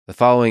The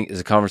following is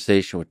a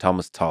conversation with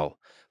Thomas Tull,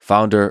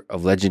 founder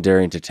of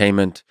Legendary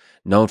Entertainment,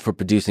 known for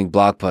producing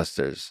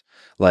blockbusters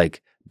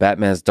like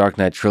Batman's Dark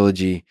Knight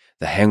Trilogy,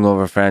 the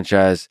Hangover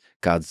franchise,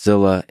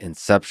 Godzilla,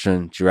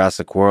 Inception,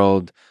 Jurassic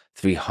World,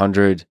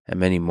 300, and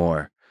many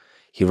more.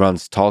 He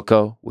runs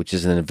Tulco, which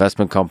is an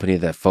investment company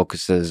that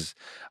focuses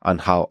on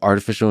how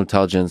artificial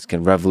intelligence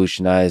can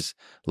revolutionize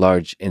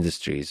large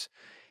industries.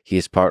 He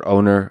is part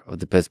owner of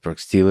the Pittsburgh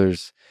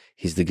Steelers.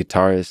 He's the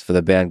guitarist for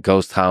the band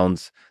Ghost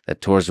Hounds that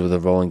tours with the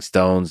Rolling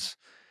Stones.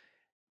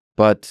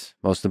 But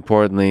most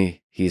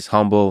importantly, he's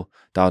humble,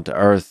 down to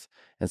earth,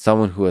 and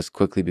someone who has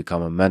quickly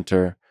become a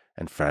mentor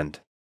and friend.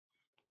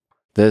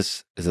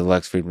 This is the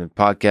Lex Fridman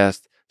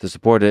podcast. To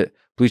support it,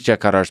 please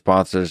check out our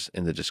sponsors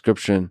in the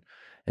description.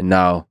 And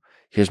now,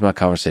 here's my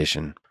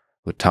conversation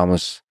with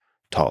Thomas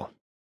Tull.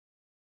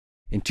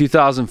 In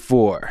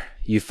 2004,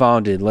 you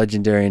founded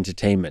Legendary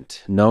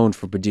Entertainment, known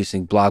for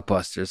producing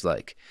blockbusters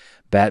like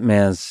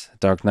Batman's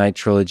Dark Knight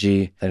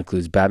Trilogy, that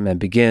includes Batman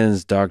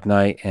Begins, Dark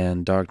Knight,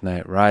 and Dark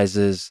Knight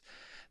Rises,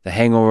 the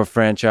Hangover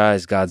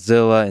franchise,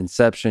 Godzilla,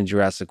 Inception,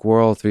 Jurassic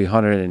World,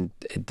 300, and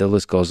the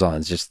list goes on.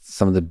 It's just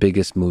some of the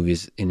biggest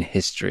movies in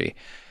history.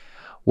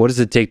 What does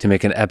it take to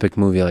make an epic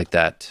movie like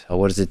that? Or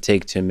what does it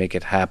take to make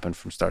it happen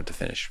from start to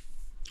finish?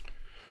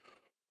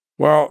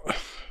 Well,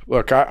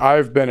 look,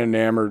 I've been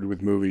enamored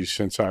with movies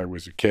since I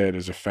was a kid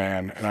as a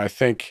fan, and I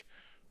think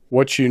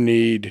what you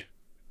need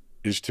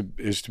is to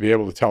be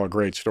able to tell a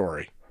great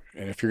story.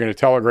 And if you're going to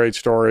tell a great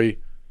story,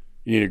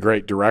 you need a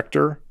great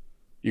director.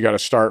 You got to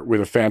start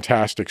with a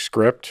fantastic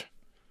script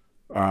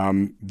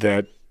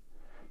that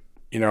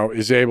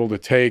is able to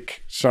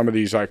take some of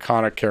these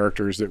iconic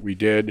characters that we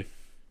did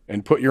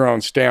and put your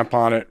own stamp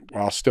on it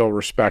while still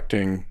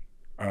respecting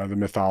the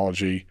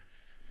mythology.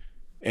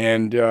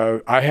 And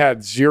I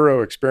had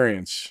zero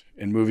experience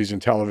in movies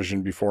and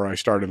television before I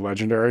started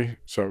Legendary,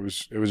 so it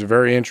was a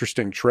very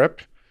interesting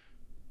trip.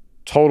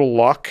 Total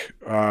luck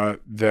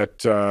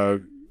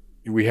that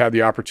we had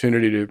the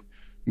opportunity to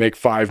make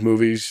 5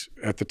 movies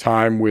at the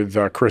time with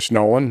Chris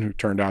Nolan, who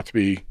turned out to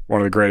be one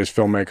of the greatest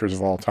filmmakers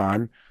of all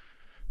time.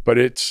 But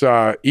it's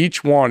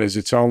each one is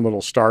its own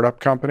little startup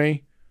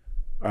company,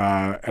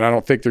 and I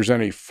don't think there's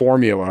any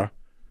formula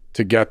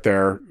to get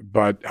there.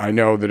 But I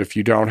know that if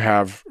you don't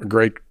have a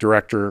great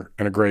director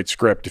and a great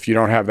script, if you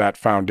don't have that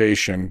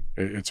foundation,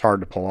 it's hard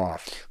to pull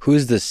off.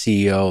 Who's the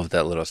CEO of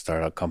that little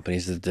startup company?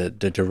 Is it the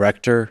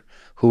director?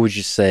 Who would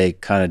you say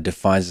kind of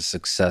defines the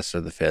success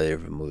or the failure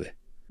of a movie?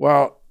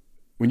 Well,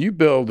 when you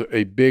build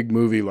a big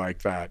movie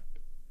like that,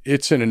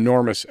 it's an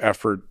enormous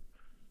effort,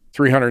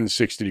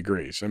 360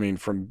 degrees. I mean,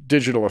 from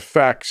digital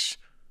effects,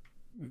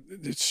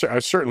 it's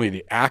certainly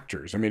the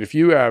actors. I mean, if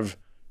you have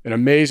an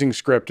amazing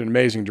script, an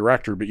amazing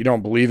director, but you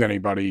don't believe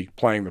anybody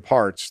playing the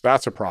parts,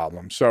 that's a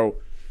problem. So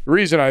the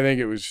reason I think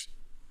it was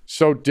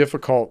so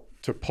difficult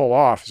to pull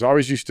off is I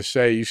always used to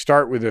say, you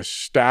start with a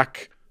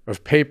stack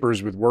of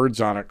papers with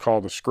words on it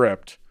called a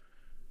script,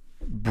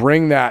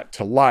 bring that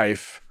to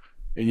life,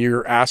 and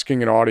you're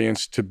asking an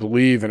audience to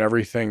believe in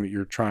everything that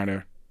you're trying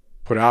to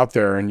put out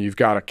there. And you've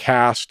got a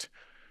cast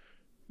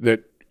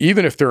that,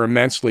 even if they're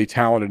immensely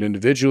talented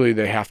individually,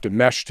 they have to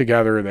mesh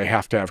together, they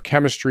have to have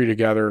chemistry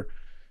together.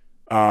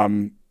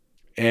 And,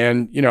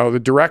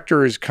 the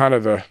director is kind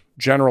of the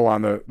general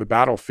on the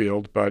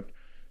battlefield, but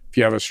if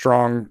you have a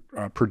strong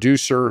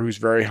producer who's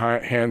very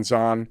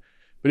hands-on,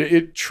 but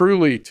it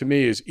truly, to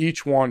me, is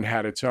each one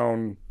had its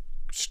own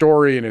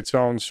story and its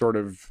own sort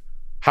of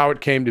how it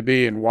came to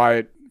be and why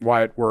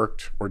it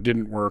worked or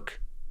didn't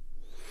work.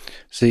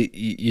 So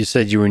you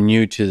said you were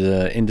new to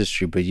the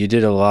industry, but you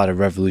did a lot of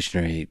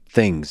revolutionary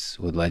things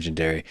with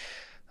Legendary.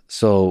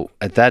 So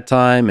at that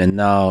time and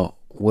now,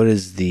 what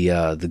is the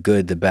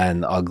good, the bad,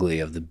 and the ugly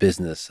of the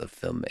business of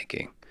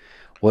filmmaking?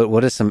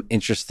 What are some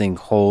interesting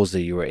holes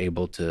that you were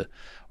able to,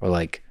 or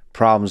like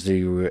problems that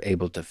you were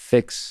able to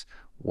fix?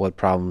 What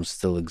problems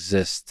still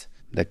exist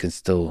that can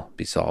still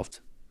be solved?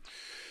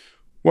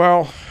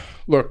 Well,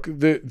 look,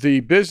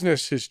 the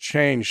business has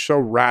changed so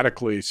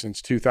radically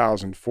since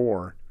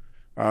 2004.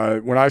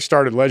 When I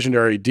started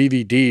Legendary,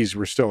 DVDs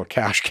were still a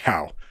cash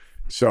cow.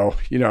 So,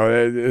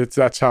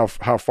 that's how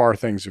far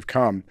things have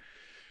come.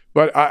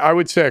 But I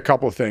would say a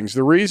couple of things.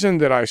 The reason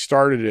that I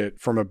started it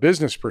from a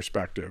business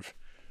perspective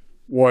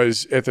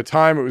was, at the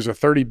time, it was a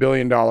 $30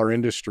 billion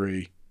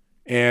industry,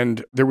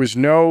 and there was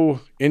no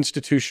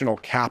institutional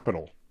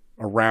capital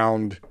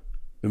around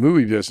the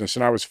movie business.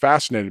 And I was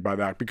fascinated by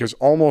that because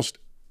almost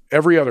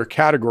every other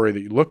category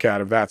that you look at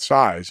of that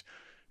size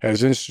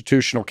has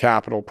institutional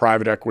capital,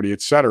 private equity,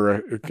 et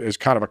cetera, as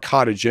kind of a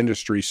cottage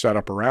industry set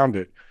up around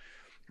it.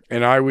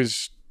 And I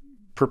was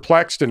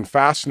perplexed and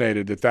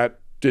fascinated that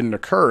didn't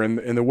occur.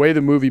 And the way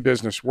the movie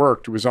business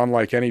worked was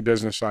unlike any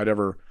business I'd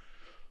ever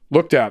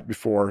looked at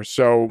before.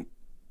 So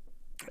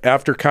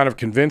after kind of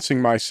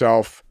convincing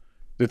myself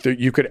that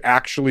you could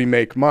actually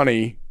make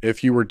money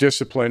if you were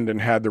disciplined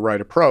and had the right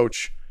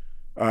approach,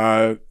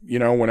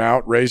 went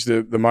out, raised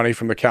the money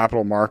from the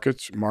capital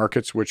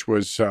markets, which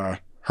was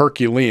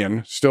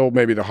Herculean, still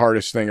maybe the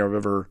hardest thing I've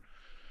ever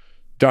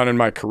done in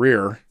my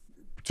career,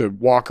 to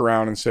walk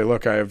around and say,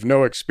 look, I have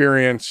no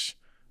experience.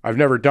 I've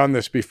never done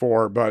this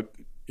before, but,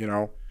 you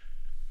know.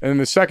 And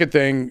the second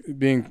thing,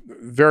 being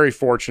very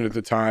fortunate at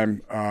the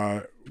time,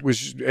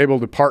 was able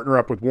to partner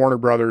up with Warner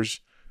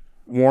Brothers.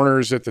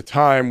 Warner's at the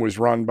time was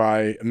run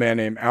by a man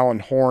named Alan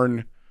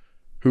Horn,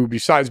 who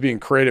besides being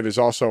creative is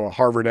also a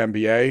Harvard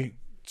MBA.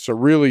 So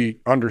really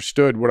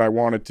understood what I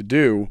wanted to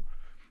do.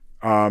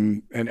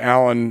 And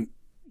Alan,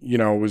 you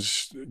know,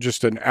 was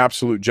just an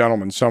absolute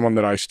gentleman, someone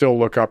that I still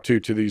look up to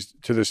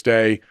this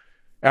day.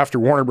 After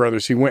Warner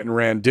Brothers, he went and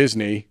ran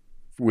Disney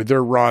with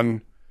their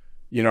run,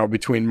 you know,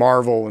 between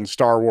Marvel and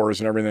Star Wars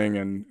and everything.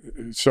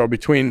 And so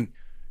between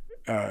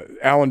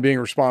Alan being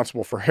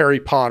responsible for Harry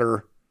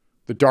Potter,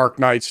 the Dark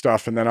Knight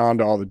stuff, and then on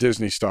to all the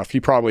Disney stuff, he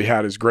probably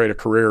had as great a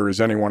career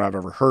as anyone I've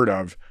ever heard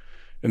of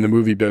in the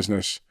movie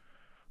business.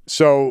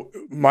 So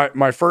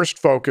my first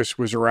focus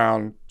was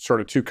around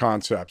sort of two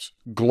concepts: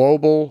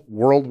 global,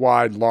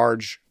 worldwide,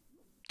 large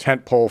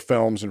tentpole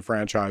films and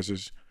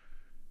franchises,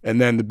 and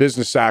then the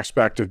business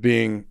aspect of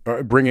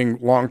bringing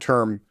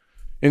long-term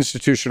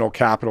institutional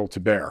capital to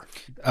bear.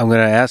 I'm going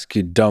to ask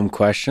you dumb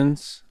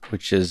questions,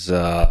 which is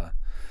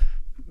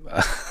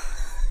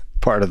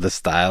part of the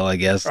style, I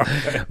guess.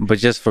 Okay. But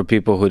just for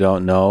people who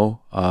don't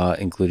know,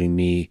 including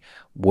me,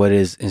 what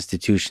is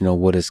institutional?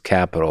 What is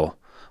capital?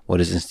 What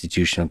is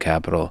institutional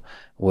capital?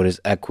 What is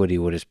equity?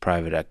 What is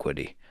private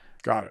equity?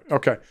 Got it.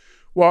 Okay.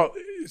 Well,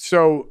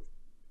 so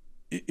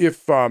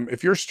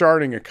if you're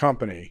starting a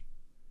company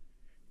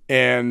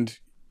and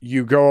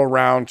you go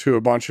around to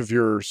a bunch of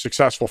your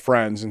successful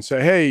friends and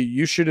say, hey,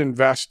 you should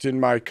invest in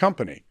my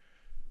company.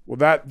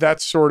 Well,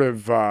 that's sort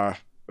of,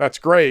 that's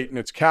great and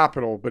it's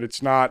capital, but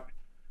it's not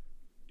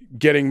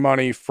getting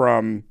money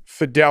from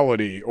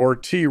Fidelity or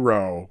T.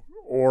 Rowe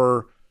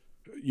or,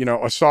 you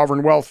know, a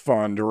sovereign wealth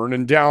fund or an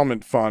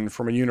endowment fund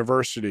from a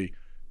university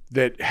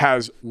that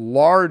has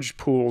large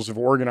pools of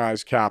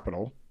organized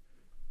capital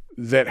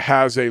that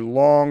has a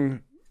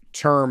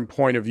long-term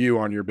point of view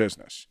on your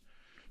business.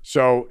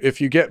 So if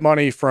you get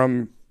money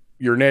from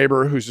your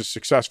neighbor who's a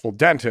successful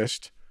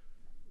dentist,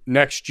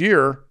 next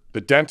year,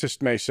 the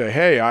dentist may say,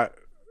 hey,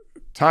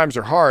 times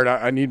are hard.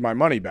 I need my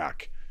money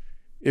back.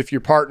 If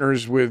you're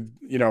partners with,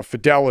 you know,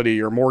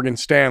 Fidelity or Morgan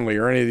Stanley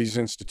or any of these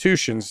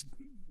institutions,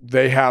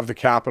 they have the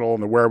capital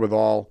and the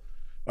wherewithal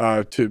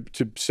to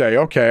say,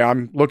 okay,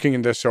 I'm looking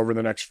at this over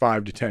the next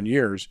 5 to 10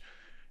 years.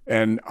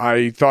 And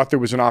I thought there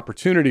was an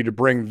opportunity to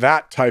bring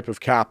that type of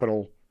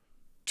capital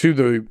to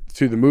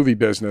the movie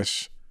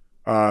business,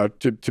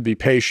 to be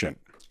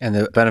patient. And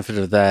the benefit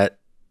of that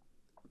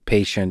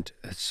patient,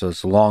 so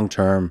it's long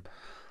term,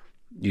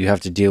 you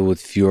have to deal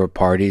with fewer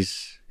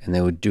parties and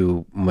they would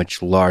do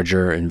much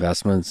larger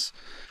investments.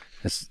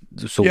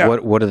 So yeah.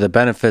 What are the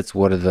benefits?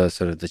 What are the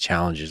sort of the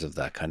challenges of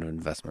that kind of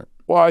investment?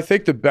 Well, I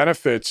think the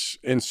benefits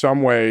in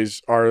some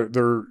ways are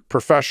they're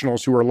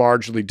professionals who are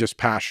largely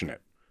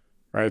dispassionate,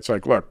 right? It's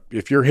like, look,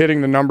 if you're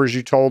hitting the numbers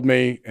you told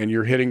me and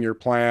you're hitting your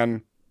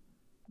plan,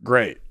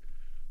 great.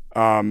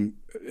 And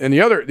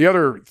the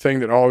other thing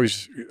that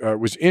always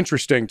was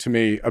interesting to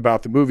me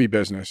about the movie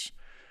business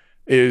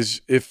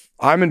is if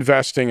I'm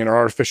investing in an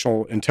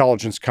artificial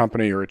intelligence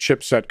company or a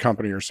chipset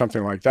company or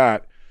something like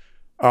that,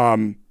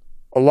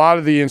 a lot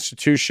of the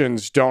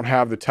institutions don't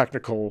have the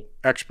technical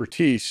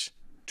expertise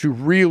to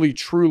really,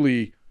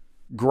 truly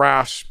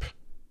grasp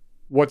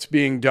what's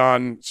being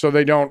done. So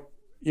they don't,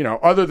 you know,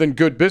 other than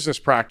good business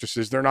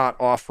practices, they're not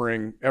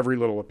offering every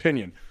little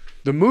opinion.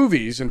 The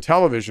movies and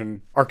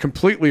television are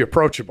completely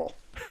approachable,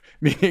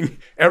 meaning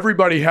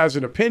everybody has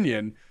an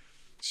opinion.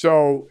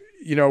 So,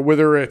 you know,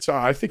 whether it's,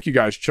 I think you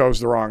guys chose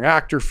the wrong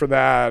actor for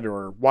that,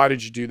 or why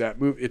did you do that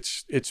movie?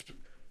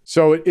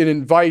 So it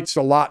invites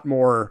a lot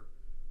more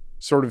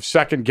sort of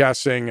second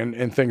guessing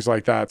and things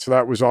like that. So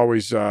that was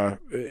always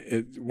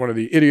one of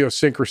the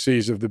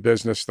idiosyncrasies of the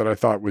business that I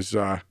thought was,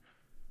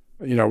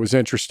 was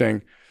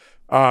interesting.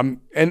 And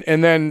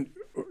then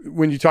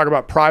when you talk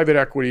about private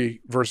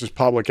equity versus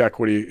public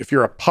equity, if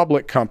you're a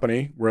public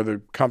company where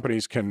the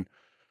companies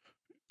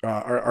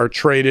are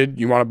traded,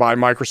 you want to buy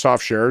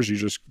Microsoft shares, you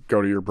just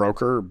go to your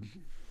broker,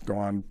 go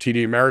on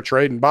TD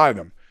Ameritrade and buy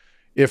them.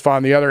 If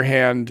on the other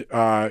hand,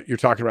 you're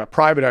talking about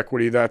private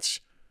equity, that's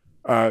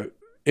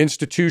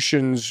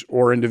institutions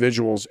or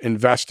individuals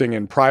investing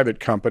in private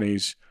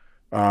companies.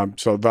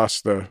 So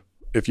thus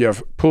if you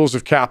have pools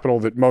of capital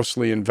that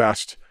mostly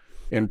invest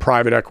in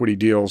private equity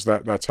deals,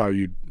 that's how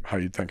you'd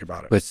think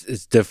about it. But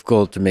it's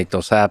difficult to make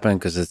those happen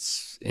because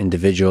it's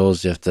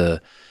individuals. You have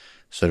to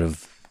sort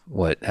of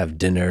have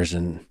dinners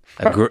and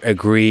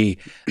agree.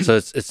 So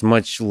it's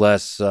much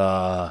less.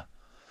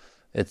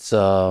 It's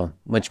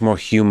much more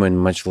human,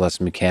 much less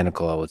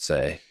mechanical, I would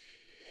say.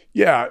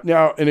 Yeah.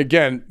 Now, and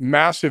again,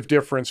 massive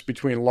difference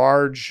between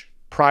large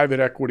private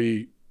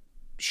equity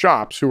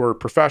shops who are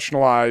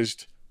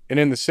professionalized and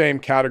in the same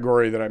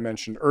category that I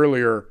mentioned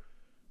earlier,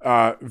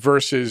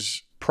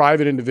 versus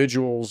private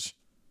individuals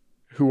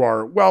who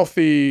are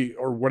wealthy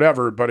or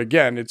whatever. But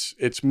again,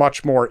 it's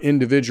much more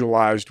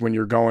individualized when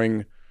you're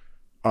going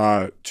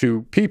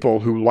to people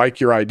who like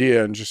your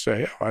idea and just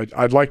say, yeah,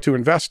 I'd like to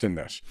invest in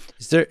this.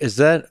 Is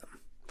that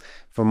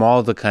from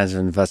all the kinds of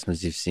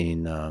investments you've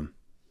seen,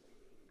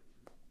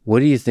 what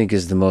do you think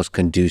is the most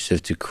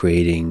conducive to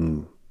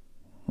creating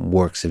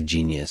works of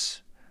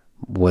genius,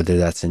 whether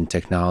that's in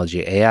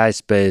technology, AI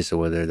space, or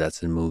whether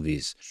that's in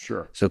movies?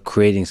 Sure. So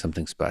creating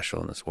something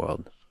special in this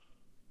world.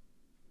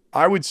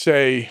 I would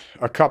say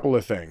a couple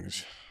of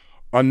things.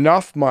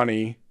 Enough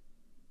money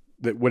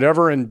that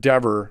whatever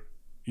endeavor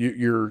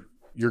you're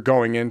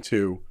going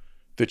into,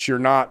 that you're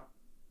not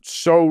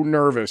so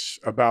nervous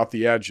about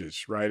the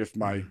edges, right? If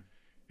I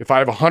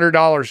have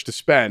 $100 to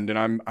spend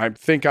and I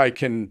think I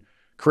can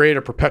create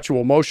a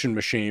perpetual motion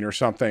machine or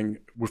something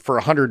for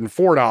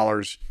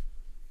 $104,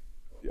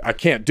 I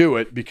can't do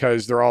it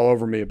because they're all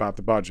over me about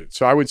the budget.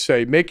 So I would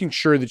say making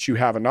sure that you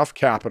have enough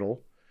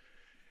capital,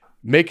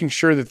 making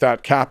sure that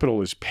that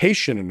capital is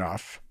patient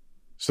enough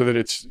so that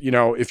it's,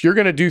 if you're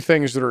going to do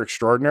things that are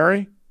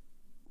extraordinary,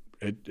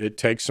 it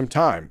takes some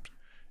time,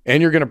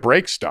 and you're going to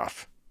break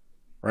stuff,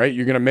 right?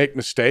 You're going to make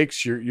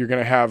mistakes. You're going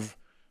to have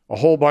a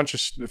whole bunch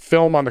of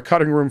film on the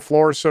cutting room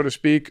floor, so to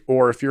speak,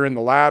 or if you're in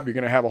the lab, you're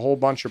going to have a whole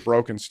bunch of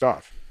broken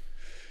stuff.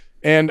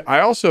 And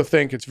I also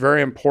think it's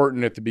very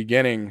important at the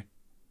beginning,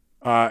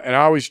 and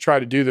I always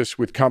try to do this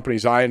with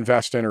companies I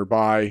invest in or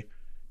buy,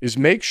 is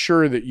make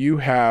sure that you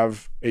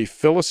have a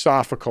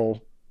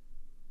philosophical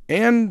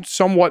and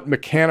somewhat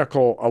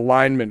mechanical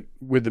alignment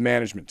with the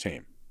management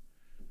team,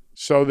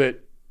 so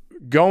that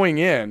going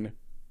in,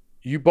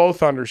 you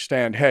both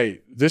understand,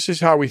 hey, this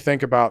is how we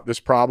think about this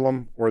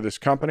problem or this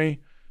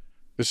company.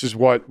 This is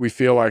what we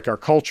feel like our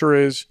culture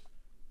is.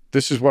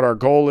 This is what our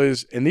goal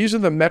is. And these are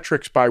the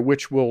metrics by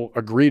which we'll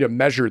agree to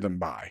measure them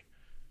by.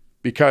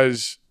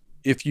 Because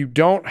if you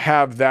don't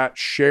have that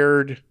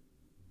shared,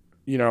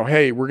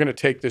 hey, we're going to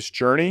take this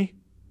journey,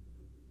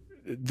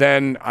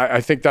 then I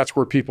think that's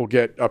where people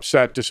get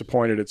upset,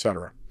 disappointed, et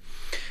cetera.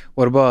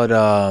 What about,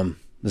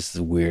 this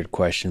is a weird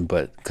question,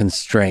 but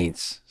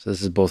constraints. So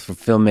this is both for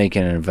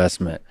filmmaking and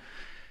investment.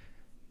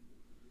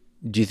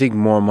 Do you think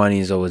more money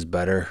is always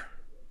better?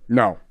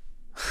 No.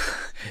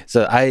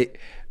 So I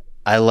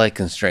like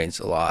constraints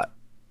a lot.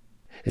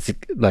 It's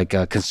like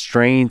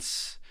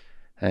constraints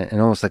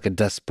and almost like a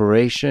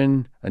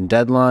desperation, and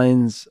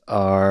deadlines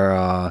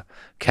are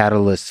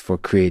catalysts for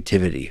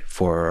creativity,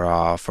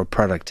 for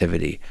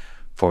productivity,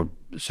 for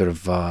sort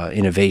of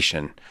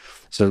innovation.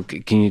 So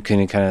can you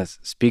kind of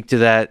speak to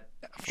that?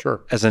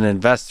 Sure. As an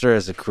investor,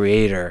 as a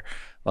creator,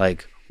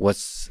 like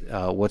what's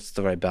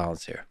the right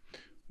balance here?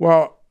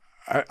 Well,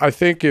 I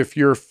think if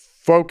you're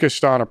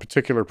focused on a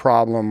particular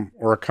problem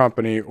or a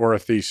company or a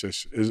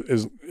thesis,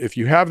 is if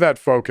you have that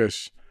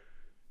focus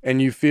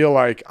and you feel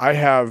like I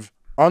have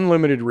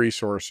unlimited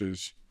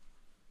resources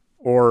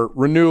or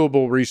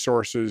renewable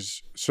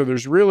resources, so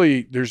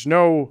there's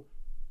no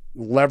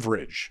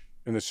leverage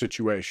in the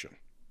situation,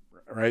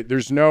 right?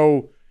 There's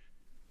no,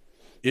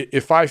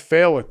 if I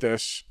fail at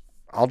this,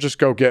 I'll just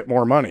go get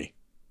more money,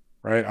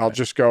 right? I'll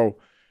just go,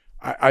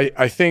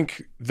 I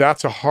think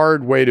that's a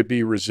hard way to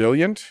be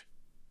resilient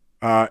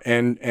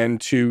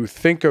and to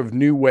think of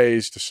new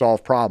ways to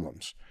solve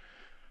problems.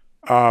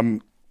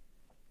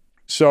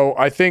 So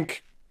I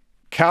think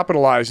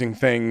capitalizing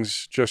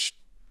things just,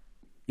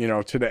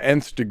 to the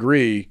nth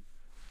degree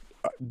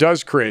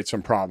does create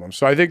some problems.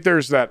 So I think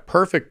there's that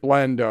perfect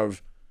blend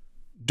of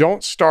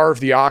don't starve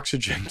the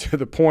oxygen to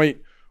the point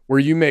where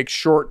you make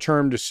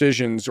short-term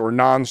decisions or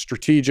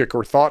non-strategic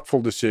or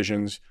thoughtful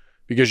decisions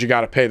because you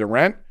got to pay the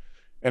rent.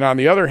 And on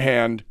the other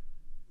hand,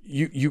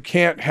 you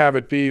can't have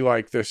it be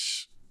like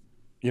this,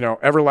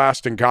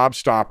 everlasting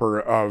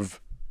gobstopper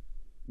of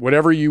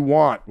whatever you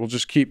want, we'll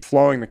just keep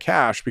flowing the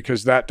cash,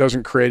 because that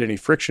doesn't create any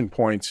friction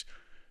points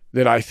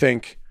that I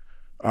think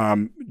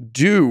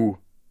do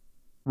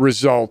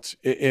result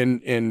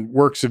in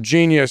works of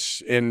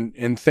genius,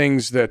 in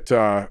things that,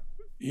 that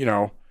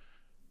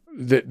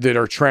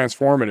are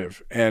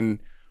transformative. And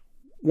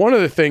one of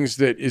the things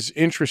that is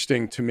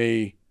interesting to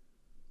me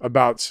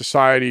about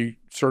society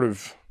sort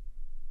of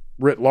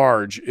writ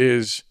large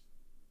is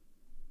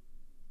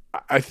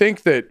I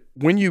think that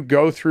when you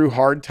go through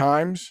hard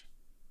times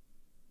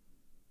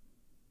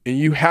and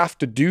you have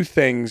to do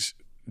things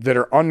that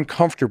are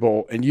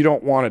uncomfortable and you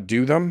don't want to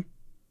do them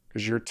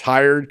because you're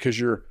tired,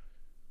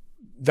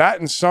 that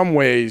in some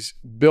ways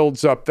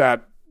builds up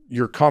that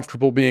you're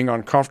comfortable being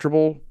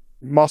uncomfortable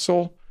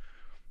muscle.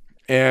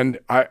 And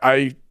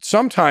I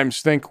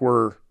sometimes think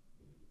we're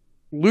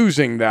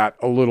losing that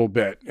a little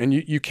bit. And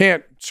you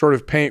can't sort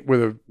of paint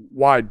with a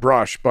wide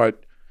brush,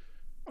 but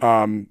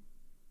that's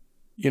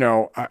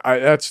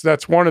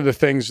one of the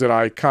things that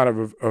I kind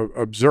of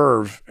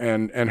observe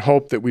and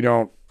hope that we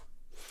don't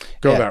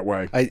go that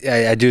way.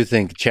 I do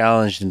think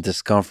challenge and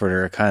discomfort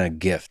are a kind of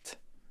gift,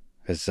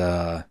 because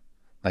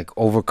like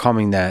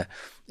overcoming that,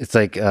 it's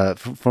like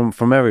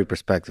from every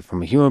perspective.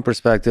 From a human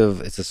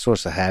perspective, it's a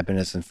source of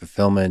happiness and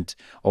fulfillment,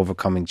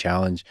 overcoming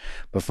challenge.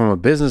 But from a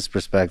business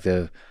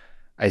perspective,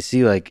 I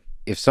see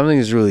if something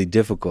is really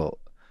difficult,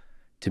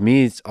 to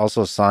me, it's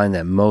also a sign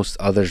that most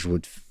others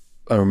would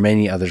or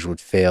many others would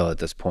fail at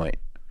this point.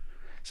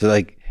 So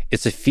like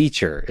it's a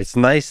feature. It's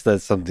nice that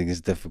something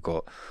is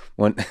difficult.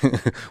 When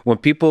when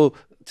people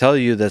tell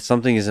you that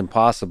something is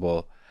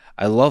impossible,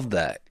 I love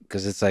that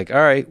because it's like,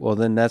 all right, well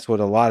then that's what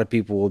a lot of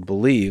people would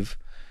believe.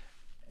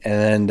 And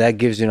then that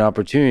gives you an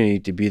opportunity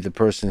to be the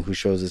person who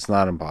shows it's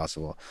not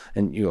impossible.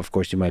 And you, of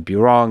course, you might be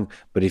wrong,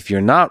 but if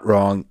you're not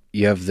wrong,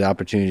 you have the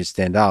opportunity to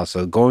stand out.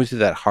 So going through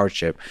that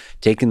hardship,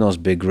 taking those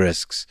big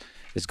risks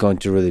is going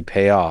to really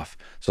pay off.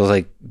 So it's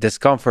like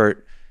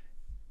discomfort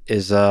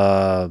is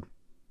a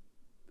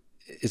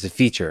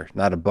feature,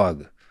 not a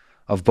bug,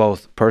 of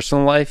both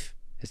personal life.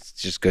 It's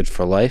just good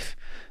for life,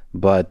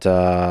 but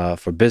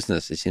for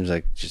business, it seems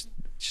like just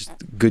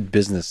good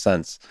business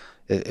sense.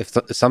 If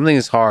something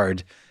is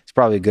hard, it's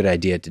probably a good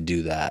idea to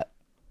do that.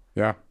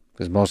 Yeah.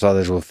 Because most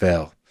others will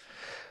fail.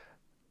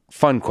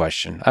 Fun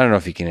question. I don't know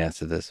if you can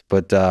answer this,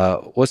 but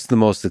what's the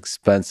most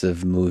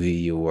expensive movie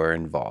you were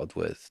involved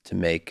with to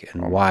make,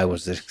 and why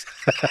was it?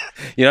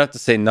 You don't have to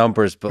say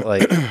numbers, but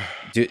like,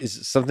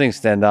 is something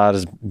stand out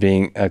as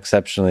being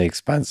exceptionally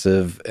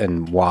expensive,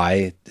 and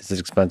why is it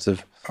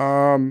expensive?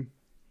 I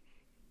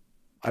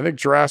think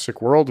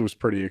Jurassic World was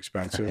pretty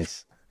expensive.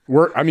 Nice.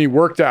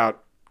 Worked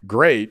out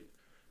great.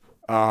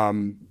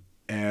 That's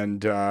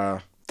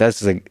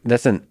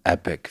an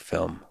epic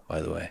film,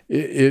 by the way.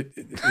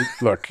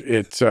 Look,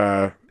 it's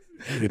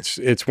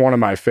one of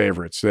my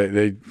favorites.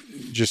 They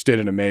just did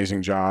an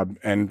amazing job.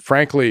 And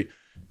frankly,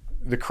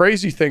 the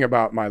crazy thing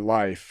about my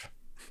life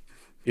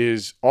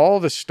is all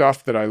the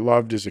stuff that I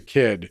loved as a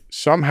kid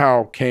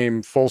somehow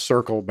came full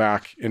circle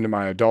back into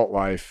my adult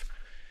life.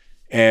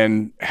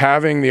 And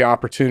having the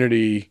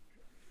opportunity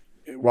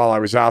while I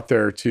was out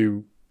there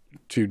to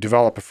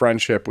develop a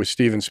friendship with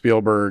Steven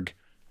Spielberg,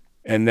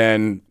 and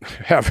then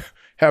have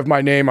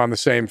my name on the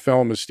same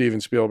film as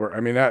Steven Spielberg. I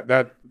mean,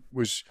 that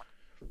was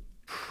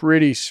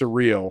pretty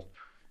surreal.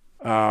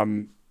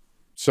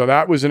 So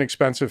that was an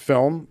expensive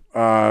film.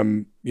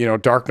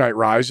 Dark Knight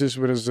Rises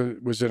was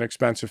an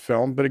expensive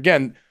film. But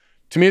again,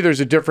 to me,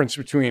 there's a difference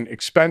between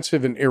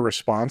expensive and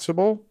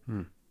irresponsible,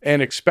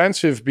 and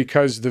expensive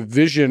because the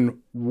vision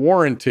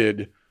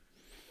warranted,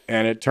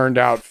 and it turned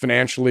out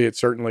financially it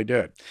certainly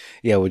did.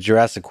 Yeah, with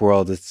Jurassic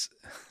World,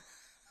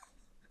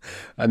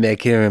 I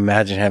can't even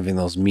imagine having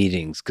those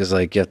meetings because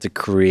like you have to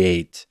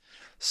create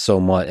so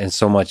much, and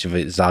so much of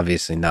it is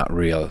obviously not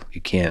real.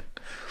 You can't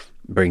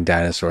bring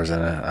dinosaurs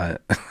in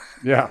it.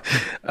 Yeah.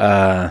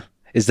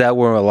 Is that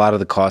where a lot of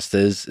the cost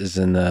is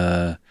in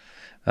the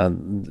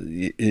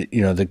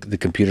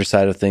computer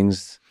side of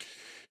things?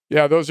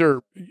 Yeah, those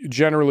are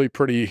generally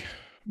pretty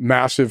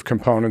massive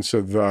components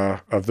of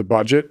the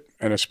budget,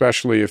 and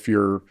especially if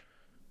you're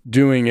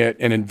doing it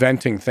and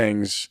inventing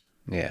things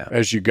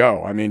as you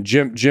go. I mean,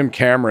 Jim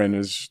Cameron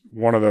is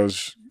one of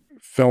those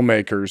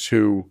filmmakers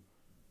who,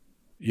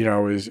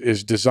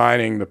 is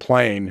designing the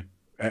plane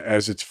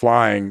as it's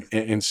flying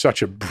in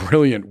such a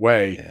brilliant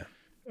way. Yeah.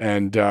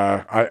 And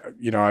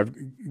I've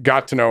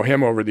got to know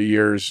him over the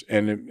years,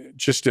 and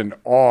just in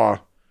awe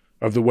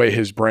of the way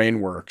his brain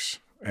works.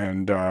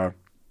 And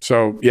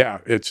so, yeah,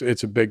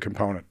 it's a big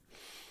component.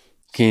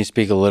 Can you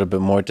speak a little bit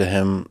more to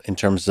him in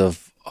terms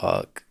of,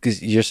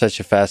 because you're such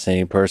a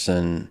fascinating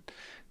person,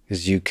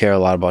 because you care a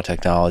lot about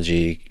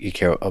technology, you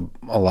care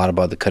a lot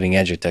about the cutting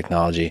edge of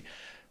technology.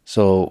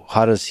 So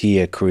how does he,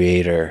 a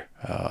creator,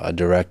 a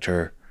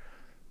director,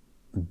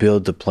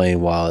 build the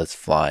plane while it's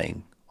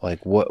flying?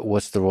 Like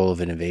what's the role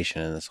of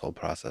innovation in this whole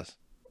process?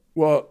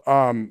 Well,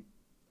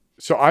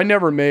 so I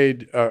never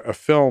made a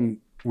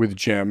film with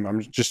Jim. I'm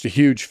just a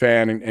huge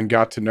fan, and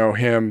got to know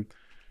him,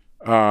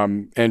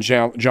 and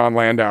John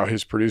Landau,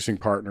 his producing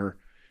partner.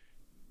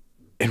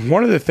 And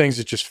one of the things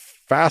that just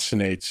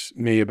fascinates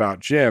me about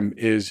Jim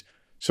is,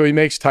 so he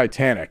makes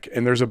Titanic,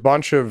 and there's a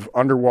bunch of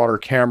underwater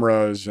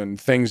cameras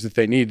and things that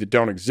they need that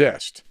don't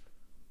exist.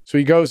 So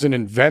he goes and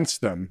invents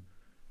them,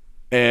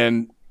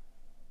 and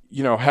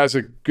has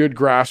a good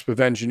grasp of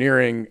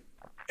engineering,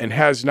 and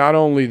has not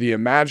only the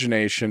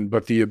imagination,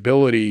 but the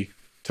ability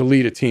to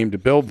lead a team to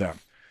build them.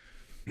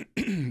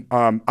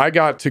 I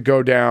got to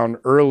go down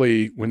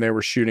early when they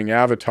were shooting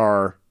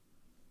Avatar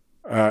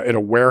at a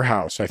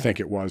warehouse, I think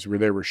it was, where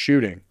they were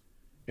shooting.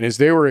 And as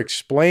they were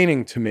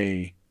explaining to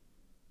me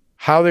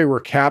how they were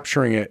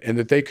capturing it and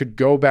that they could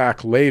go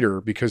back later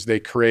because they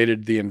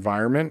created the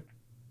environment,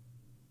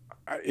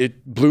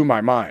 it blew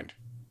my mind.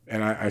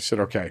 And I said,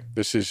 okay,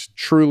 this is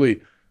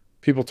truly,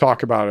 people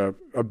talk about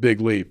a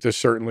big leap. This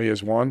certainly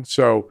is one.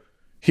 So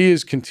he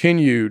has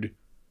continued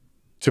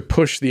to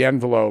push the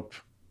envelope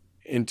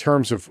in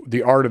terms of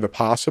the art of the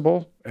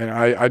possible. And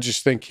I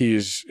just think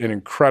he's an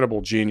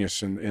incredible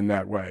genius in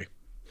that way.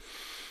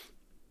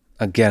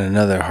 Again,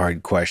 another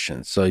hard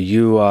question. So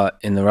you,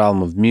 in the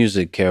realm of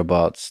music, care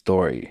about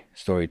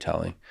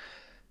storytelling.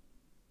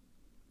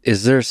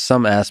 Is there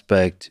some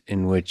aspect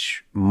in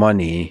which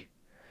money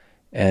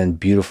and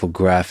beautiful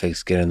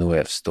graphics get in the way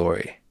of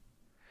story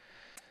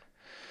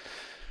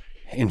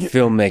in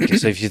filmmaking?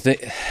 So if you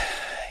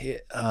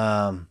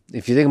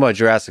think about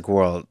Jurassic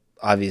World,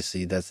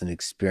 obviously that's an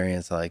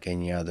experience like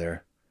any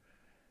other.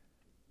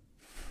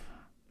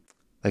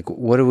 Like,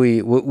 what do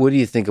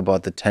you think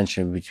about the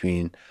tension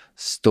between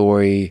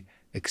story,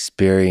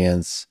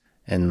 experience,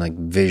 and like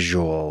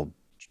visual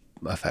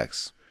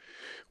effects?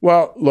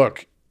 Well,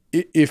 look,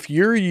 if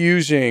you're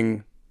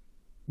using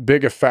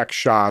big effect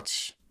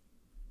shots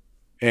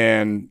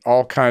and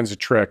all kinds of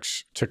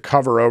tricks to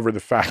cover over the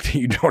fact that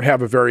you don't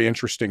have a very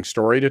interesting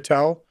story to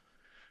tell,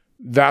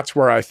 that's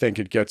where I think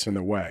it gets in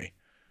the way.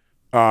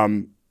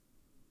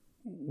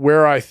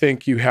 Where I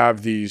think you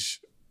have these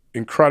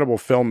incredible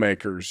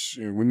filmmakers,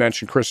 we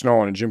mentioned Chris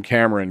Nolan and Jim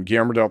Cameron,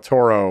 Guillermo del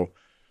Toro,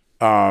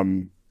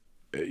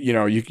 you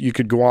know, you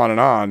could go on and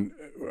on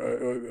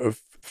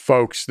of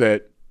folks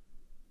that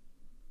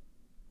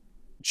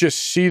just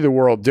see the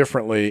world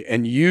differently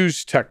and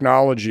use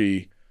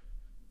technology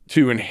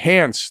to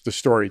enhance the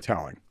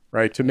storytelling,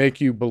 right? To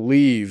make you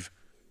believe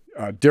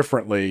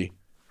differently,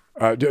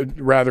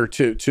 rather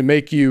to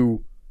make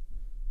you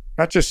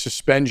not just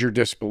suspend your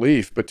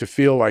disbelief, but to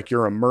feel like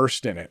you're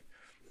immersed in it.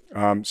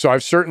 So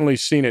I've certainly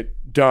seen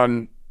it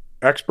done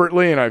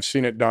expertly, and I've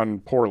seen it done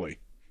poorly.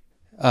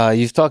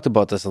 You've talked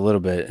about this a little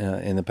bit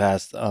in the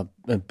past.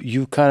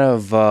 You kind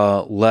of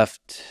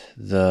left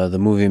the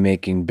movie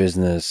making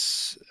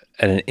business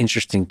at an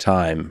interesting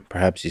time.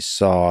 Perhaps you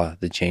saw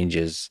the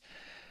changes.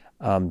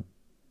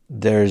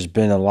 There's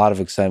been a lot of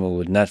excitement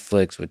with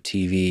Netflix, with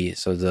TV.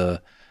 So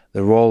the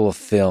role of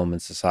film in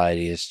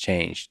society has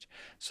changed.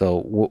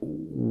 So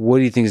what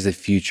do you think is the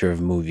future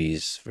of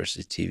movies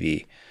versus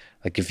TV?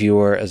 Like if you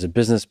were, as a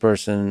business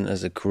person,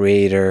 as a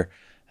creator,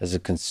 as a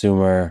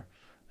consumer,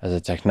 as a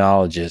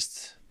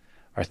technologist,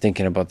 are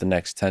thinking about the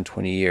next 10,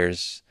 20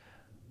 years,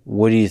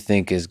 what do you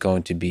think is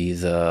going to be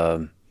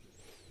the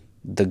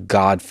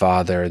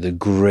godfather, the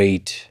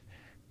great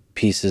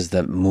pieces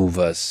that move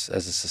us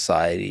as a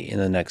society in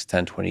the next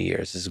 10, 20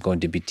 years? Is it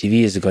going to be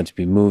TV? Is it going to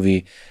be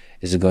movie?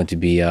 Is it going to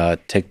be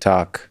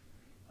TikTok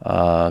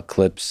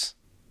clips?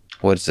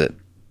 What is it?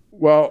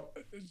 Well,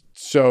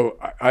 so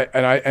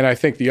I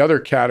think the other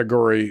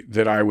category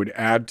that I would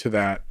add to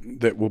that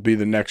will be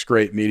the next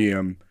great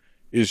medium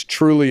is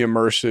truly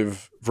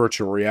immersive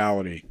virtual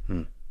reality,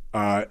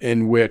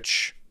 in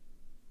which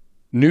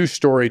new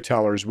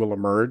storytellers will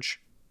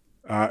emerge,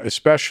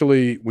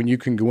 especially when you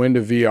can go into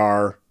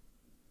VR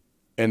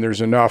and there's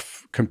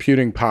enough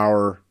computing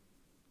power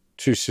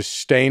to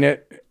sustain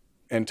it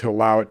and to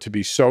allow it to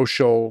be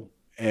social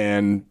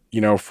and,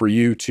 you know, for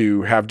you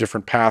to have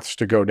different paths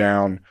to go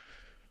down.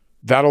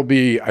 That'll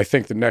be, I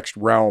think, the next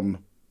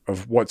realm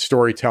of what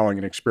storytelling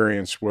and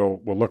experience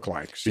will look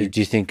like. So, do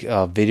you think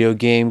a video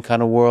game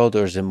kind of world,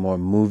 or is it more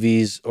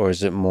movies, or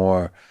is it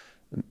more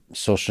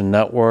social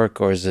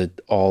network, or is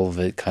it all of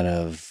it kind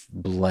of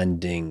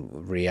blending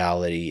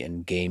reality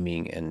and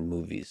gaming and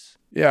movies?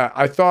 yeah,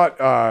 I thought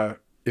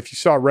if you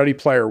saw Ready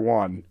Player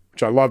One,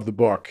 which I love the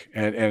book,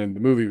 and the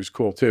movie was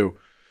cool too,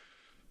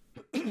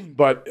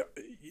 but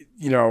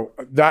you know,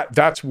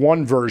 that's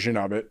one version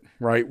of it,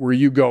 right? Where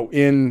you go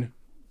in.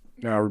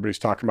 Now everybody's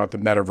talking about the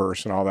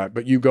metaverse and all that,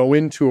 but you go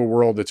into a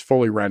world that's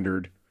fully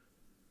rendered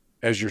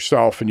as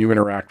yourself and you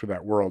interact with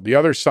that world. The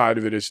other side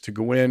of it is to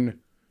go in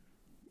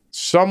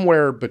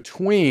somewhere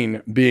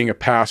between being a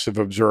passive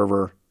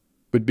observer,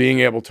 but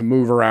being able to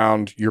move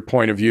around your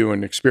point of view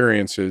and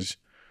experiences,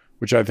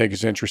 which I think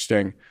is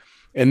interesting.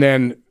 And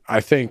then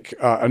I think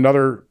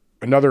another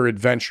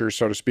adventure,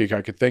 so to speak,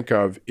 I could think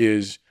of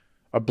is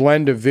a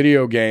blend of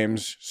video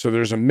games. So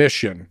there's a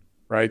mission,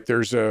 right?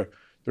 There's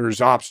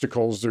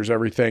obstacles, there's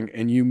everything,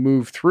 and you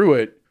move through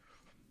it,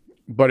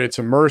 but it's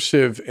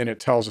immersive and it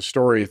tells a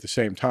story at the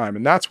same time.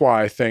 And that's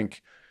why I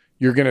think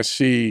you're going to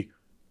see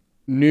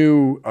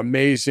new,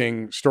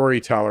 amazing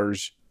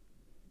storytellers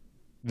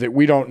that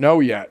we don't know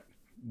yet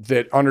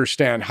that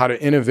understand how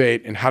to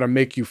innovate and how to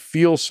make you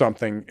feel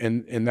something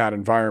in that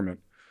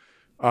environment.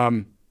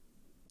 And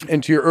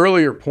to your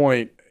earlier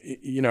point,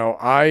 you know,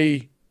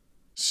 I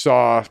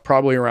saw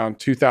probably around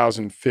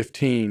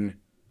 2015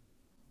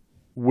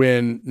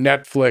 when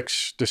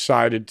Netflix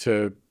decided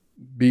to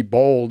be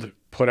bold,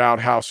 put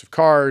out House of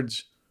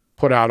Cards,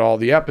 put out all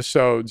the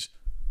episodes,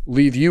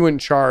 leave you in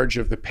charge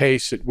of the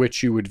pace at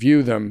which you would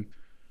view them,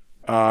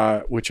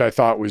 which I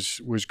thought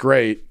was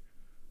great.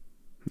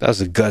 That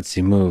was a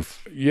gutsy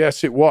move.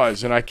 Yes, it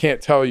was. And I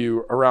can't tell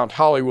you, around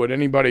Hollywood,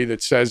 anybody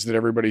that says that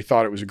everybody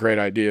thought it was a great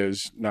idea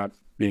is not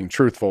being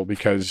truthful,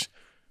 because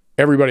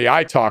everybody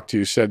I talked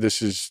to said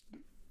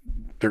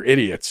they're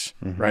idiots,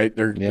 right?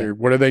 They're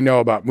what do they know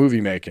about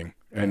movie making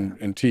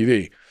and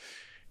TV?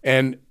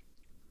 And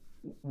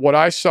what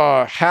I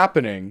saw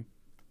happening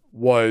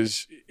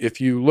was, if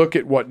you look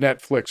at what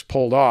Netflix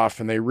pulled off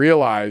and they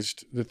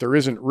realized that there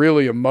isn't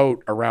really a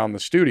moat around the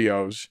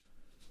studios,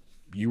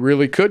 you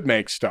really could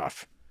make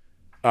stuff,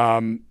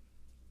 and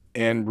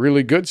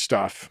really good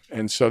stuff.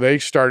 And so they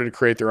started to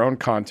create their own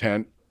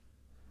content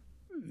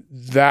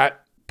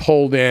that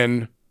pulled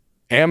in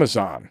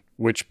Amazon,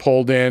 which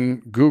pulled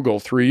in Google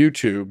through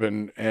YouTube,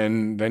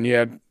 and then you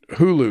had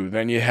Hulu,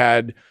 then you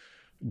had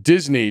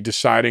Disney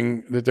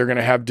deciding that they're going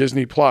to have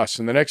Disney Plus.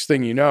 And the next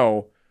thing you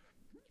know,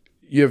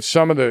 you have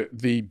some of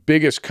the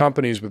biggest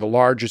companies with the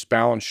largest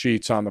balance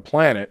sheets on the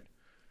planet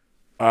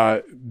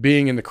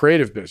being in the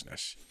creative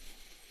business.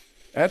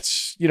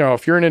 That's,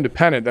 if you're an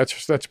independent,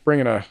 that's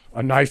bringing a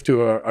knife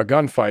to a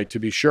gunfight, to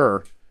be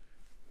sure.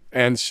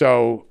 And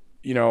so,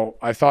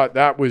 I thought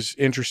that was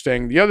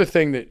interesting. The other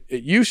thing that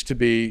it used to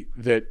be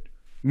that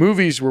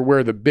movies were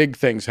where the big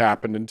things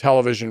happened, and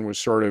television was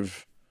sort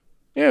of,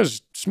 it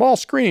was small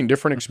screen,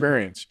 different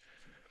experience.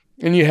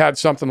 And you had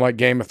something like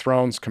Game of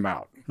Thrones come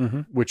out,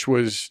 which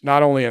was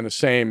not only on the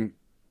same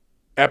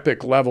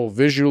epic level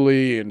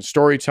visually and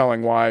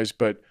storytelling wise,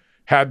 but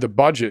had the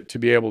budget to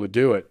be able to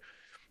do it.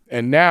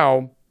 And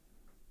now,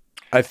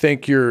 I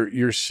think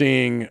you're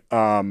seeing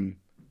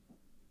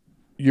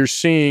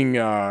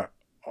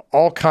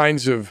all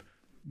kinds of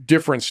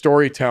different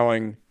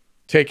storytelling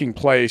taking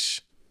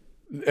place.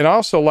 And I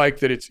also like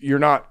that you're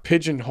not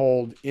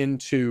pigeonholed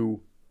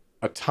into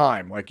a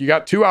time. Like, you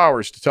got 2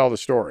 hours to tell the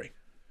story.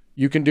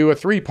 You can do a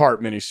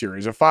 3-part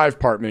miniseries, a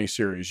 5-part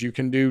miniseries. You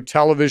can do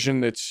television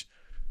that's,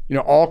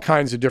 all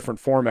kinds of different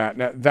format.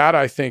 Now, that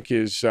I think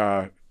is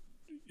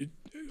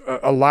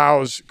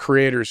allows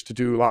creators to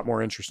do a lot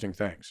more interesting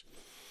things.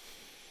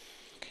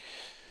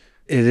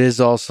 It is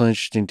also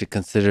interesting to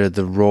consider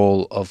the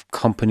role of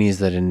companies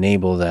that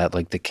enable that,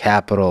 like the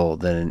capital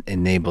that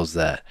enables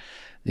that.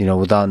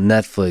 Without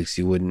Netflix,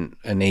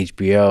 and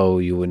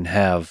HBO, you wouldn't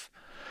have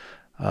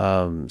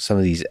some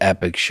of these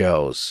epic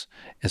shows.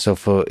 And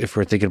so if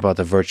we're thinking about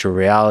the virtual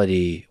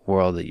reality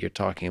world that you're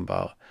talking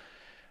about,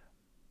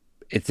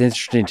 it's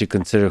interesting to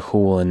consider who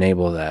will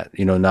enable that.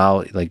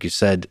 Now, like you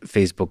said,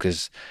 Facebook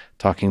is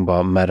talking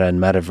about Meta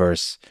and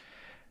Metaverse,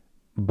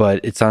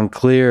 but it's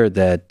unclear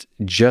that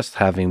just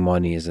having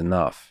money is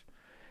enough.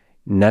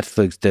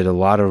 Netflix did a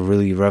lot of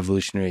really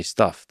revolutionary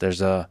stuff.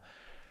 There's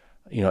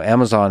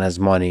Amazon has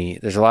money.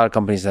 There's a lot of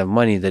companies that have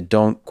money that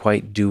don't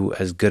quite do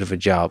as good of a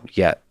job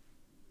yet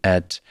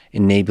at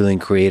enabling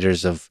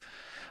creators of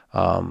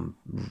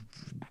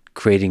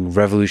creating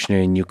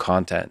revolutionary new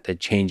content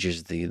that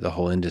changes the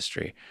whole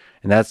industry.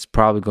 And that's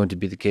probably going to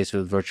be the case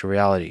with virtual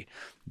reality.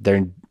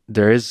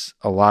 There is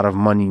a lot of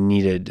money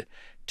needed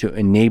to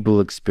enable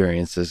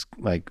experiences,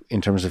 like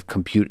in terms of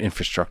compute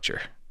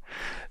infrastructure.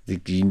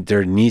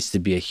 There needs to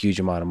be a huge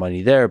amount of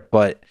money there,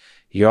 but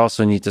you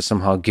also need to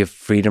somehow give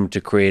freedom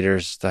to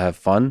creators to have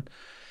fun,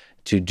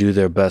 to do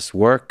their best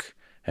work,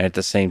 and at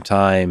the same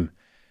time,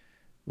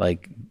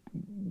 like,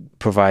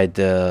 provide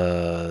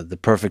the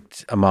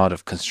perfect amount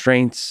of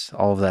constraints,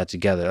 all of that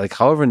together. Like,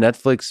 however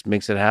Netflix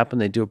makes it happen,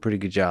 they do a pretty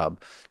good job,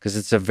 because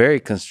it's a very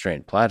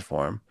constrained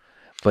platform.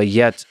 But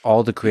yet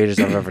all the creators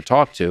I've ever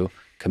talked to,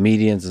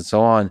 comedians and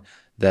so on,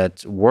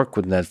 that work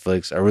with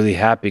Netflix are really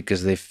happy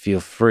because they feel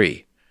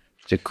free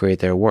to create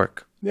their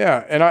work.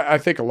 Yeah. And I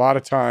think a lot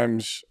of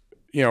times,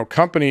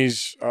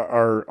 companies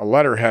are a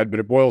letterhead,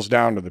 but it boils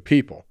down to the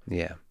people.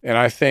 Yeah. And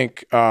I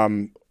think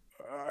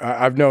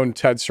I've known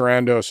Ted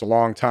Sarandos a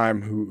long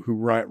time, who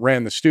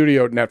ran the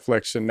studio at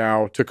Netflix and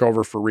now took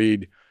over for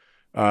Reed,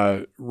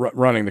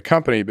 running the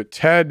company. But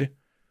Ted,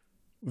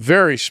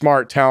 very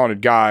smart,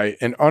 talented guy,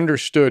 and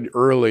understood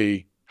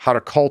early how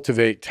to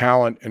cultivate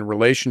talent and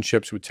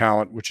relationships with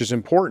talent, which is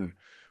important.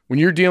 When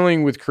you're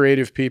dealing with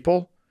creative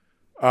people,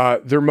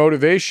 their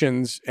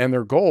motivations and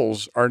their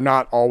goals are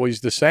not always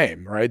the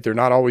same, right? They're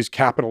not always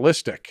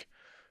capitalistic,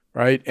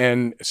 right?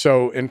 And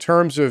so in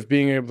terms of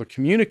being able to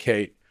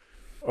communicate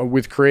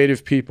with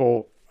creative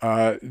people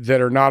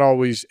that are not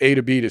always A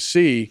to B to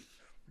C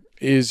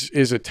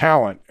is a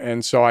talent.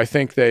 And so I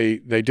think they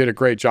did a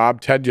great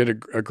job. Ted did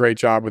a great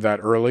job with that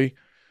early.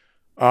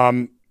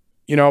 But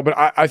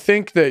I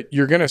think that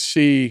you're going to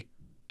see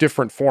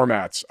different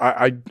formats.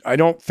 I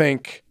don't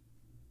think,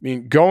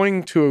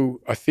 going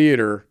to a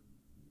theater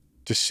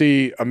to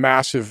see a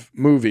massive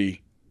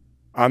movie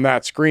on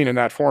that screen in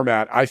that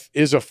format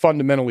is a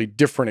fundamentally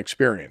different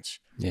experience.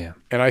 Yeah.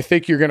 And I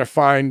think you're going to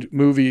find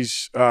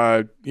movies,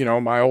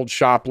 my old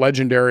shop,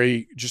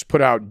 Legendary, just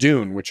put out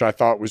Dune, which I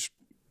thought was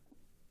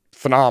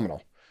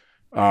phenomenal.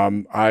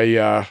 When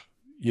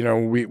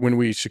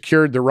we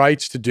secured the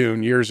rights to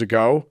Dune years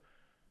ago,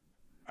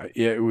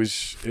 I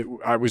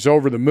was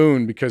over the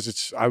moon,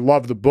 because I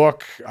love the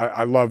book.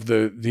 I love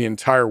the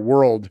entire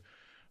world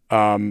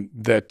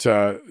that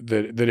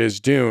is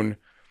Dune.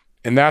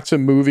 And that's a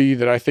movie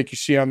that I think you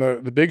see on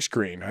the big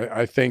screen.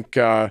 I think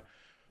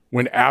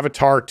when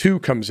Avatar 2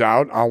 comes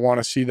out, I'll want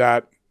to see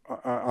that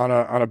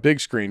on a big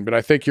screen. But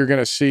I think you're going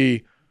to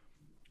see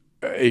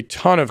a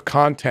ton of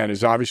content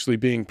is obviously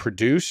being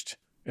produced,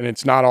 and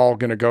it's not all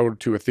going to go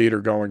to a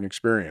theater-going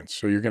experience.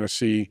 So you're going to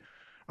see,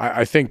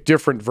 I think,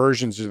 different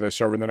versions of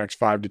this over the next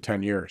 5 to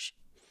 10 years.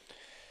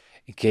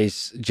 In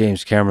case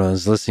James Cameron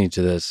is listening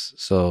to this,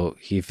 so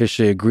he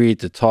officially agreed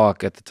to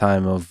talk at the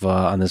time of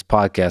on this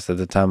podcast at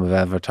the time of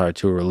Avatar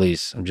 2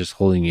 release. I'm just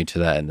holding you to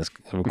that in this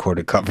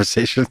recorded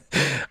conversation.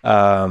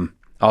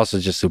 Also,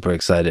 just super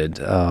excited,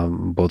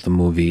 both the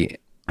movie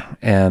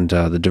and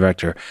the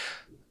director.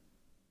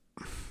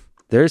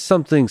 There's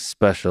something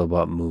special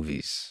about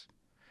movies.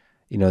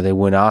 They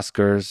win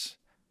Oscars.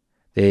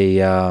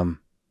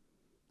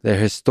 They're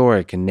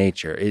historic in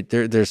nature.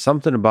 There's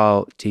something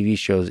about TV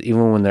shows,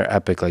 even when they're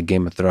epic, like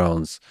Game of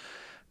Thrones,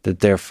 that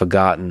they're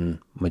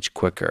forgotten much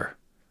quicker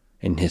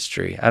in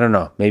history. I don't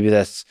know. Maybe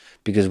that's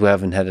because we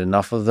haven't had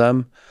enough of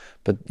them.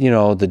 But, you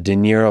know, the De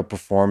Niro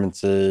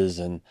performances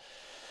and,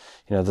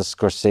 you know, the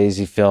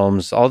Scorsese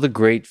films, all the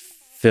great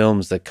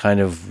films that kind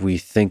of we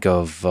think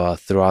of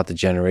throughout the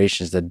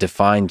generations that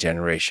define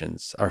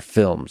generations are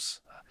films.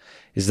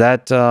 Is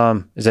that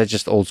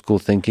just old school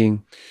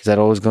thinking? Is that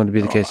always going to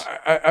be the case?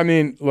 I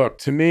mean, look,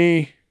 to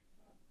me,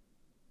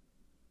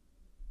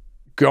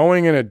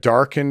 going in a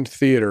darkened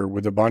theater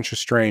with a bunch of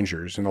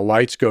strangers and the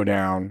lights go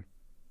down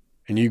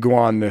and you go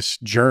on this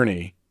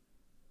journey,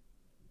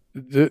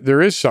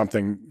 there is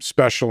something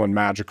special and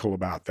magical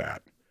about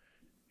that.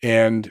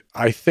 And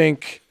I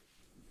think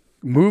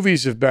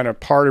movies have been a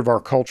part of our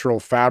cultural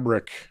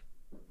fabric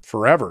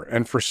forever.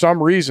 And for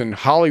some reason,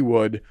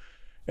 Hollywood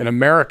in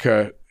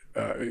America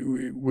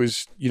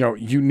was, you know,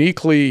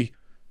 uniquely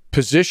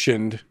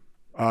positioned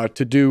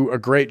to do a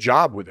great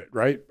job with it,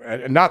 right?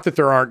 And not that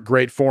there aren't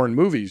great foreign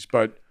movies,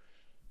 but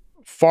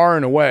far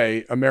and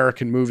away,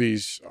 American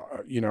movies,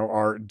 you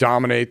know,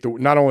 dominate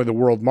not only the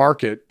world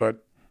market,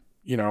 but,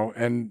 you know,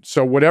 and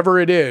so whatever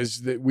it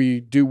is that we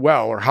do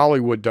well or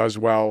Hollywood does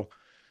well,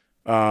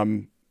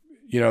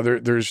 you know,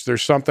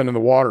 there's something in the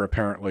water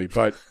apparently.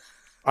 But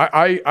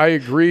I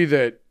agree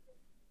that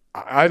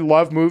I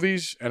love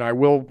movies and I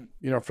will,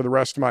 you know, for the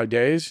rest of my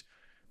days.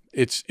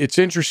 It's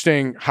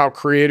interesting how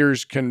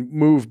creators can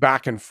move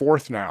back and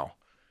forth now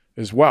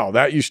as well.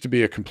 That used to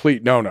be a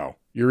complete no-no.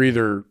 You're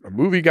either a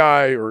movie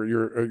guy or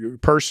you're a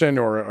person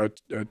or a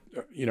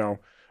you know,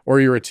 or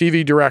you're a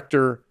TV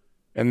director,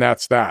 and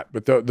that's that.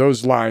 But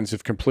those lines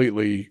have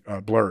completely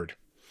blurred.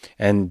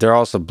 And they're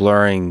also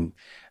blurring.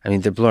 I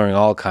mean, they're blurring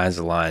all kinds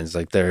of lines.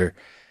 Like they're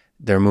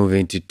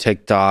moving to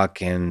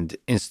TikTok and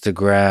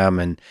Instagram,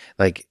 and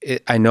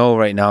like I know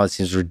right now it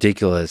seems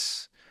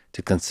ridiculous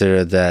to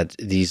consider that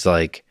these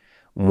like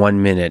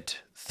 1 minute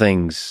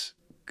things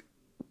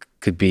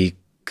could be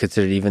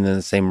considered even in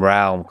the same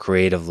realm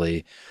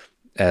creatively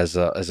as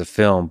a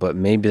film, but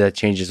maybe that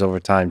changes over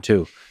time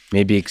too.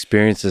 Maybe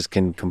experiences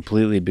can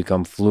completely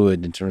become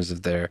fluid in terms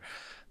of their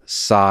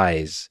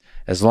size,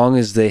 as long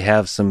as they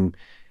have some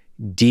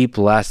deep,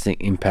 lasting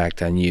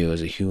impact on you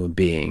as a human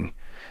being,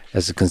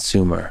 as a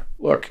consumer.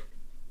 Look,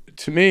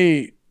 to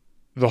me,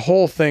 the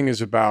whole thing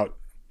is about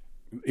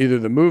either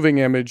the moving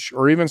image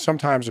or even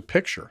sometimes a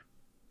picture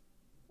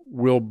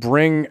will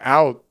bring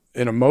out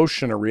an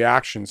emotion, a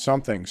reaction,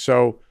 something.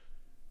 So,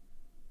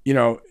 you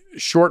know,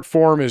 short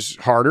form is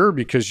harder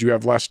because you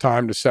have less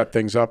time to set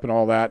things up and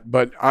all that.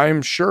 But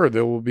I'm sure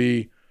there will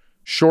be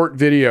short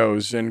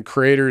videos and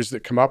creators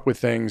that come up with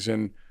things.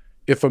 And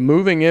if a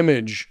moving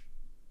image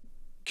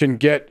can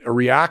get a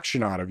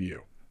reaction out of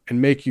you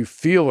and make you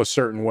feel a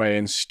certain way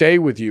and stay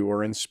with you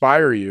or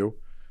inspire you,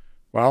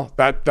 well,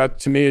 that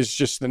to me is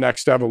just the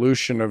next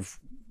evolution of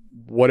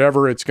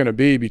whatever it's going to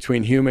be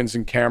between humans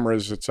and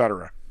cameras, et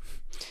cetera.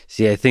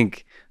 See, I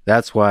think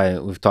that's why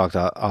we've talked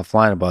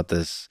offline about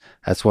this.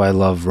 That's why I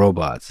love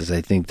robots, is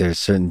I think there's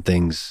certain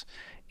things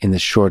in the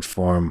short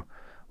form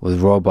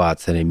with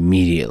robots that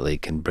immediately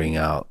can bring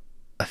out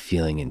a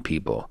feeling in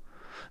people.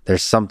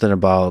 There's something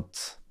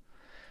about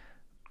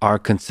our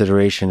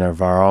consideration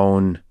of our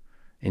own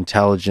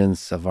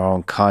intelligence, of our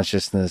own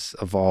consciousness,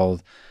 of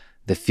all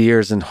the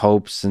fears and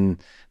hopes and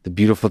the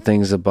beautiful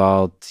things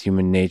about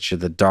human nature,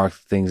 the dark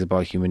things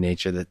about human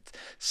nature that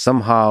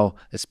somehow,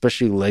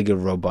 especially Lego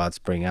robots,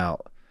 bring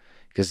out.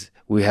 Because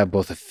we have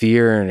both a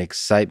fear and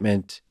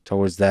excitement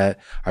towards that.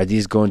 Are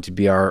these going to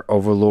be our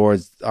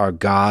overlords, our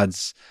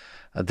gods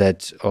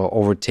that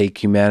overtake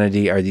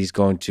humanity? Are these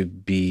going to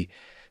be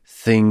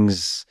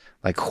things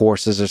like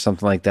horses or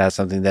something like that,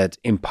 something that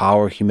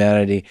empower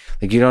humanity?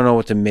 Like, you don't know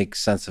what to make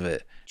sense of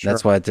it. Sure.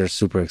 That's why they're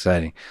super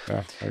exciting.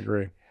 Yeah, I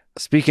agree.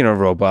 Speaking of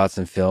robots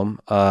and film,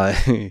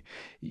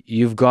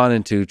 you've gone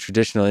into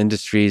traditional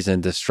industries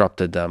and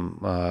disrupted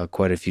them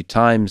quite a few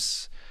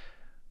times.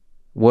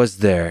 Is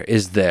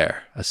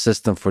there a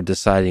system for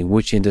deciding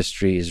which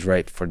industry is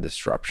ripe for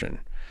disruption?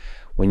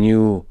 When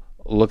you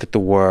look at the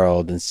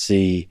world and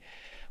see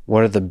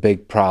what are the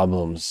big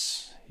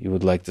problems you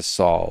would like to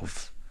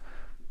solve,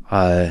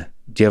 do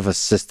you have a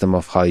system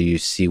of how you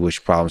see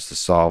which problems to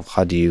solve?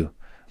 How do you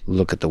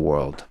look at the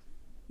world?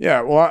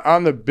 Yeah, well,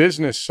 on the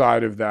business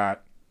side of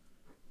that,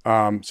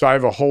 so I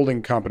have a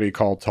holding company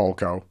called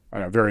Tulco,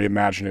 very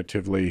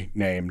imaginatively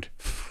named.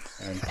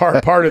 And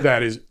part of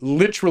that is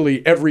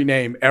literally every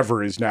name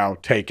ever is now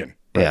taken,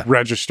 right? Yeah.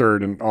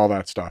 Registered and all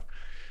that stuff.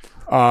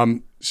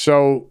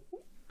 So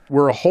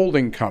we're a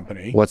holding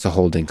company. What's a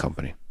holding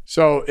company?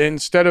 So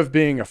instead of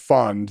being a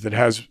fund that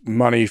has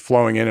money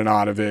flowing in and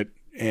out of it,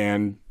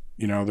 and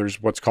you know,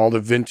 there's what's called a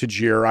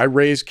vintage year. I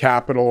raise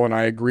capital and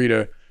I agree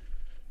to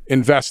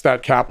invest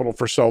that capital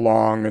for so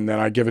long, and then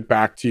I give it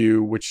back to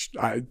you, which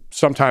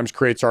sometimes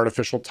creates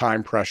artificial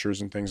time pressures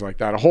and things like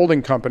that. A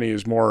holding company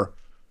is more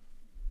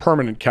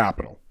permanent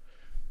capital.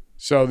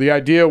 So the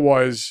idea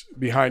was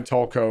behind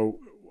Tulco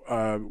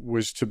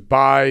was to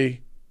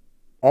buy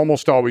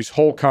almost always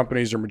whole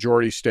companies or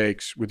majority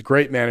stakes with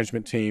great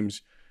management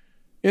teams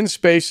in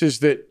spaces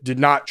that did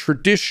not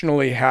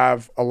traditionally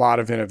have a lot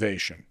of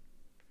innovation.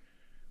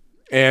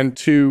 And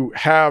to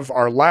have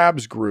our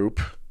labs group,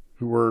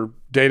 who were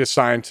data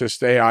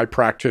scientists, AI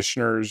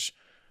practitioners,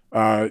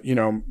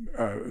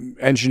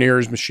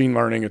 engineers, machine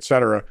learning, et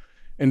cetera,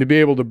 and to be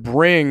able to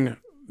bring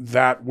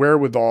that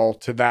wherewithal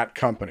to that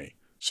company.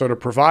 So to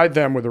provide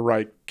them with the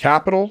right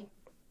capital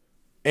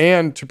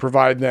and to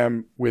provide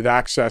them with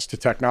access to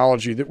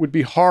technology that would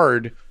be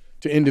hard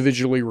to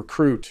individually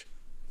recruit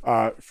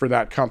for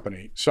that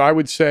company. So I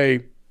would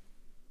say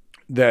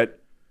that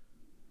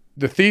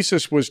the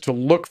thesis was to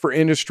look for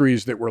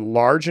industries that were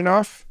large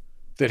enough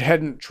that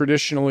hadn't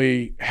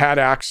traditionally had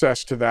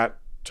access to that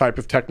type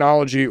of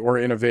technology or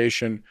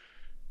innovation,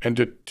 and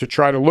to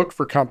try to look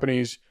for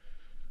companies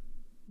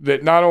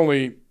that not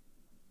only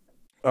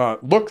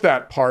look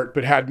that part,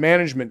 but had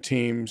management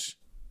teams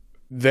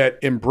that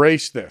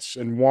embraced this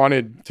and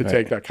wanted to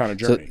take that kind of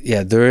journey. So,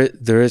 yeah,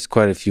 there is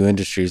quite a few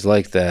industries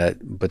like that,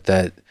 but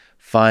that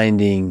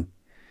finding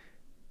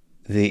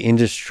the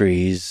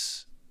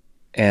industries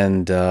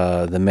and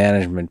the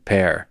management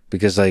pair,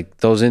 because like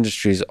those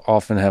industries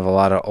often have a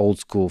lot of old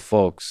school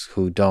folks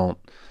who don't.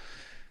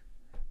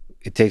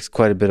 It takes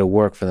quite a bit of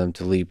work for them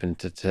to leap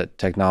into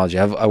technology.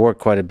 I work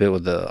quite a bit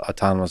with the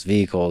autonomous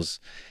vehicles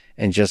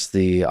and just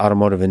the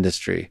automotive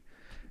industry.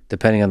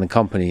 Depending on the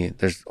company,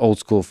 there's old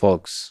school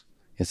folks.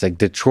 It's like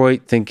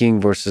Detroit thinking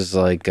versus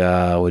like,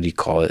 what do you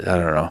call it? I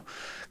don't know,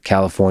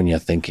 California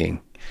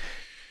thinking.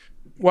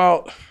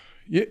 Well,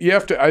 you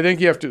have to, I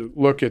think you have to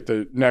look at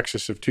the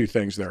nexus of two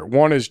things there.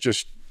 One is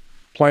just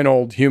plain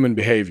old human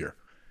behavior.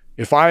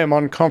 If I am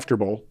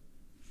uncomfortable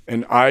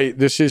and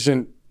this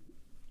isn't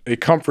a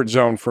comfort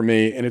zone for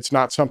me and it's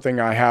not something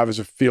I have as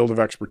a field of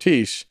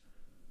expertise,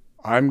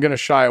 I'm going to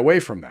shy away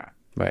from that.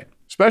 Right.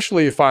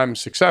 Especially if I'm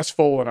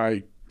successful and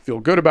I feel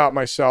good about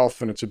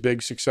myself and it's a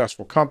big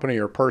successful company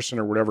or person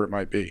or whatever it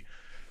might be.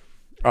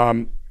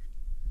 And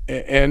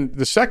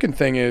the second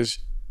thing is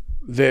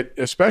that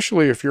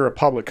especially if you're a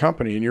public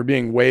company and you're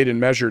being weighed and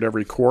measured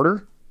every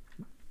quarter,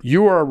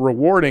 you are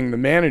rewarding the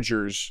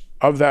managers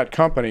of that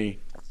company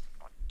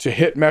to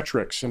hit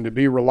metrics and to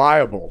be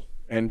reliable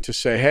and to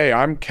say, hey,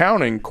 I'm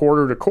counting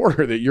quarter to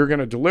quarter that you're going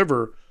to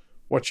deliver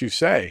what you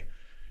say.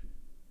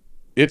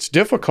 It's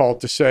difficult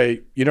to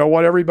say, you know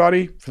what,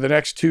 everybody, for the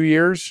next 2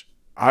 years,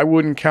 I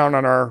wouldn't count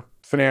on our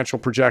financial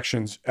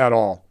projections at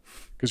all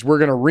because we're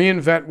going to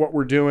reinvent what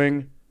we're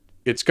doing.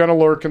 It's going to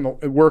work in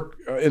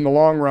the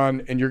long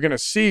run, and you're going to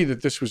see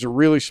that this was a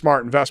really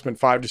smart investment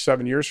 5 to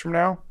 7 years from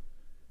now.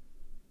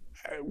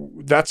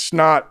 That's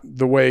not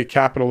the way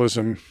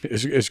capitalism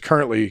is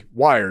currently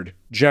wired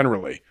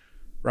generally,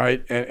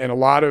 right? And a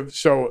lot of,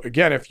 so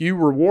again, if you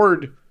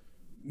reward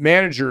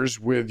managers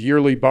with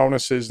yearly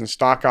bonuses and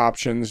stock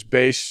options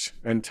based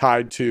and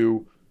tied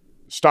to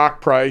stock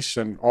price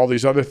and all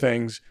these other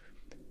things,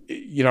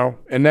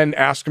 and then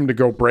ask them to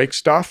go break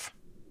stuff,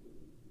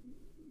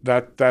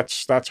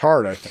 that's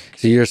hard, I think.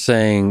 So you're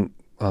saying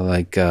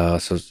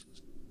so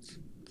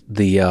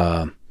the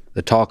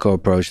Tulco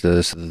approach,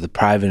 the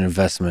private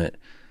investment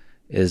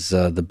is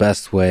the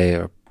best way,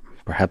 or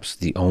perhaps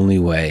the only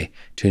way,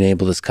 to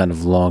enable this kind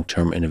of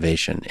long-term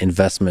innovation,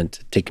 investment,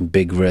 taking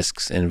big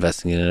risks and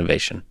investing in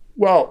innovation.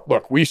 Well,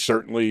 look, we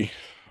certainly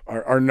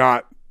are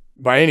not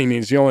by any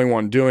means the only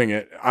one doing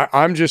it.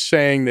 I'm just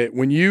saying that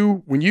when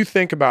you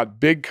think about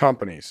big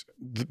companies,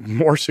 the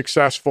more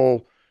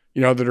successful,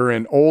 that are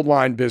in old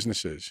line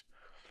businesses,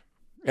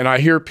 and I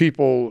hear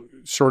people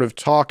sort of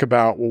talk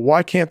about, well,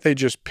 why can't they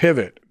just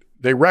pivot?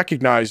 They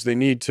recognize they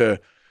need to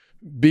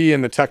be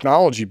in the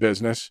technology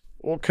business.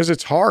 Well, because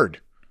it's hard.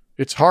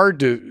 It's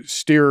hard to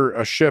steer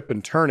a ship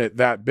and turn it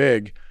that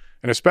big,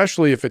 and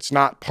especially if it's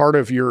not part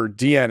of your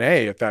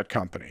DNA at that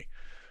company.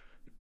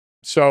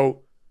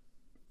 So,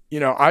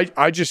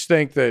 I just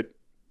think that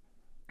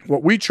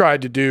what we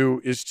tried to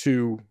do is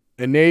to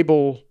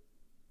enable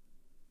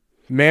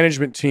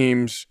management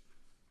teams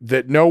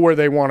that know where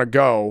they want to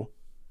go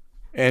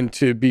and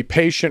to be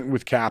patient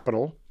with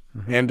capital,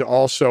 and to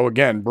also,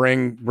 again,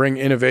 bring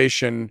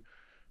innovation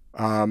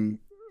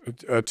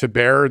to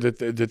bear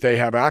that they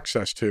have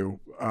access to.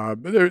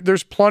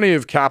 There's plenty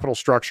of capital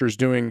structures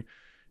doing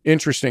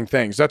interesting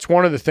things. That's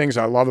one of the things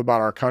I love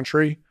about our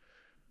country.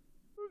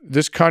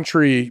 This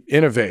country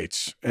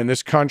innovates and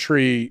this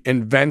country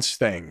invents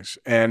things.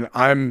 And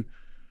I'm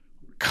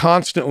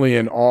constantly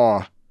in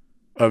awe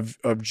of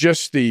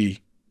just the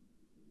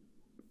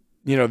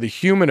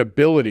human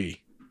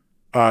ability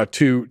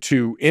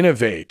to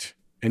innovate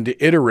and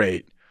to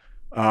iterate.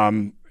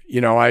 I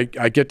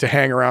get to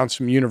hang around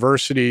some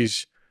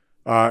universities,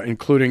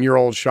 including your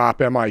old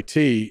shop,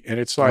 MIT, and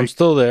it's like, I'm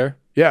still there.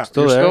 Yeah,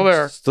 still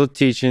there. Still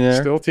teaching there.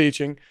 Still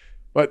teaching.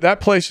 But that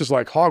place is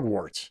like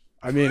Hogwarts.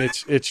 I mean,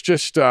 it's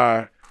just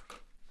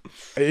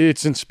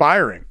it's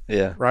inspiring.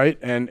 Yeah. Right.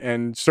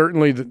 And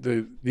certainly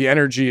the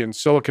energy in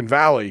Silicon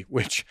Valley,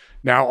 which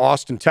now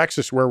Austin,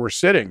 Texas, where we're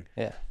sitting,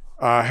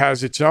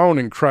 has its own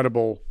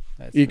incredible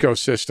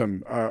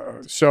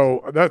ecosystem.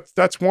 So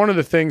that's one of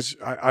the things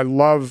I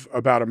love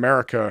about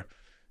America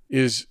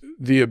is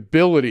the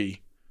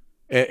ability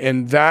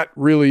And that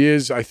really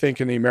is, I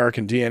think, in the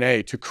American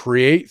DNA, to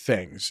create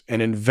things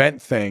and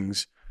invent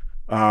things.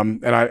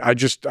 And I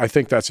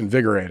think that's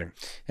invigorating.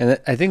 And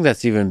I think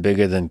that's even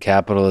bigger than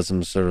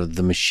capitalism, sort of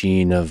the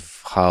machine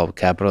of how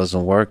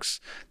capitalism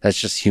works.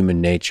 That's just human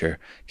nature.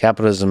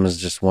 Capitalism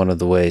is just one of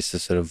the ways to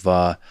sort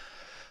of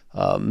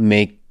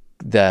make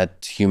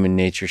that human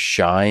nature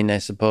shine, I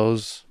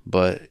suppose.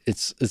 But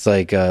it's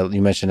like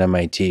you mentioned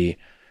MIT.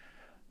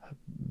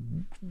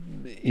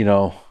 You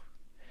know,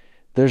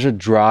 there's a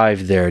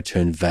drive there to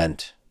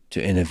invent,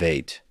 to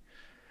innovate.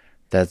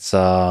 That's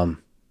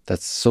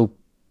so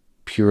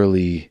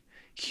purely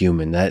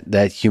human.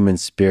 That human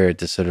spirit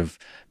to sort of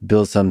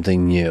build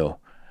something new.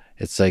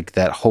 It's like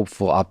that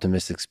hopeful,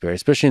 optimistic spirit,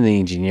 especially in the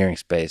engineering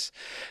space.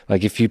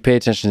 Like if you pay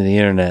attention to the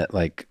internet,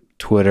 like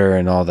Twitter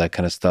and all that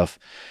kind of stuff,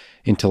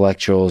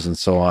 intellectuals and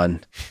so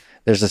on,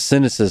 there's a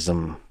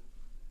cynicism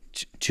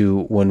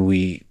to when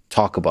we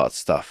talk about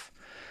stuff,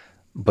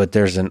 but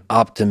there's an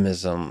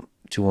optimism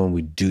to when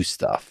we do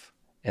stuff.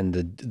 And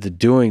the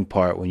doing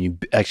part, when you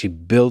actually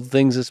build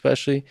things,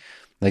 especially,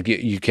 like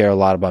you care a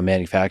lot about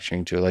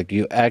manufacturing too. Like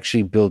you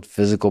actually build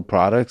physical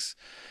products,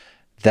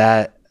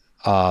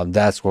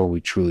 that's where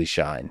we truly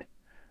shine.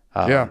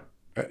 Yeah,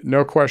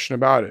 no question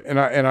about it. And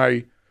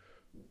I,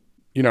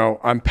 you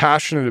know, I'm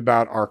passionate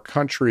about our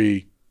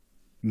country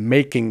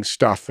making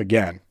stuff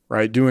again,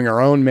 right? Doing our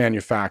own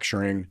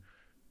manufacturing,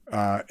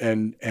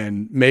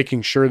 and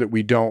making sure that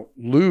we don't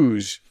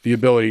lose the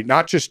ability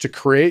not just to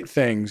create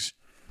things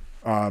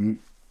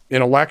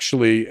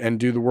intellectually and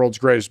do the world's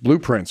greatest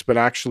blueprints, but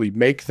actually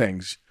make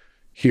things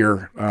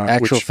here.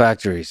 Actual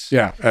factories.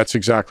 Yeah, that's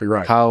exactly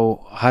right.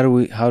 How do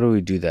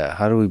we do that?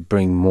 How do we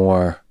bring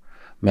more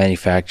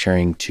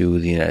manufacturing to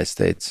the United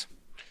States?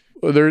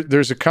 Well,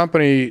 there's a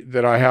company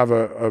that I have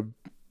a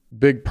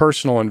big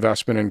personal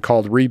investment in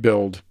called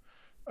Rebuild,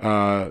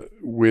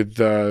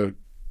 with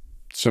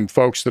some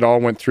folks that all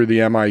went through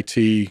the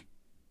MIT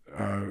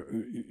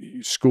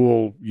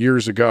school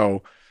years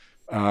ago.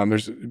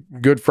 There's a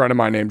good friend of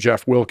mine named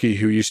Jeff Wilkie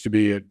who used to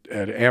be at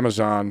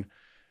Amazon,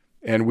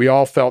 and we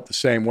all felt the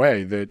same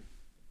way, that,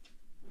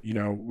 you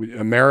know,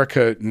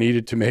 America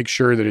needed to make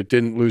sure that it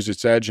didn't lose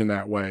its edge in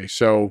that way.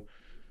 So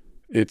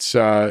it's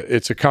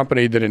a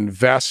company that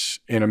invests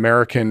in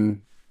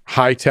American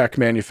high-tech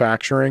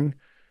manufacturing.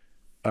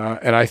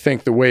 And I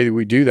think the way that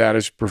we do that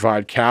is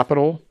provide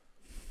capital,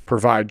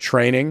 provide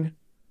training.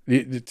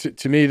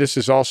 To me, this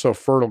is also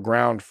fertile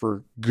ground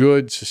for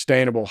good,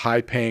 sustainable,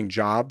 high-paying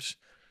jobs.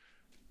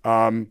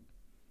 And,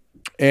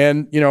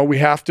 you know, we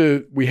have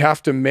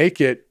to make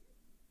it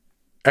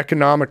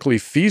economically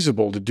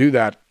feasible to do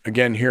that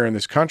again here in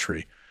this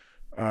country.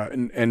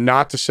 And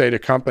not to say to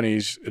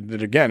companies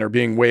that, again, are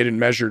being weighed and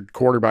measured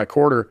quarter by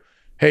quarter,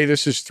 hey,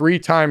 this is 3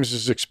 times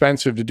as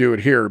expensive to do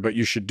it here, but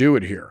you should do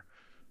it here.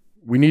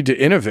 We need to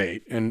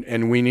innovate,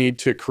 and we need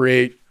to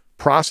create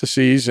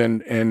processes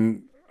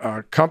and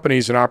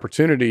companies and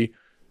opportunity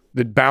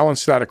that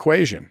balance that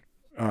equation.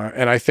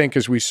 And I think,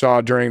 as we saw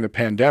during the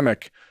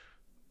pandemic,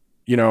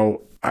 you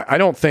know, I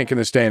don't think in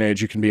this day and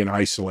age you can be an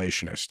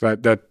isolationist.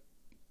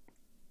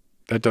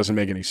 That doesn't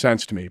make any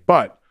sense to me.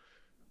 But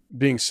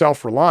being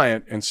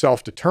self-reliant and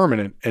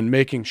self-determinant and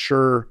making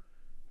sure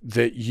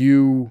that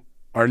you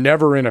are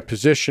never in a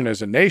position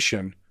as a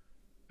nation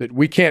that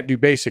we can't do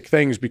basic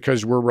things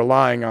because we're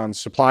relying on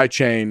supply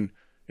chain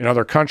in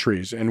other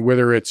countries. And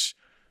whether it's,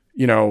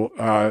 you know,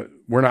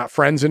 we're not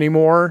friends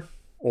anymore,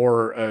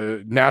 or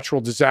a natural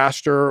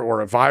disaster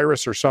or a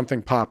virus or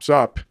something pops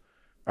up,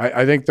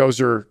 I think those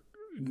are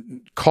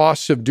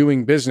costs of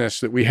doing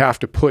business that we have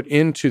to put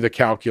into the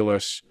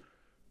calculus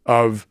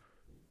of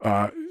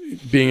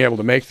being able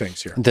to make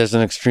things here. There's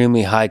an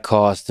extremely high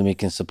cost to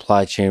making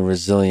supply chain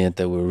resilient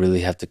that we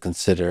really have to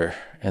consider.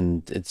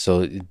 And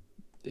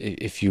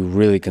if you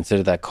really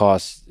consider that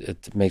cost,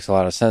 it makes a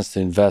lot of sense to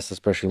invest,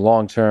 especially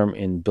long-term,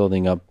 in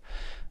building up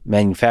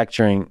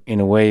manufacturing in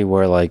a way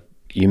where, like,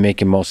 you're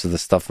making most of the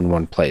stuff in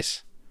one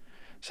place,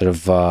 sort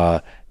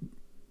of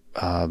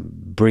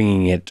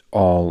bringing it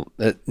all,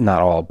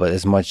 not all, but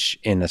as much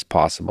in as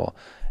possible,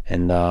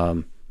 and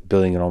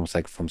building it almost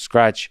like from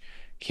scratch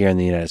here in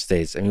the United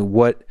States. I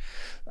mean,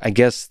 I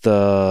guess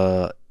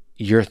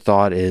your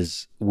thought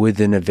is, with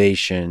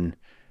innovation,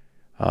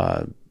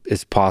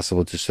 it's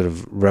possible to sort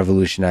of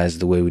revolutionize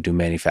the way we do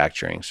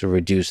manufacturing. So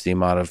reduce the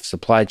amount of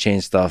supply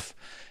chain stuff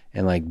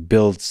and, like,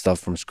 build stuff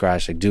from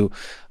scratch, like do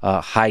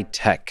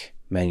high-tech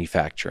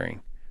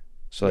manufacturing.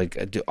 So, like,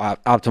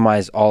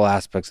 optimize all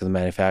aspects of the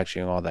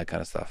manufacturing, all that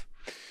kind of stuff.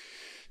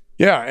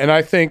 Yeah, and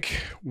I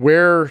think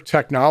where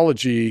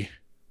technology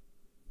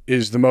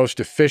is the most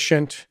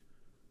efficient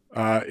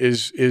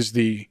is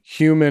the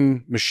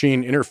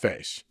human-machine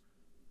interface,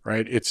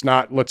 right? It's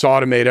not, let's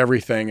automate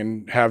everything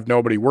and have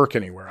nobody work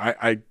anywhere.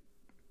 I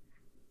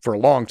for a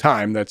long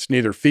time, that's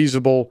neither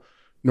feasible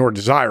nor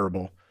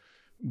desirable.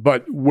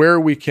 But where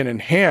we can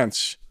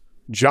enhance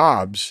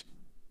jobs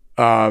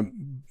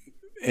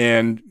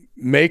and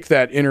make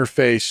that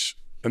interface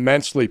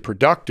immensely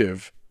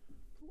productive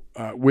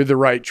with the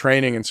right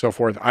training and so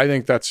forth, I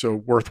think that's a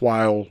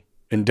worthwhile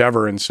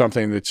endeavor and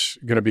something that's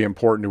going to be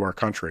important to our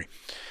country.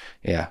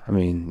 Yeah, I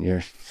mean,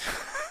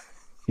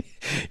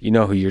 you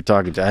know who you're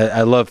talking to.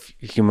 I love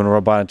human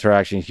robot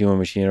interaction, human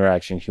machine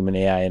interaction, human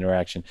AI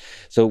interaction.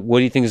 So what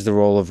do you think is the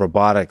role of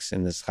robotics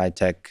in this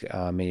high-tech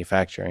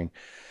manufacturing?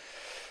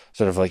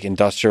 Sort of like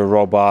industrial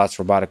robots,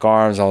 robotic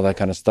arms, all that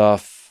kind of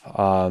stuff,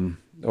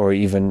 or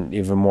even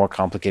more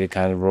complicated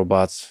kind of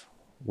robots.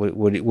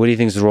 What do you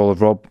think is the role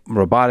of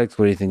robotics?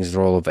 What do you think is the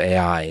role of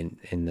AI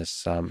in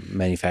this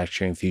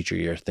manufacturing future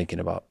you're thinking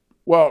about?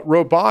 Well,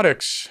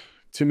 robotics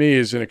to me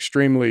is an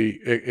extremely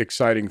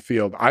exciting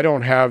field. I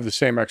don't have the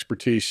same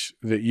expertise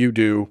that you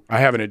do. I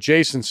have an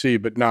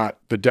adjacency, but not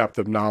the depth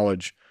of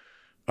knowledge.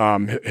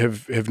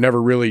 Have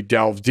never really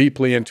delved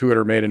deeply into it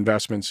or made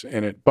investments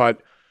in it.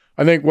 But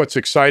I think what's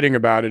exciting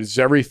about it is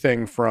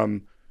everything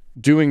from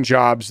doing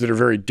jobs that are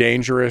very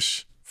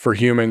dangerous for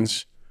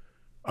humans,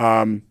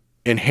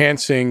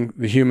 enhancing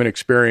the human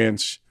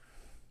experience.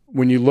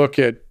 When you look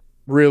at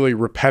really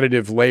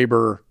repetitive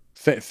labor,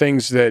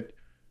 things that,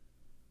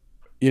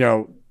 you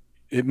know,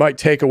 it might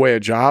take away a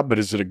job, but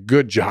is it a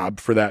good job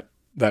for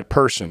that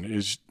person?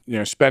 Is, you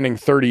know, spending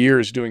 30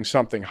 years doing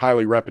something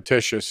highly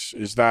repetitious,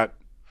 is that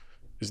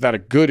a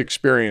good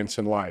experience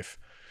in life?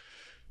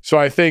 So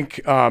I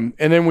think, and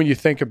then when you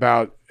think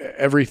about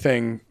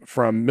everything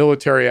from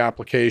military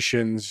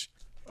applications,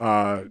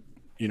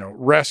 you know,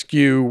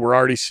 rescue, we're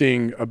already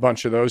seeing a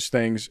bunch of those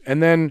things.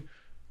 And then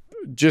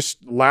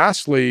just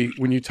lastly,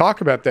 when you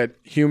talk about that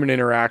human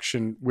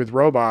interaction with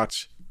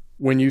robots,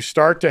 when you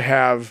start to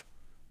have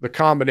the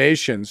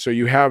combination, so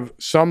you have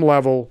some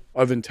level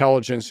of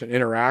intelligence and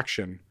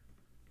interaction,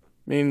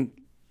 I mean,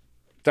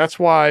 that's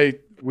why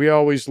we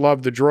always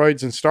love the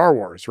droids in Star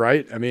Wars,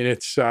 right? I mean,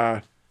 it's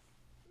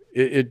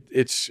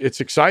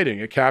exciting.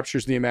 It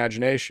captures the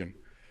imagination.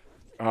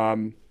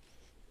 And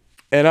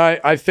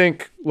I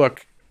think,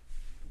 look,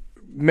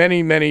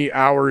 many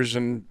hours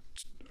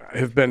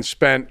have been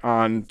spent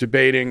on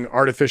debating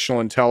artificial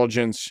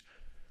intelligence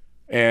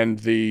and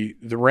the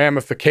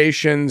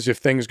ramifications if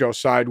things go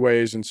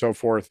sideways and so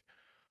forth.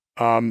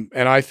 And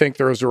I think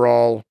those are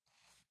all,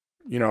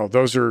 you know,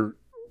 those are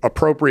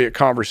appropriate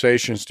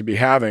conversations to be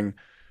having.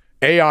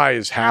 AI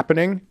is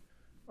happening.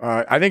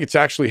 I think it's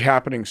actually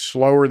happening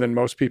slower than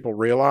most people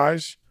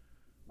realize,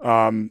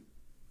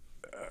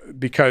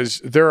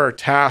 because there are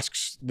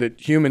tasks that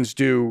humans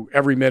do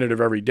every minute of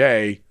every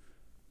day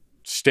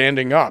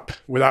standing up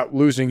without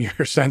losing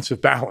your sense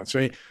of balance. I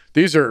mean,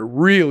 these are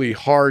really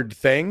hard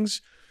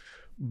things,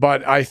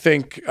 but I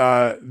think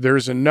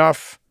there's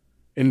enough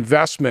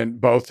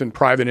investment both in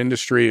private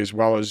industry as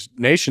well as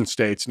nation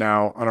states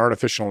now on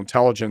artificial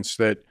intelligence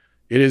that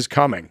it is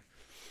coming.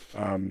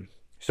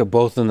 So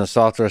both in the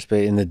software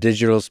space, in the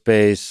digital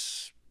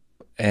space,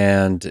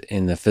 and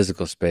in the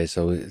physical space.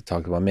 So we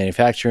talked about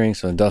manufacturing,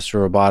 so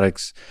industrial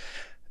robotics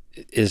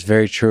is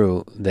very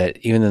true that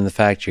even in the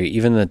factory,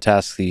 even the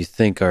tasks that you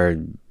think are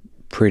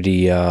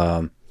pretty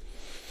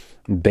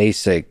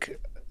basic,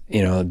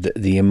 you know,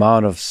 the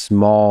amount of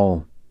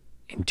small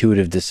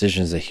intuitive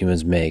decisions that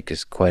humans make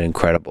is quite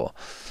incredible.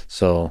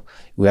 So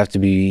we have to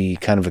be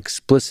kind of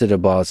explicit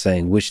about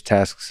saying which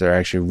tasks are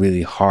actually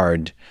really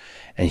hard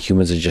and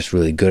humans are just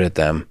really good at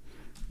them.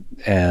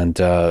 And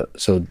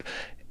so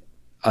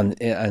on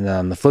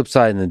the flip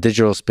side, in the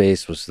digital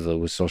space, with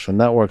social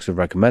networks, with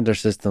recommender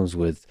systems,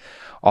 with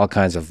all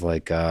kinds of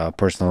like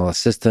personal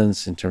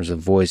assistants in terms of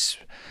voice-based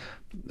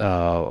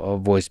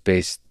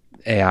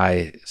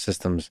AI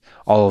systems,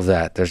 all of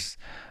that. There's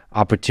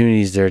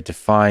opportunities there to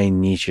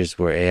find niches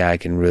where AI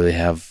can really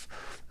have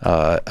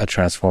a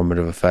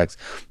transformative effect.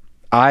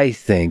 I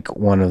think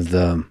one of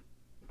the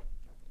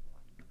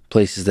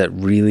places that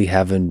really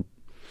haven't,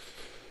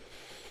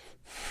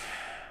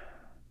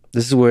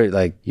 this is where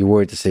like you're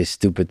worried to say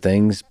stupid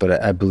things,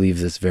 but I believe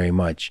this very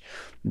much,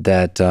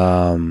 that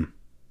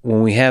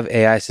when we have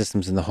AI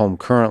systems in the home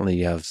currently,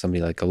 you have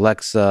somebody like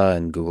Alexa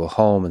and Google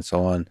Home and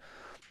so on.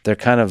 They're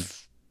kind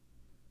of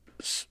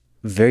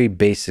very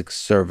basic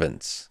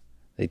servants.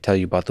 They tell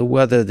you about the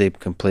weather, they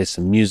can play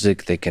some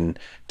music, they can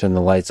turn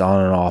the lights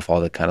on and off,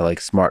 all the kind of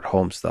like smart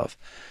home stuff.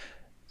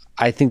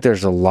 I think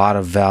there's a lot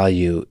of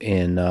value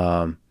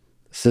in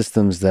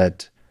systems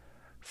that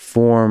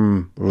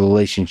form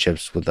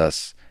relationships with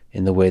us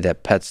in the way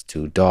that pets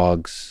do,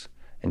 dogs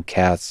and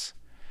cats.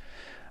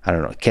 I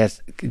don't know,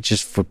 cats,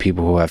 just for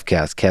people who have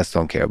cats, cats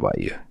don't care about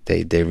you.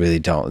 They really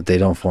don't. They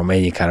don't form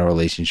any kind of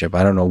relationship.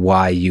 I don't know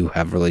why you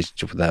have a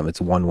relationship with them. It's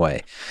one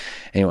way.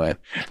 Anyway,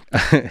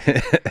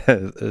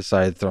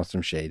 sorry to throw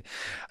some shade.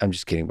 I'm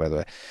just kidding, by the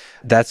way.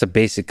 That's a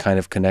basic kind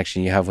of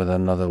connection you have with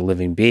another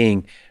living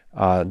being.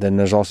 Then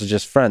there's also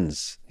just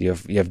friends. You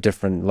have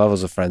different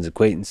levels of friends,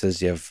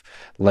 acquaintances. You have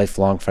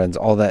lifelong friends.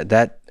 All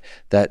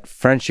that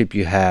friendship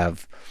you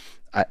have.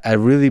 I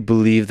really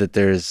believe that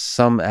there is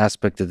some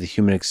aspect of the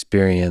human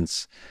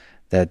experience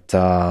that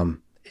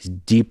is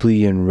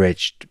deeply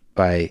enriched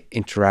by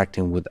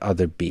interacting with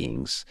other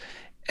beings.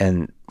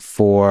 And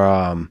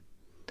for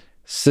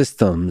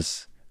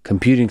systems,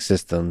 computing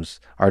systems,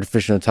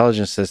 artificial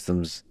intelligence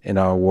systems in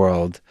our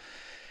world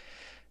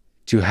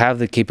to have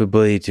the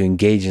capability to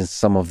engage in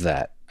some of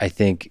that, I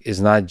think, is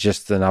not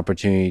just an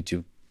opportunity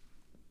to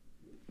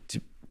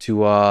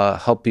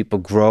help people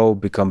grow,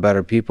 become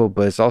better people,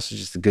 but it's also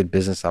just a good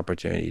business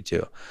opportunity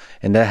too.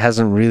 And that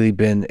hasn't really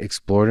been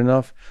explored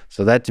enough.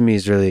 So that to me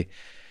is really,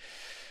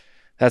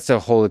 that's a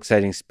whole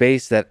exciting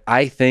space that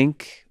I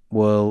think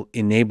will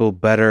enable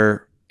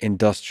better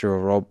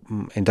industrial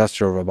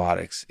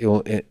robotics.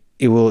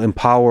 It will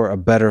empower a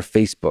better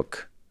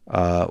Facebook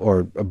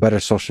or a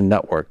better social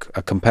network,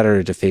 a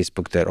competitor to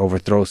Facebook that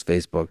overthrows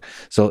Facebook.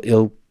 So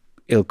it'll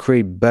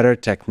create better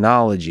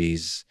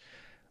technologies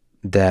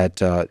that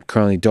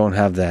currently don't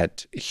have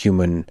that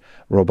human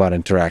robot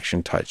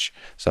interaction touch.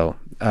 So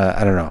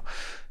I don't know.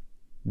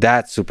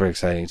 That's super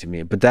exciting to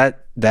me. But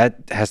that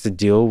has to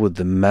deal with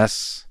the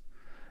mess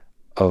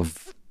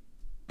of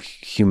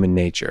human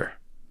nature.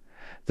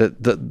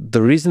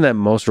 The reason that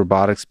most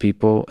robotics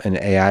people and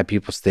AI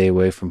people stay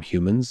away from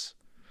humans,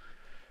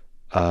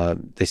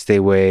 they stay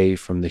away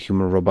from the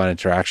human robot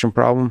interaction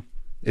problem,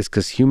 is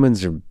because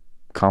humans are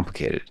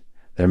complicated.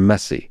 They're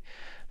messy.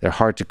 They're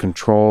hard to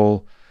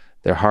control.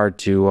 They're hard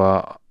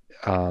to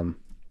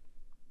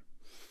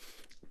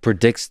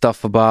predict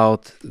stuff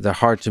about. They're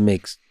hard to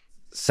make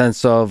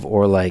sense of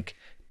or like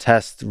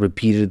test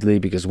repeatedly,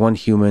 because one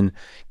human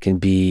can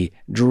be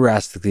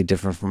drastically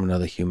different from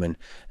another human.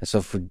 And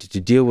so to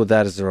deal with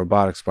that as a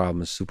robotics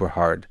problem is super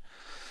hard.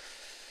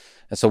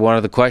 And so one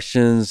of the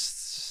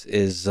questions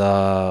is,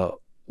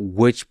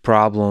 which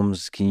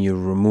problems can you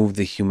remove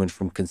the human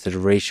from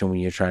consideration when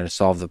you're trying to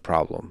solve the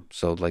problem?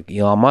 So like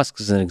Elon Musk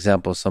is an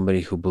example of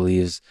somebody who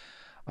believes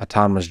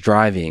autonomous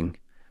driving,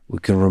 we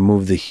can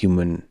remove the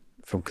human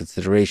from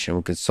consideration.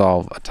 We could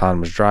solve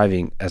autonomous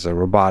driving as a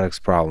robotics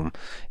problem.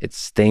 It's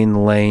stay in the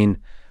lane.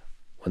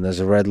 When there's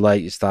a red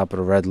light, you stop at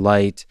a red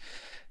light.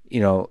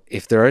 You know,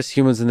 if there is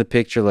humans in the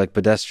picture, like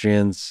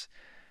pedestrians,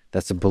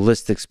 that's a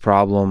ballistics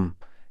problem.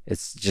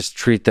 It's just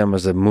treat them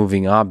as a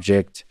moving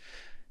object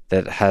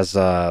that has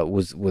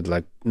with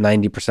like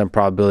 90%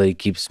 probability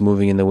keeps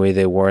moving in the way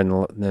they were in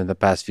the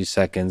past few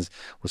seconds,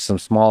 with some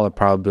smaller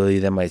probability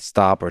they might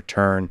stop or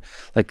turn.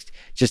 Like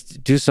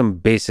just do some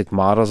basic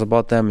models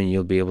about them and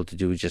you'll be able to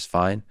do just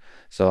fine.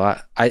 So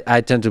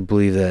I tend to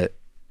believe that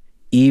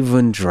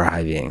even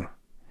driving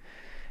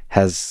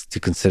has to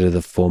consider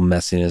the full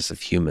messiness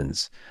of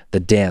humans. The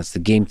dance, the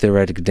game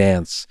theoretic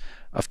dance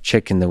of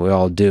chicken that we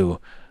all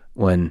do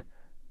when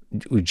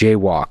we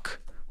jaywalk.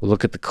 We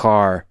look at the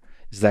car.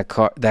 That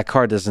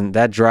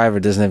driver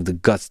doesn't have the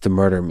guts to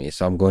murder me,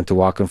 so I'm going to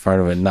walk in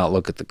front of it and not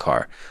look at the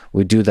car.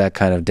 We do that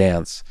kind of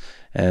dance,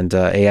 and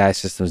AI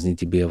systems need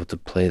to be able to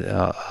play, do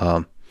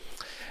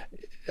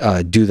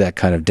that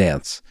kind of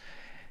dance.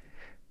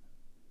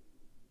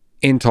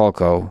 In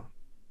Tulco,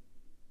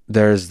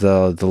 there's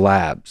the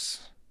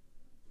labs,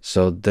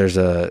 so there's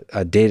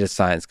a data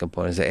science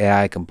component, there's an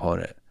AI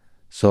component.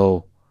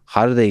 So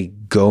how do they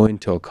go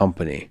into a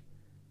company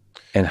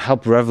and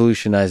help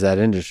revolutionize that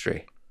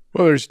industry?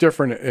 Well, there's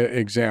different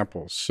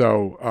examples.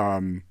 So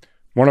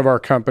one of our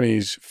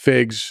companies,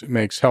 Figs,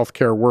 makes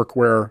healthcare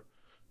workwear,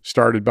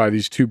 started by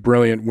these two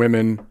brilliant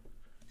women.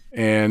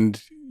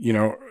 And, you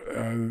know,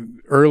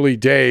 early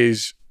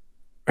days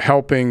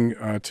helping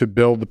to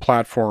build the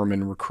platform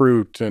and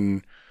recruit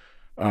and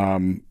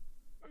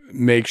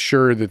make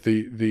sure that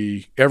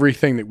the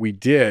everything that we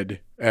did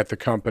at the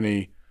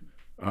company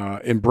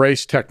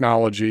embraced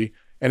technology.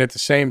 And at the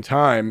same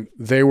time,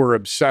 they were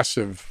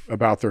obsessive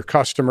about their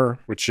customer,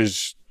 which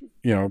is,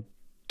 you know,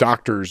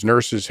 doctors,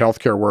 nurses,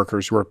 healthcare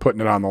workers who are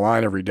putting it on the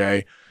line every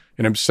day,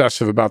 and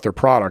obsessive about their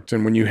product.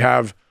 And when you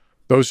have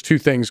those two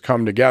things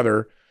come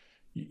together,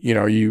 you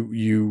know,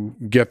 you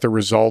get the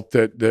result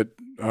that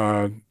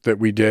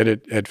we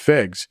did at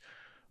Figs.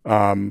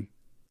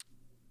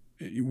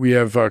 We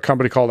have a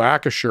company called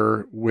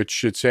Allure,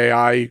 which its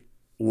AI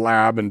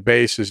lab and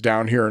base is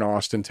down here in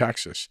Austin,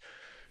 Texas.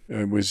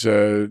 It was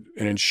an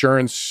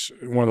insurance,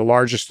 one of the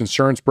largest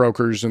insurance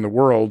brokers in the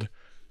world.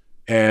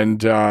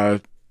 And,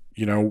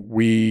 you know,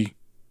 we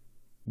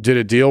did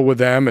a deal with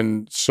them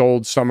and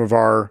sold some of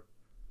our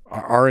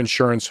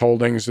insurance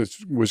holdings that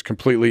was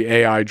completely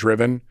AI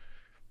driven.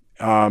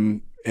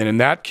 And in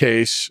that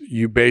case,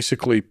 you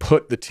basically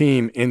put the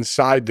team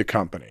inside the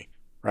company,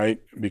 right?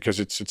 Because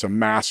it's a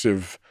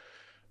massive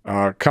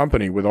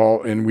company with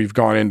and we've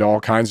gone into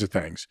all kinds of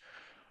things.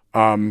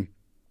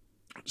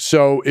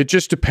 So it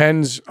just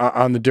depends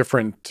on the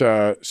different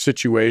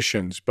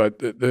situations. But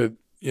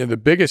the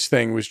biggest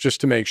thing was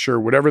just to make sure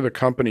whatever the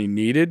company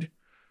needed,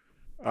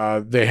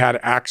 they had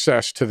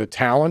access to the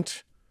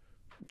talent.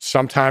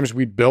 Sometimes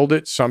we'd build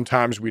it.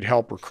 Sometimes we'd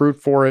help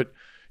recruit for it.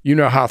 You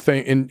know how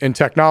in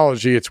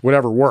technology, it's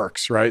whatever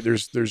works, right?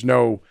 There's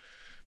no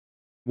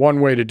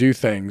one way to do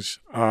things.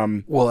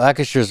 Well,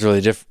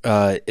 Allure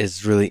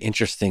is really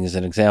interesting as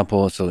an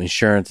example. So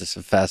insurance is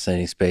a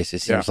fascinating space. It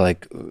seems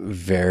like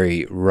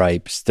very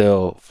ripe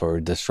still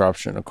for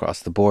disruption across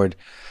the board.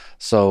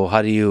 So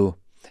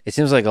it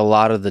seems like a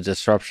lot of the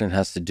disruption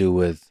has to do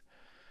with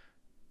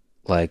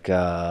like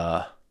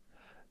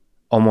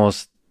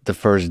almost the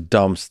first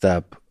dumb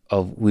step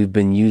of we've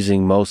been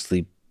using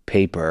mostly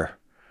paper.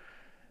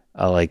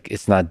 Like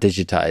it's not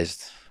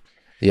digitized.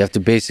 You have to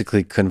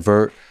basically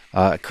create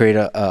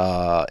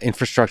a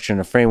infrastructure and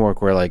a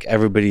framework where like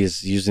everybody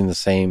is using the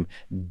same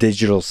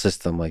digital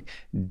system, like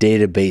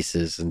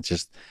databases, and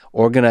just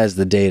organize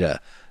the data.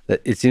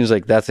 That it seems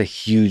like that's a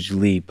huge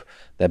leap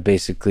that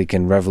basically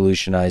can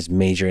revolutionize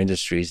major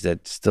industries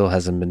that still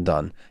hasn't been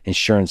done.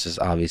 Insurance is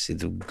obviously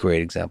the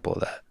great example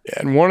of that.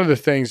 And one of the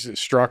things that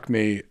struck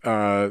me,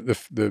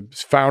 the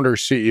founder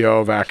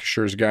CEO of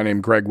Acrisure is a guy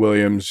named Greg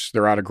Williams.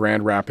 They're out of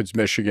Grand Rapids,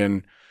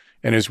 Michigan.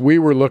 And as we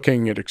were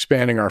looking at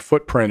expanding our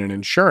footprint in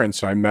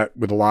insurance, I met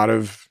with a lot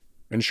of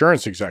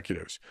insurance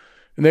executives,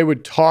 and they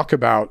would talk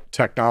about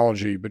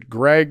technology, but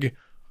Greg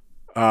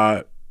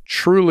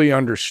truly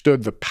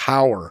understood the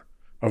power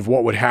of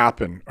what would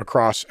happen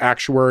across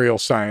actuarial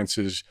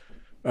sciences,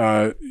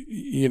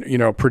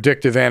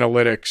 predictive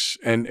analytics,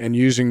 and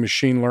using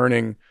machine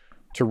learning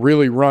to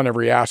really run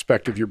every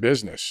aspect of your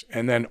business,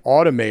 and then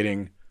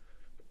automating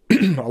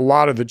a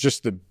lot of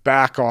the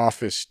back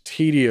office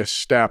tedious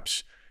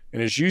steps.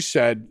 And as you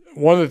said,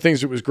 one of the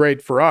things that was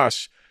great for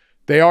us,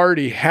 they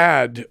already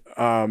had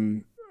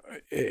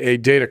a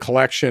data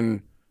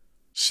collection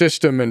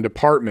system and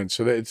department,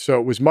 so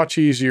it was much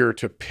easier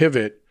to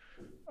pivot.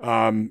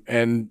 And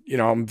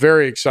I'm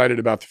very excited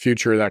about the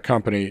future of that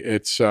company.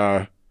 It's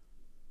they're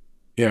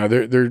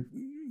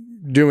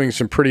doing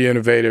some pretty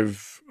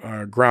innovative,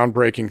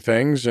 groundbreaking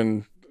things,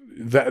 and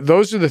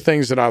those are the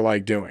things that I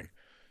like doing.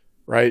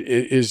 Right?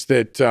 Is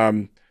that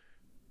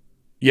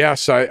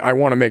yes, I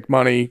want to make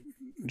money.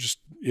 Just,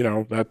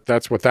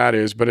 that's what that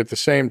is. But at the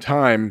same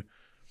time,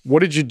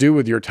 what did you do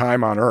with your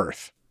time on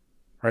Earth,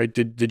 right?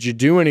 Did you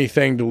do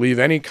anything to leave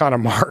any kind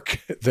of mark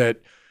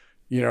that,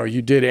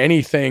 you did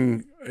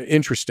anything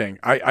interesting?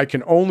 I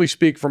can only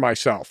speak for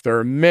myself. There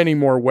are many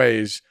more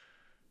ways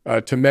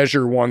to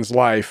measure one's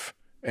life,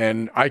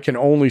 and I can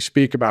only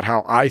speak about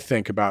how I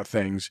think about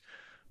things.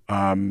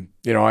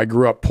 I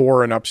grew up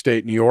poor in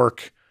upstate New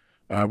York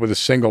with a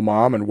single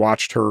mom and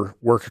watched her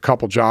work a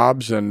couple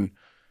jobs, and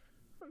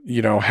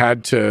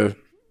had to,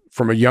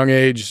 from a young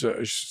age,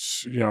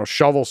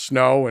 shovel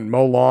snow and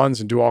mow lawns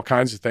and do all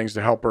kinds of things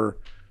to help her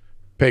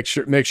make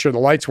sure the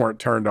lights weren't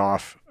turned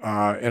off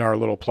in our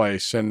little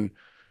place. And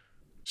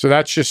so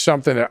that's just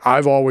something that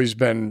I've always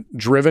been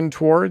driven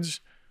towards.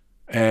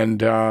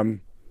 And, I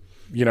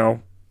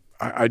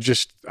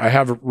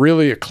have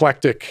really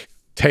eclectic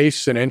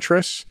tastes and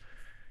interests.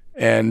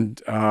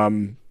 And,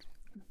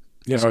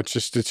 it's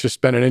just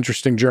been an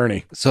interesting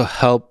journey. So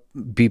help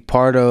be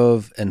part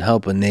of and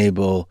help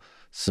enable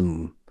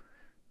some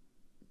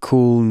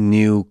cool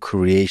new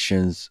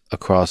creations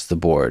across the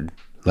board,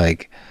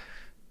 like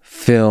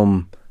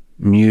film,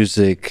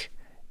 music,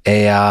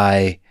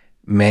 AI,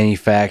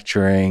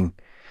 manufacturing,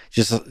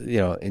 just,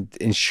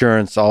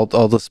 insurance, all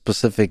the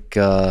specific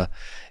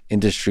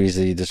industries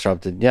that you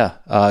disrupted. Yeah.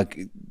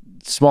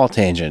 Small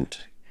tangent.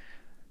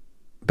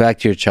 Back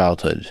to your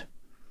childhood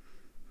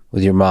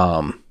with your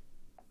mom.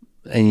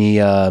 Any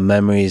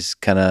memories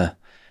kind of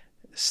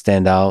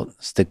stand out,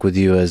 stick with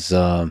you as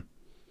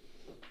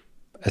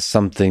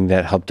something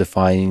that helped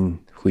define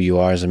who you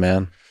are as a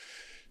man?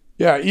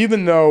 Yeah,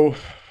 even though,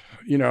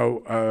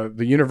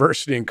 the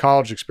university and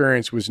college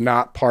experience was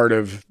not part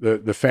of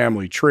the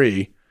family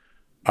tree,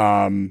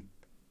 and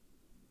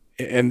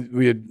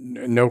we had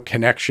no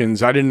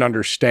connections. I didn't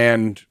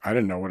understand. I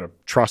didn't know what a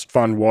trust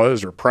fund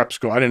was or prep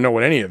school. I didn't know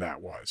what any of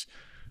that was.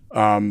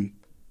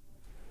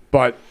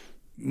 But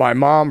my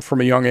mom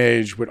from a young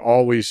age would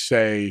always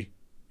say,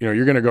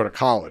 you're going to go to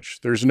college.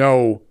 There's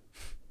no,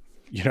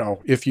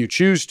 if you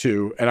choose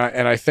to. And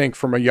I think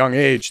from a young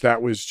age,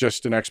 that was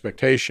just an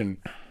expectation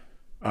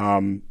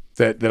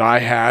that I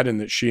had and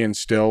that she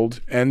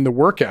instilled, and the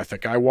work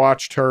ethic. I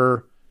watched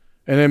her.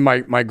 And then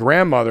my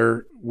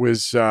grandmother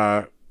was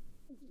a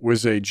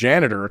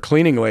janitor, a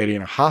cleaning lady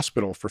in a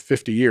hospital for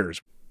 50 years.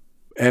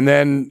 And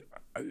then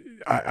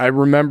I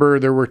remember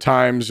there were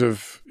times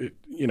of,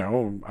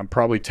 I'm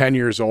probably 10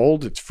 years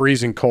old. It's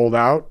freezing cold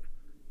out.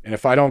 And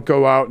if I don't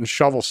go out and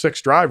shovel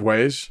 6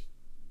 driveways,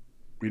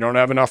 we don't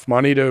have enough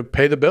money to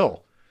pay the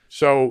bill.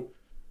 So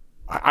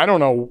I don't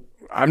know.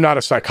 I'm not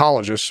a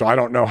psychologist, so I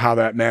don't know how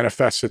that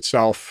manifests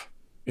itself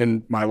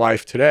in my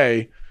life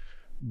today.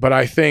 But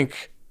I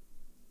think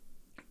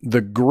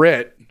the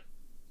grit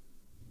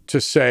to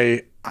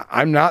say,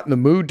 I'm not in the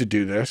mood to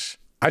do this.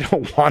 I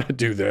don't want to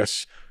do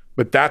this,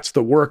 but that's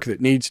the work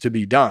that needs to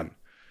be done.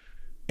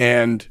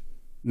 And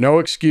no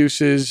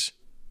excuses,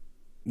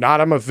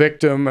 not I'm a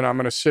victim and I'm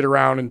going to sit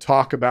around and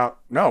talk about,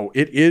 no,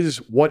 it is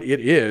what it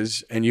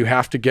is, and you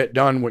have to get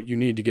done what you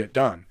need to get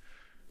done.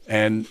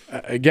 And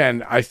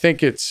again, I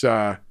think it's,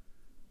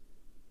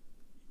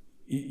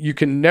 you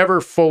can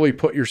never fully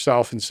put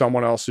yourself in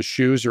someone else's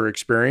shoes or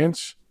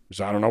experience,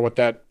 because I don't know what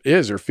that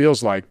is or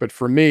feels like. But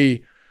for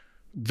me,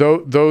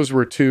 those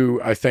were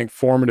two, I think,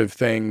 formative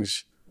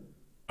things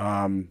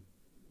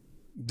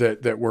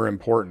that were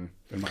important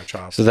in my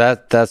childhood. So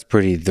that's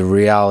pretty, the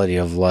reality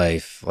of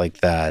life like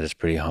that is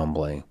pretty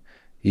humbling.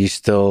 You've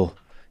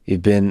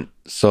been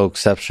so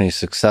exceptionally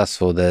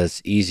successful that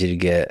it's easy to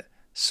get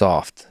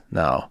soft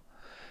now.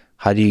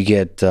 How do you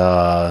get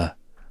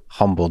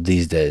humbled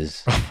these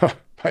days?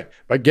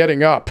 by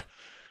getting up.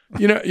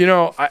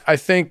 I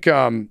think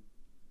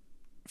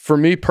for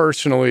me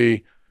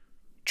personally,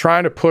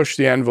 trying to push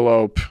the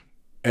envelope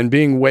and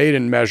being weighed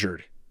and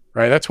measured,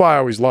 right? That's why I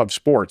always love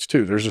sports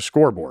too. There's a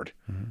scoreboard.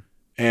 Mm-hmm.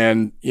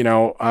 And,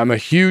 I'm a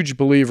huge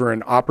believer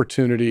in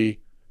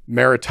opportunity,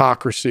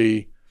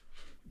 meritocracy,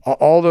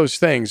 all those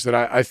things that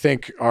I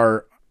think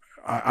are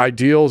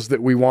ideals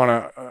that we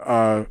want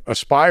to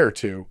aspire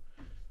to.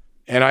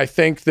 And I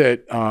think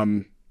that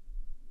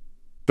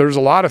there's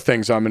a lot of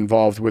things I'm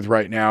involved with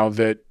right now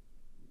that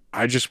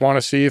I just want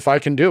to see if I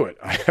can do it.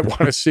 I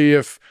want to see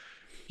if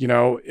my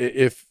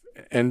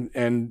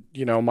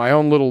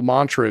own little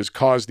mantra is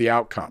cause the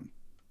outcome,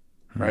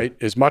 right?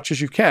 As much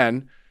as you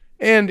can.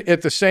 And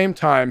at the same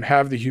time,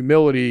 have the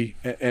humility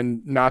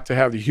and not to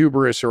have the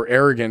hubris or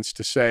arrogance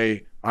to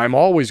say, I'm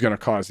always going to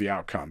cause the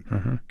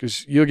outcome,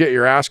 because you'll get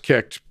your ass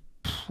kicked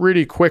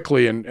pretty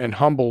quickly and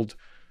humbled.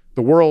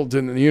 The world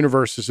and the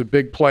universe is a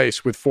big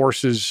place with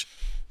forces,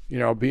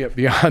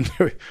 beyond.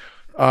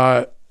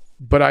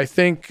 But I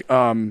think,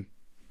 I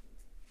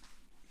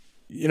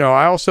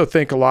also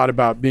think a lot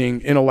about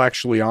being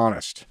intellectually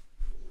honest,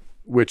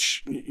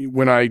 which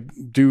when I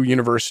do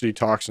university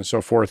talks and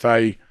so forth,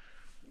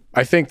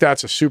 I think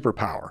that's a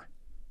superpower,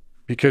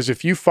 because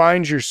if you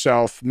find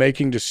yourself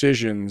making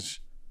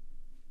decisions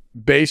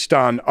based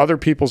on other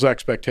people's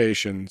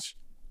expectations,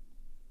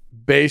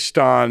 based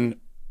on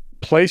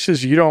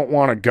places you don't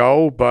want to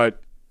go,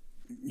 but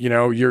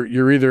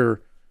you're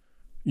either,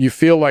 you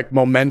feel like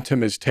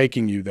momentum is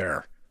taking you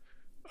there.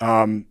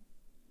 I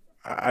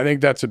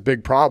think that's a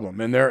big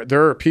problem. And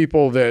there are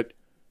people that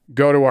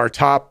go to our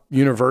top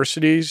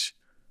universities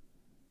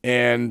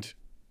and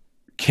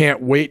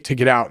can't wait to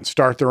get out and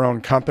start their own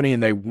company,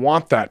 and they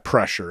want that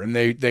pressure and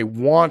they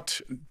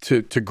want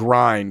to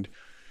grind.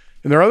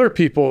 And there are other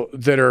people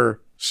that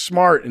are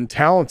smart and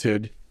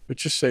talented, but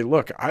just say,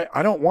 look,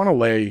 I don't want to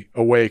lay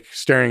awake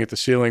staring at the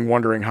ceiling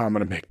wondering how I'm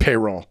going to make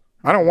payroll.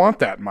 I don't want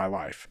that in my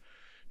life.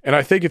 And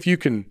I think if you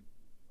can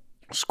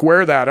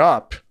square that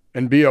up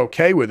and be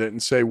okay with it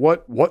and say,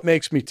 what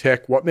makes me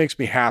tick, what makes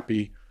me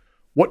happy,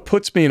 what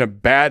puts me in a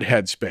bad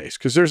headspace?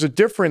 Because there's a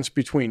difference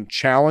between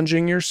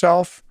challenging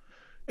yourself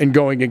and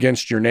going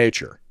against your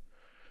nature.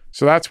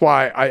 So that's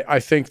why I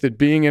think that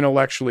being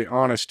intellectually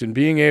honest and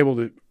being able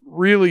to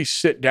really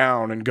sit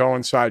down and go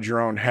inside your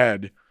own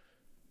head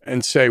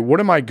and say, what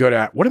am I good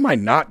at? What am I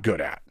not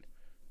good at?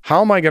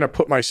 How am I going to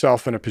put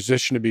myself in a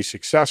position to be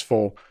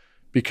successful?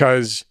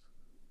 Because,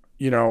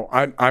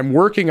 I'm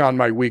working on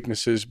my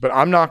weaknesses, but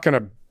I'm not going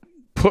to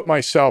put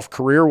myself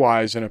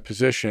career-wise in a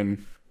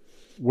position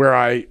where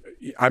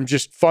I'm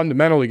just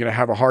fundamentally going to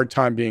have a hard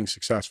time being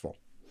successful.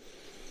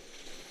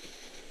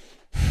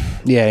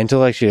 Yeah,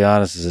 intellectually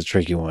honest is a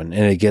tricky one,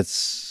 and it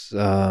gets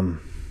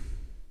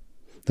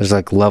there's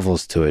like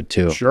levels to it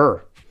too.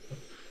 Sure.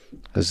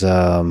 Because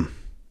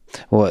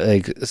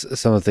like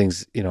some of the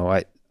things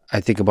I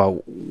think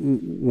about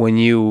when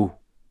you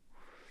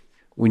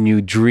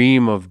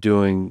dream of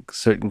doing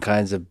certain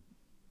kinds of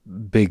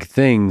big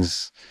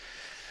things.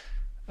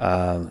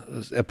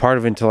 A part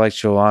of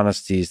intellectual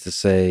honesty is to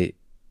say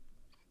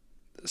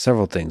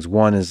several things.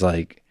 One is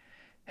like,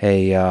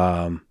 hey,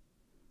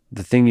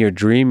 the thing you're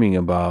dreaming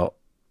about,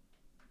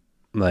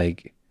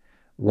 like,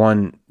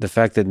 one, the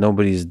fact that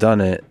nobody's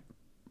done it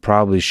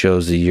probably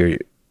shows that you're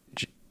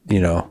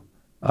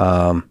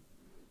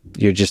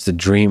just a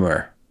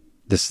dreamer.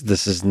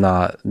 This is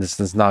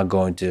not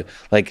going to,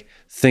 like,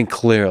 think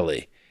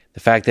clearly. The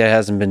fact that it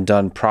hasn't been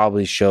done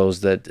probably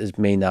shows that it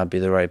may not be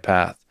the right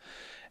path.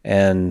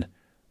 And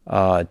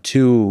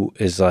two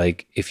is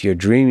like, if you're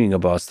dreaming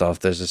about stuff,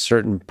 there's a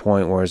certain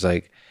point where it's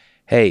like,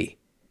 hey,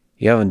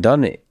 you haven't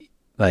done it.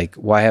 Like,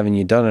 why haven't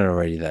you done it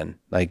already then?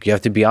 Like, you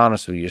have to be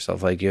honest with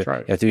yourself. Like, you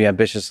have to be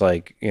ambitious.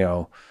 Like,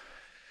 a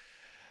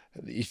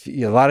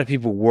lot of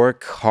people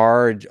work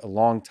hard a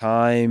long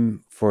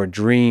time for a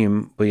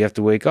dream, but you have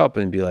to wake up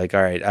and be like,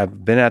 all right,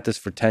 I've been at this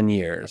for 10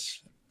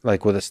 years.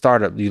 Like with a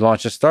startup, you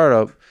launch a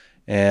startup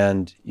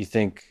and you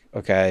think,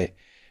 okay,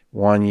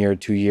 1 year,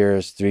 2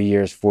 years, 3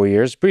 years, 4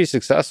 years, pretty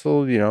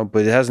successful,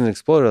 but it hasn't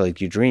exploded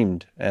like you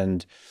dreamed,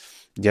 and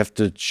you have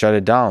to shut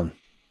it down.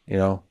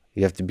 You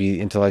have to be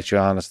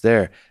intellectually honest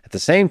there. At the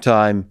same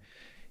time,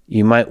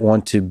 you might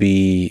want to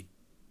be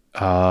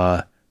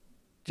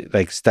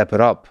like, step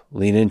it up,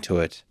 lean into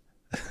it.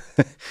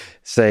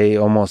 Say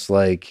almost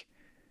like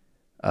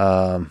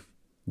the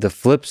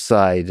flip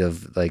side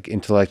of like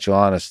intellectual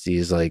honesty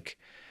is like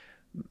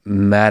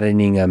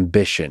maddening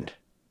ambition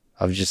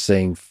of just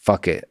saying,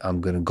 fuck it,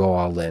 I'm going to go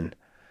all in.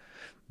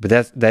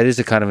 But that is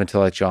a kind of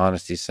intellectual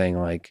honesty, saying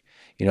like,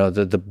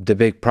 the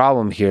big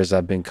problem here is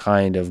I've been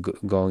kind of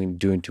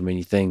doing too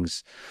many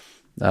things.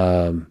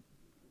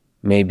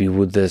 Maybe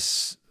with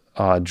this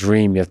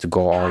dream, you have to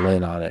go all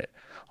in on it.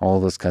 All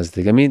those kinds of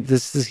things. I mean,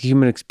 this is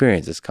human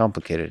experience. It's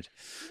complicated.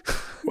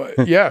 Well,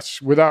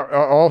 yes, without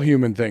all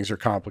human things are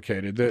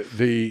complicated.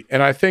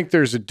 And I think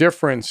there's a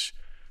difference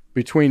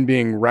between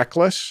being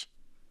reckless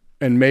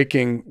and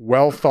making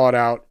well thought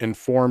out,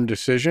 informed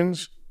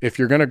decisions. If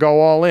you're going to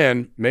go all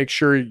in, make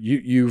sure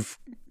you've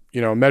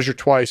measure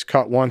twice,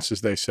 cut once,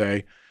 as they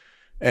say.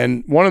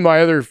 And one of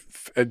my other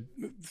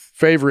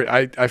favorite,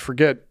 I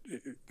forget,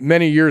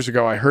 many years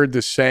ago, I heard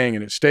this saying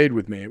and it stayed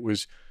with me. It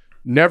was,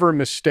 never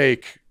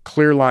mistake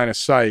clear line of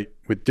sight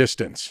with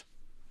distance.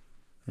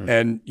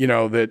 And,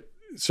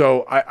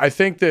 so I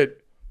think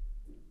that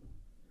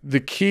the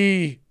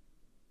key,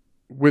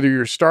 whether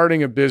you're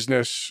starting a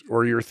business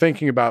or you're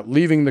thinking about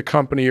leaving the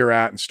company you're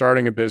at and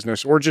starting a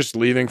business or just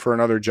leaving for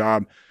another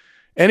job,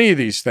 any of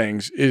these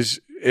things is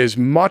as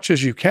much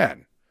as you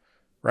can,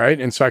 right?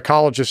 And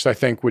psychologists, I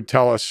think, would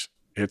tell us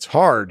it's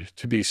hard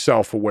to be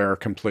self-aware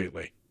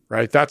completely,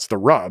 right? That's the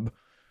rub,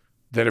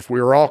 that if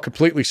we were all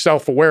completely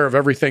self-aware of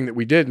everything that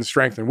we did and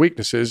strengths and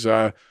weaknesses,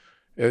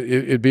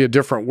 it'd be a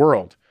different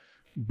world.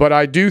 But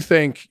I do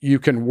think you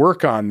can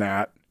work on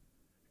that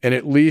and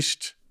at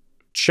least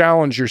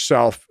challenge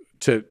yourself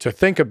to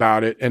think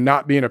about it and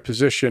not be in a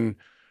position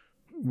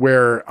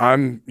where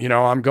I'm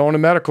going to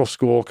medical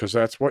school because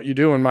that's what you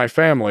do in my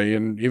family.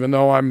 And even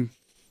though I'm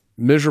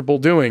miserable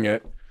doing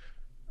it,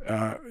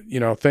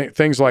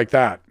 things like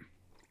that.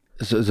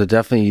 So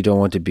definitely you don't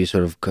want to be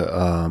sort of,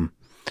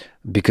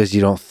 because you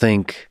don't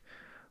think,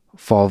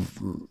 fall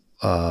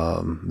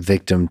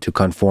victim to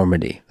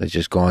conformity. Let's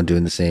just go on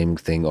doing the same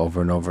thing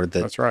over and over.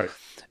 That's right.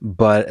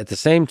 But at the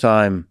same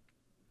time,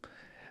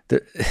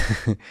 there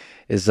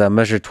is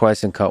measure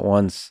twice and cut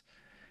once.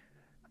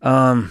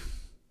 It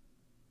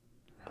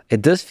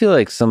does feel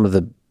like some of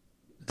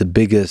the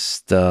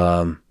biggest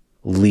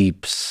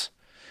leaps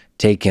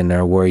taken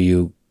are where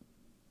you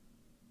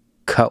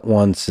cut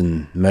once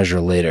and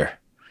measure later.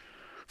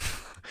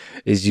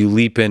 Is you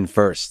leap in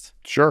first.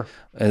 Sure.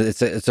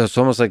 It's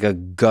almost like a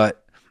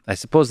gut. I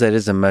suppose that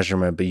is a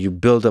measurement, but you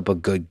build up a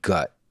good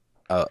gut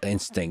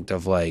instinct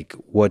of like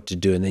what to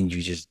do, and then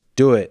you just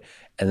do it,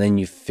 and then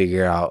you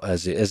figure out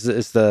as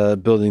the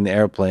building the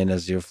airplane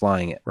as you're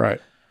flying it.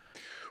 Right.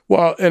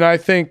 Well, and I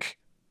think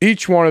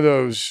each one of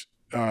those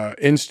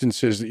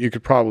instances that you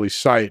could probably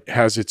cite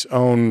has its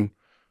own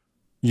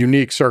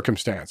unique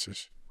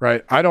circumstances,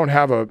 right? I don't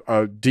have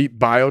a deep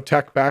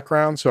biotech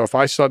background, so if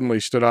I suddenly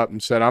stood up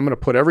and said, I'm going to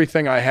put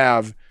everything I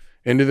have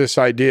into this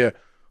idea,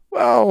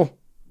 well,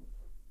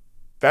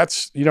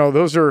 that's,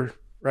 those are,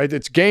 right?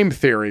 It's game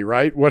theory,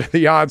 right? What are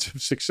the odds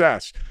of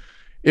success?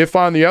 If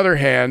on the other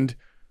hand,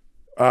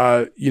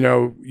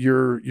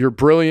 you're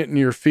brilliant in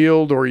your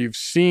field, or you've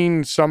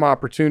seen some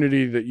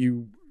opportunity that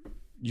you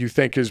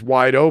think is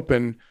wide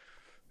open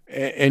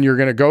and you're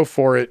going to go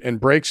for it and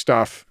break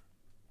stuff,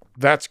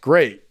 that's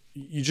great.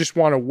 You just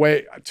want to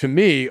wait. To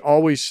me,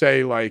 always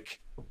say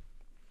like,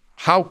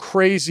 how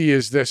crazy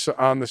is this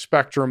on the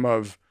spectrum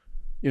of,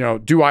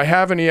 do I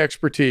have any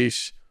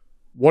expertise?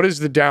 What is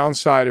the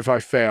downside if I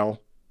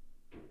fail?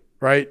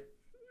 Right?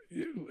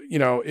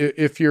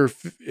 If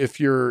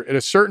you're at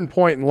a certain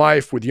point in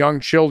life with young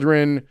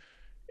children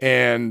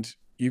and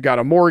you got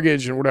a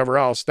mortgage and whatever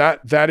else,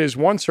 that is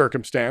one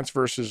circumstance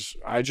versus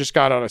I just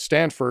got out of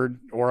Stanford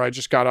or I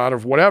just got out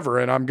of whatever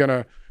and I'm going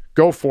to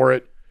go for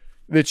it.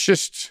 It's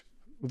just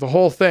the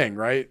whole thing,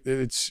 right?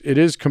 It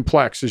is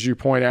complex, as you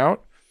point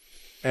out.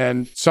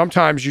 And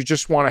sometimes you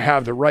just want to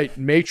have the right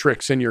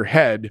matrix in your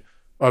head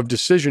of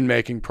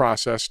decision-making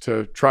process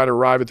to try to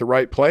arrive at the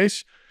right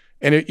place.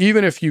 And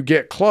even if you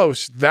get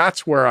close,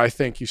 that's where I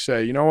think you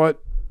say, you know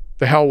what,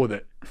 the hell with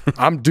it.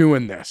 I'm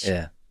doing this.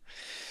 Yeah.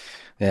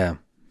 Yeah.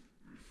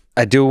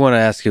 I do want to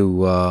ask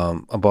you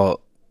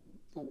about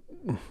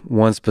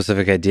one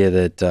specific idea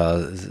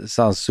that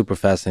sounds super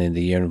fascinating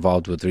that you're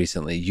involved with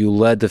recently. You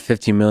led the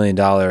 $50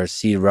 million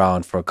seed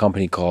round for a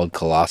company called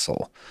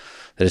Colossal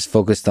that is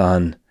focused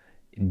on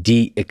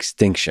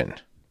de-extinction.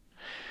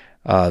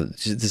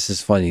 This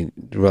is funny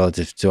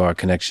relative to our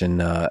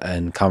connection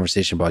and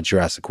conversation about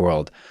Jurassic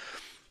World.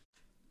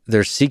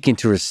 They're seeking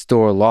to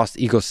restore lost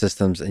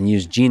ecosystems and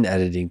use gene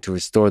editing to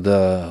restore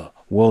the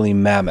woolly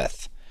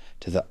mammoth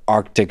to the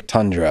Arctic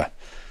tundra.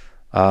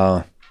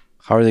 How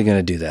are they going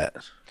to do that?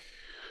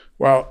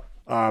 Well,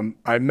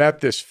 I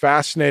met this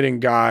fascinating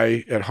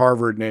guy at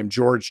Harvard named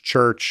George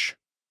Church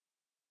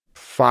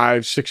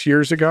 5-6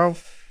 years ago,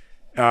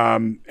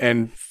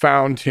 and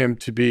found him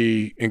to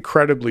be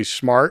incredibly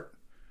smart,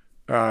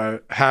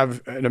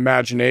 have an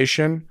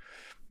imagination,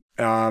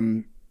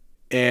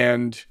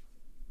 and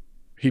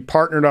he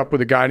partnered up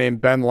with a guy named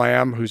Ben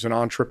Lamb, who's an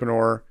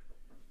entrepreneur.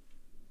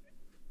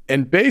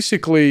 And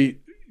basically,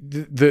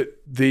 the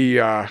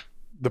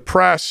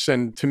press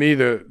and to me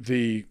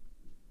the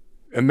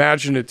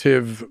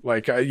imaginative,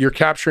 like you're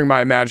capturing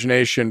my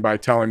imagination by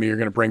telling me you're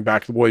going to bring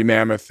back the woolly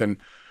mammoth and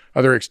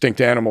other extinct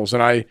animals,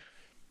 and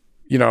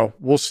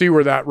we'll see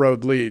where that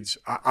road leads.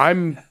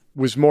 I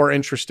was more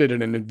interested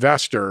in an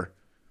investor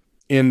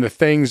in the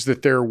things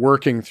that they're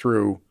working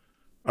through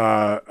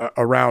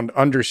around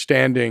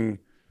understanding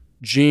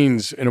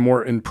genes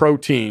in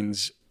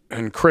proteins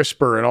and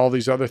CRISPR and all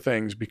these other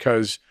things,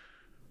 because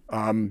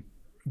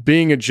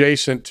being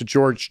adjacent to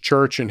George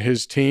Church and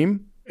his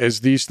team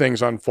as these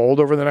things unfold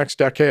over the next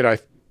decade,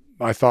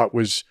 I thought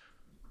was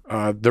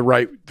the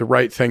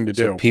right thing to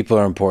So do. people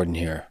are important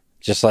here.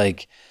 Just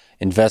like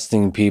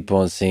investing in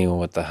people and seeing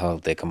what the hell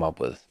they come up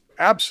with.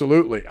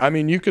 Absolutely. I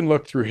mean, you can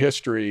look through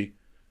history,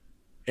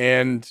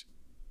 and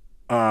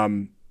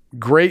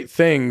great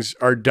things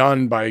are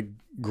done by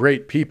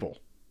great people,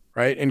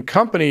 right? And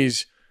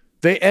companies,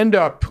 they end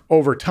up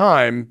over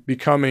time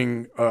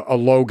becoming a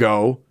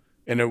logo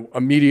and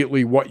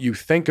immediately what you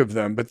think of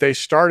them. But they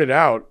started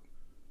out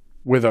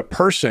with a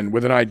person,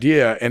 with an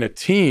idea, and a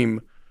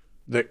team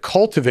that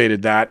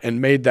cultivated that and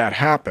made that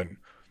happen.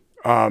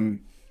 And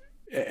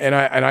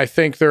I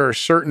think there are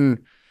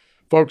certain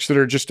folks that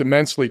are just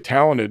immensely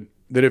talented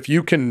that if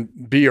you can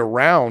be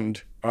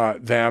around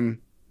them,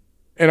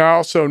 and I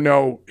also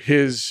know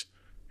his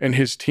and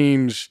his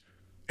team's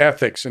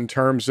ethics in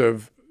terms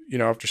of,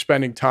 after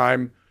spending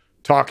time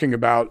talking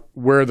about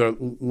where the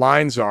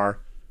lines are,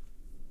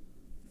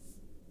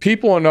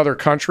 people in other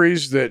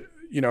countries that,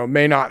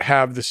 may not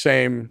have the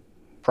same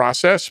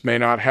process, may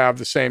not have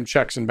the same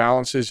checks and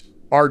balances,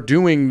 are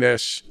doing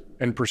this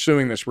and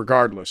pursuing this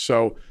regardless.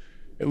 So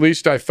at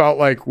least I felt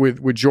like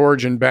with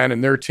George and Ben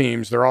and their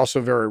teams, they're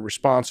also very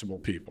responsible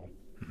people.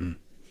 Mm-hmm.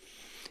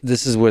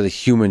 This is where the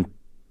human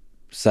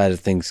side of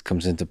things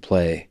comes into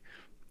play.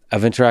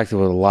 I've interacted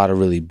with a lot of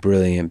really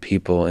brilliant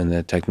people in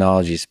the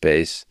technology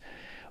space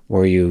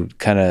where you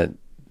kind of,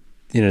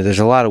 there's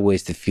a lot of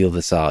ways to feel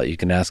this out. You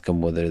can ask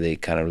them whether they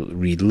kind of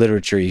read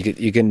literature.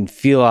 You can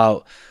feel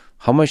out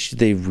how much do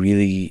they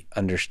really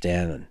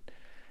understand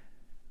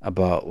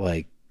about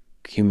like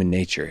human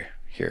nature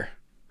here.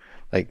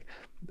 Like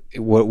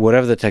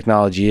whatever the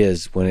technology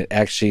is, when it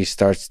actually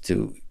starts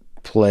to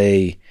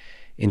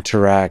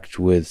interact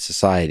with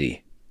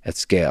society at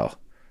scale,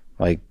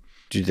 like,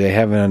 do they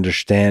have an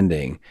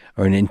understanding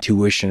or an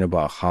intuition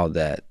about how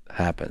that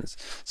happens?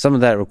 Some of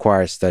that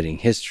requires studying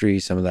history.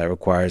 Some of that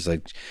requires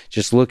like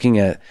just looking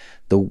at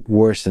the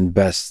worst and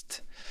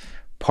best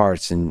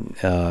parts and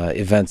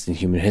events in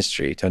human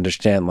history to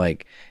understand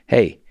like,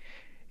 hey,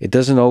 it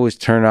doesn't always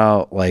turn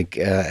out like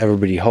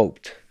everybody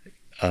hoped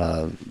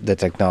the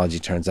technology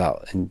turns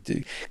out.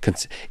 And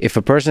if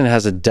a person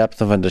has a depth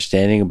of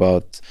understanding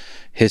about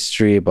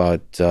history,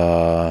 about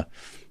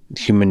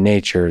human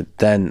nature,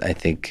 then I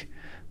think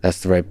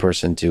that's the right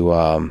person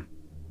to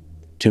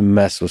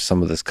mess with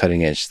some of this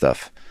cutting edge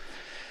stuff.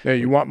 Yeah,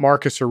 you want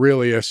Marcus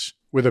Aurelius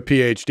with a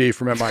PhD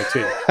from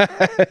MIT.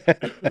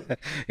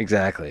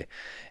 Exactly.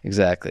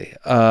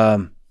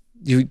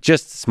 You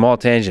just small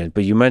tangent,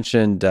 but you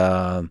mentioned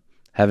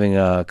having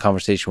a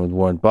conversation with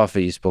Warren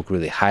Buffett. You spoke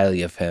really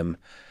highly of him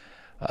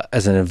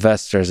as an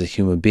investor, as a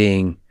human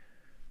being.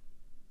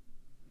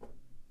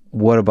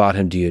 What about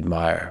him do you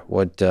admire?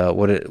 What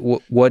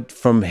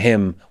from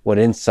him? What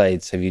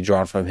insights have you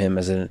drawn from him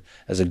as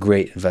a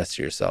great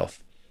investor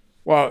yourself?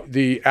 Well,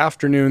 the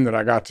afternoon that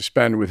I got to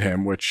spend with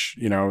him, which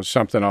is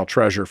something I'll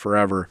treasure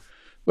forever.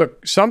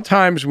 Look,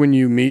 sometimes when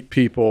you meet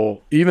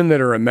people, even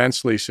that are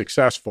immensely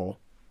successful,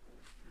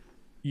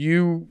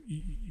 you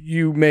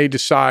may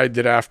decide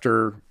that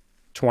after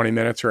 20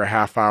 minutes or a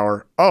half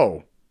hour,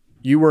 oh,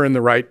 you were in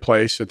the right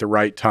place at the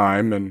right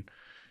time, and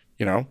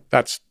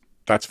that's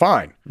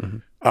fine. Mm-hmm.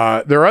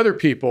 There are other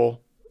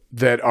people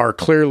that are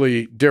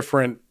clearly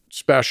different,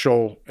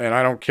 special, and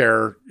I don't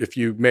care if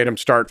you made them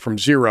start from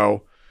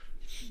zero,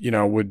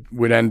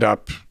 would end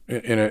up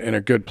in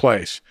a good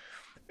place.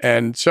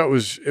 And so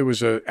it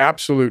was an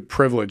absolute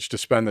privilege to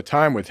spend the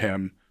time with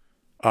him.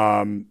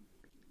 And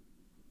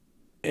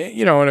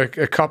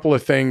a couple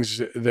of things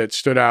that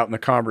stood out in the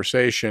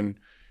conversation.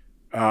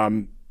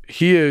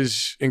 He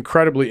is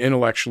incredibly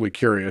intellectually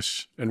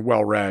curious and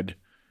well-read.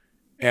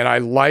 And I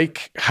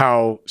like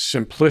how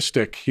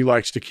simplistic he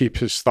likes to keep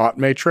his thought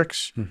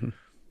matrix. Mm-hmm.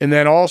 And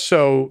then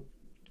also,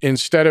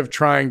 instead of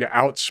trying to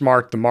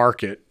outsmart the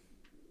market,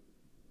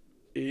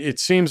 it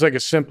seems like a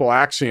simple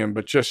axiom,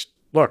 but just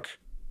look,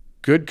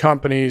 good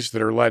companies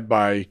that are led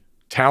by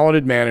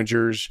talented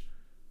managers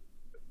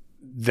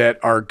that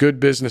are good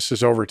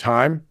businesses over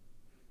time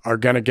are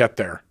going to get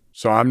there.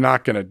 So I'm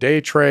not going to day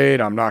trade.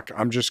 I'm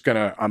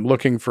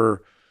looking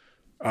for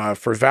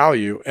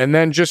value. And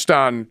then just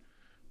on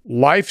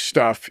life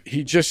stuff,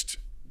 he just,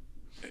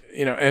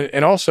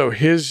 and also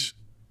his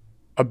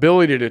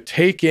ability to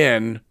take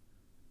in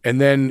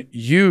and then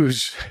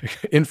use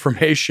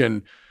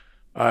information,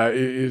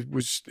 it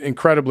was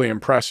incredibly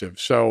impressive.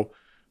 So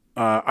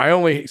I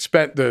only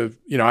spent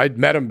I'd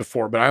met him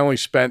before, but I only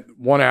spent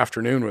one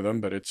afternoon with him,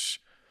 but it's,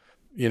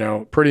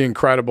 pretty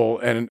incredible.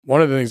 And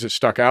one of the things that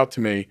stuck out to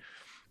me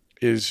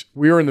is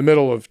we were in the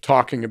middle of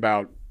talking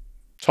about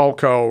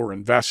Tulco or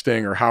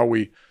investing or how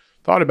we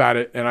thought about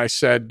it. And I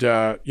said,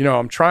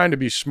 I'm trying to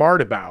be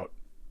smart about.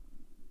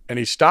 And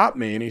he stopped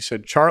me and he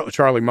said,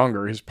 Charlie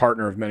Munger, his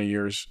partner of many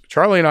years,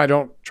 Charlie and I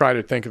don't try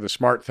to think of the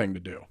smart thing to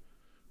do.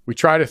 We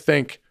try to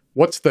think,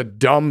 what's the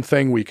dumb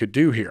thing we could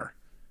do here?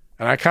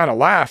 And I kind of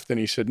laughed and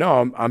he said,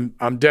 no,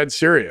 I'm dead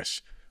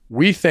serious.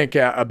 We think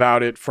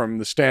about it from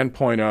the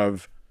standpoint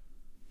of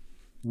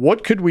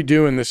what could we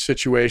do in this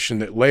situation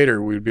that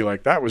later we would be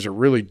like, that was a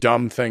really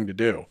dumb thing to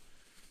do.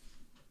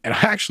 And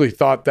I actually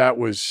thought that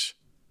was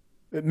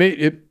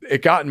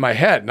it got in my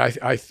head, and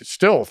I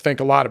still think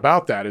a lot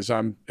about that as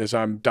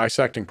I'm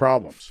dissecting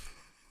problems.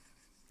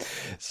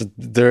 So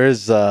there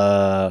is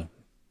that's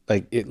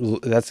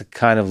a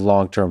kind of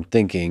long-term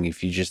thinking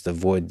if you just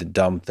avoid the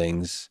dumb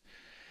things,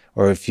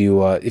 or if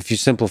you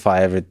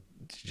simplify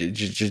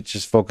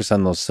just focus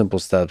on those simple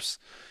steps.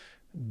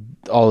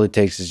 All it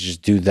takes is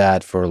just do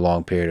that for a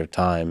long period of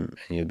time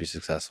and you'll be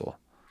successful.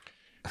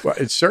 Well,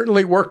 it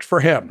certainly worked for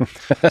him.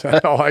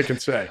 That's all I can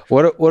say.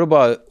 What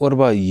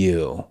about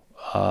you?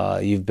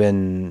 You've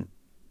been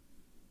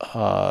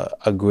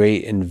a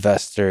great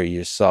investor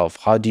yourself.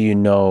 How do you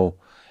know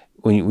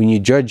when you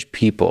judge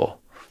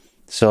people?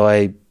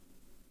 So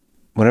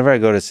whenever I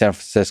go to San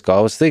Francisco,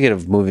 I was thinking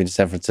of moving to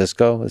San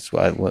Francisco. That's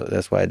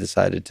why I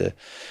decided to,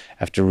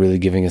 after really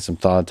giving it some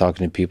thought,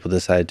 talking to people,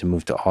 decided to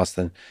move to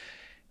Austin.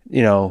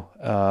 You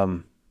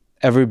know,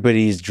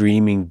 everybody's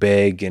dreaming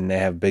big and they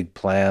have big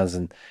plans,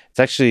 and it's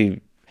actually,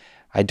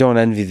 I don't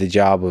envy the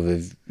job of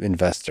an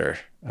investor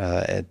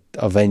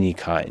of any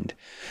kind,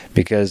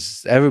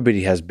 because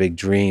everybody has big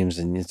dreams,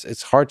 and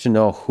it's hard to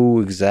know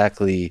who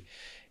exactly,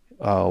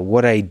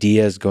 what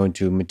idea is going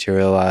to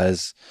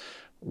materialize,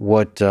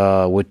 what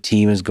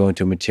team is going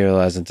to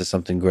materialize into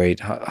something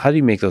great. How do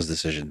you make those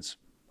decisions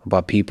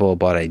about people,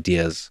 about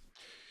ideas?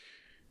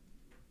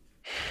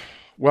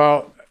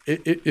 Well,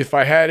 if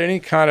I had any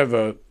kind of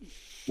a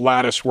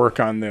lattice work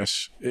on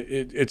this,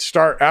 it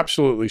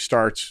absolutely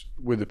starts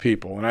with the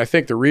people. And I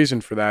think the reason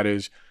for that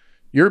is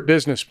your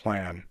business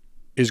plan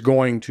is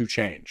going to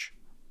change,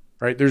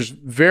 right? There's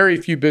very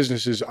few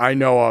businesses I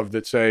know of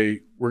that say,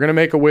 we're going to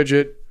make a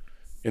widget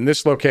in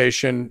this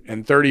location,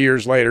 and 30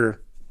 years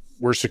later,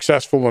 we're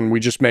successful and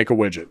we just make a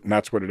widget, and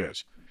that's what it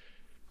is.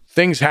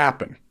 Things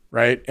happen,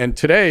 right? And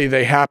today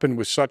they happen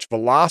with such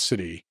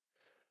velocity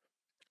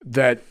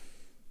that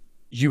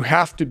you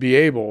have to be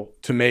able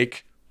to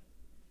make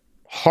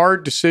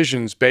hard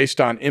decisions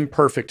based on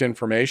imperfect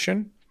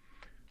information.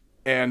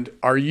 And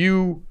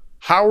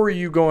how are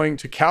you going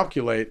to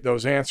calculate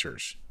those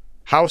answers?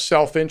 How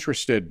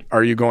self-interested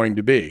are you going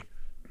to be?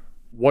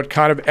 What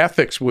kind of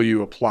ethics will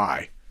you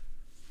apply?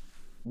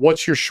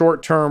 What's your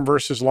short-term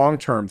versus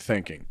long-term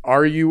thinking?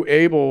 Are you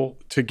able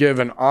to give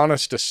an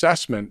honest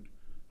assessment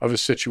of a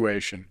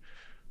situation?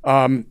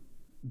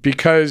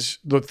 Because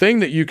the thing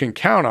that you can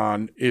count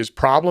on is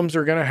problems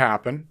are going to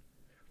happen.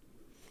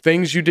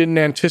 Things you didn't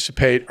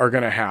anticipate are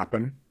going to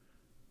happen.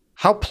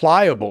 How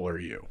pliable are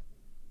you,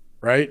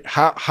 right?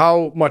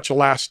 How much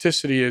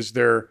elasticity is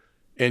there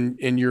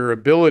in your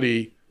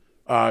ability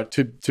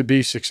to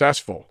be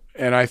successful?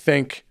 And I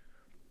think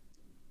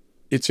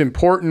it's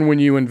important when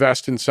you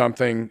invest in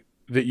something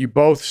that you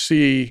both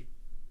see,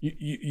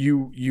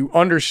 you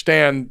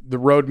understand the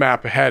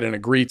roadmap ahead and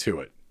agree to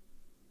it.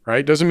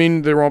 Right? Doesn't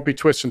mean there won't be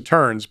twists and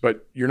turns,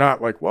 but you're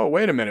not like, whoa,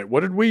 wait a minute. What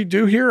did we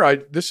do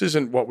here? This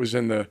isn't what was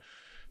in the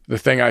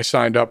thing I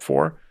signed up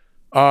for.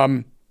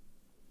 And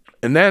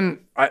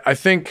then I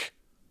think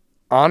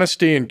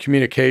honesty and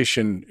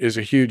communication is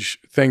a huge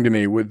thing to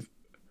me with,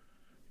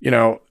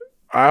 I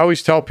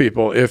always tell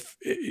people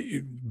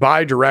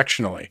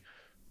bi-directionally,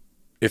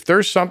 if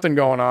there's something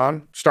going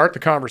on, start the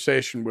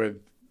conversation with,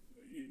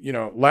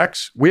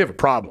 Lex, we have a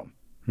problem.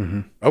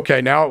 Mm-hmm.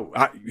 Okay, now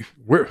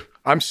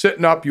I'm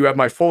sitting up. You have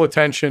my full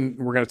attention.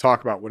 We're going to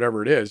talk about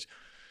whatever it is.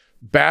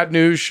 Bad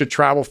news should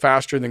travel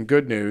faster than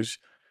good news.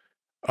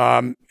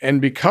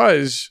 And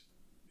because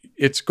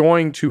it's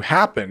going to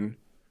happen,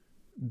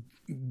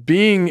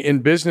 being in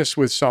business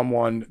with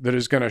someone that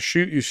is going to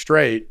shoot you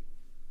straight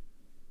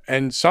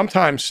and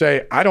sometimes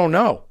say, I don't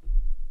know.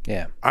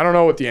 Yeah. I don't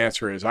know what the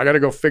answer is. I got to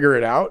go figure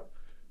it out.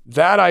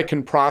 That I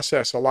can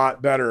process a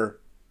lot better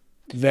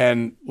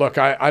than, look,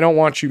 I don't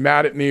want you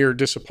mad at me or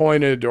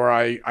disappointed, or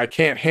I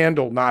can't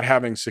handle not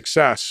having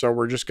success, so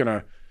we're just going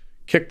to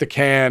kick the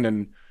can.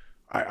 And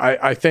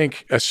I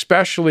think,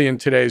 especially in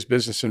today's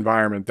business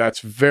environment,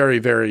 that's very,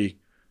 very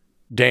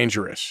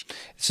dangerous.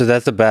 So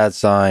that's a bad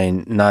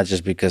sign, not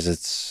just because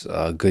it's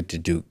good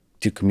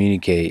to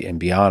communicate and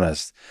be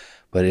honest,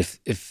 but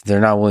if they're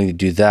not willing to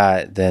do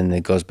that, then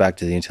it goes back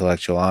to the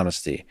intellectual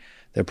honesty.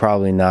 They're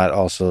probably not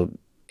also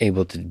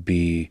able to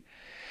be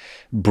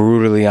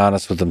brutally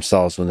honest with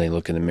themselves when they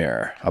look in the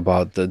mirror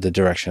about the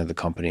direction of the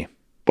company.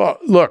 Well,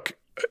 look,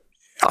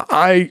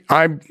 I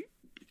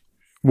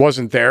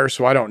wasn't there,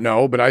 so I don't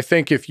know, but I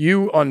think if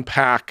you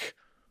unpack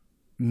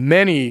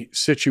many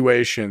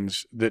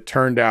situations that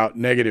turned out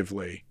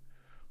negatively,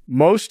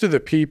 most of the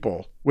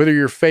people, whether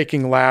you're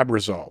faking lab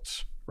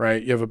results,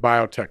 right? You have a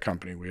biotech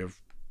company.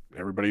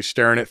 Everybody's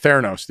staring at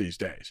Theranos these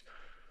days.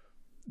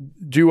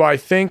 Do I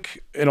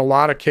think in a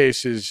lot of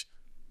cases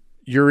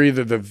you're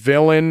either the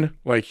villain,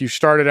 like you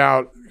started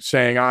out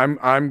saying, I'm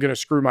going to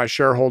screw my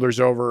shareholders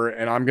over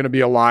and I'm going to be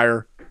a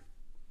liar?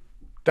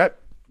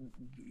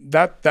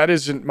 That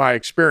isn't my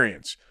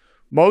experience.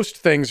 Most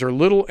things are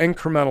little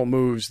incremental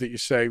moves that you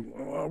say,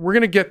 well, we're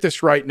going to get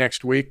this right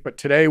next week, but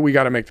today we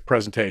got to make the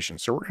presentation.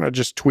 So we're going to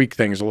just tweak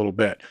things a little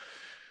bit.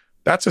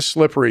 That's a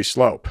slippery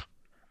slope,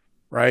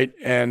 right?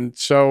 And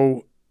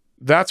so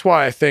that's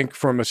why I think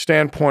from a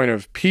standpoint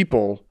of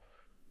people,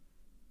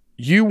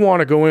 you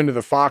want to go into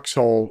the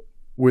foxhole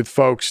with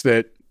folks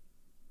that,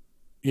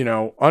 you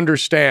know,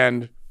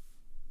 understand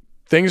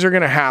things are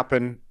going to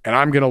happen and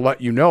I'm going to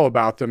let you know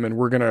about them and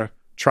we're going to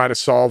try to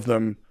solve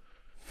them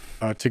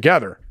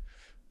together.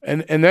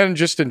 And then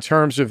just in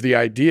terms of the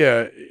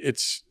idea,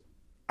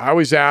 I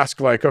always ask,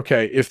 like,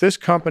 okay, if this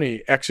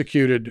company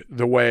executed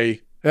the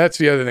way, that's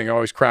the other thing that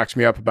always cracks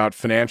me up about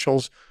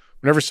financials.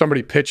 Whenever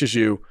somebody pitches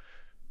you,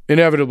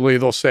 inevitably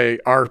they'll say,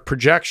 our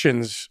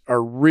projections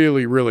are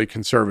really, really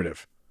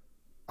conservative.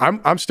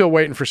 I'm still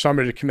waiting for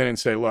somebody to come in and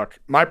say, look,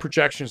 my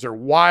projections are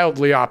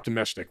wildly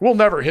optimistic. We'll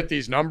never hit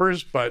these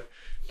numbers, but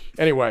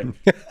anyway,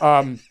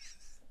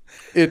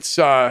 it's,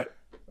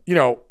 you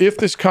know, if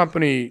this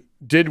company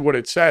did what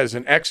it says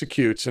and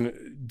executes, and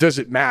does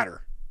it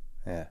matter?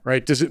 Yeah.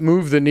 Right? Does it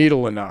move the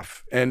needle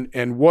enough?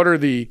 And what are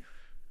the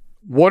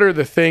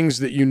things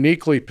that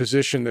uniquely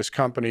position this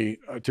company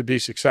to be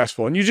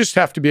successful? And you just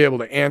have to be able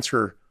to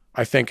answer,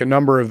 I think, a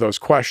number of those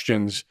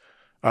questions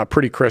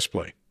pretty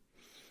crisply.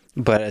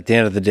 But at the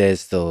end of the day,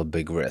 it's still a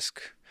big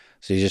risk.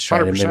 So you're just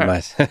trying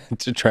 100%.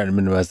 to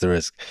minimize the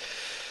risk.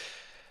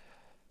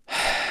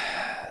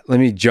 Let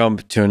me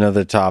jump to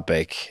another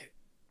topic.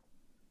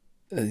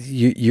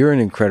 You're an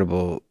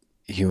incredible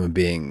human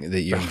being that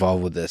you're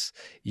involved with this.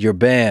 Your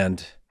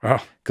band,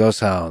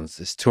 Ghost Hounds,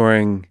 is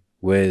touring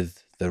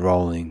with the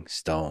Rolling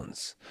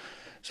Stones.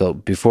 So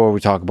before we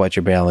talk about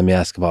your band, let me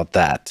ask about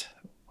that.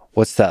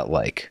 What's that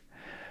like,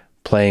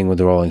 playing with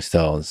the Rolling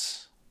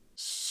Stones?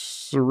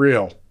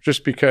 Surreal,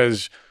 just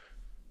because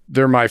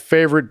they're my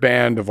favorite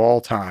band of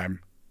all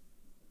time.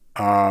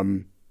 They're,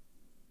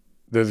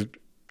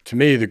 to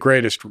me, the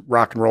greatest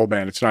rock and roll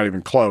band. It's not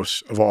even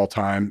close, of all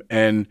time.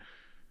 And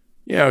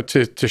you know,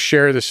 to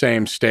share the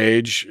same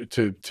stage,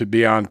 to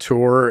be on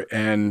tour,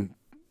 and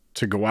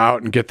to go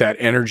out and get that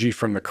energy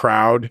from the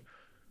crowd,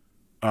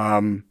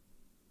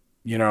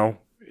 you know,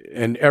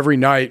 and every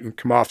night and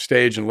come off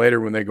stage and later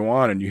when they go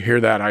on and you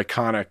hear that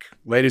iconic,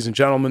 ladies and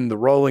gentlemen, the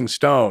Rolling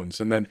Stones,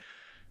 and then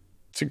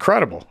it's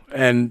incredible.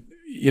 And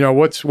you know,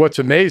 what's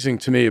amazing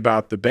to me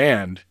about the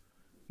band,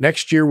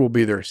 next year will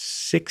be their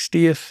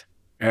 60th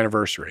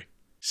anniversary,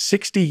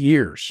 60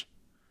 years.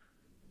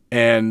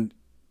 And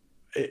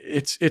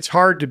it's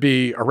hard to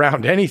be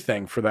around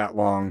anything for that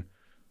long,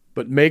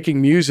 but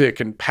making music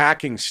and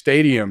packing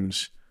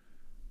stadiums.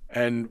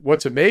 And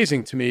what's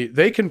amazing to me,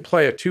 they can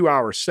play a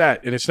 2-hour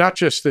set, and it's not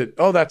just that,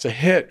 oh, that's a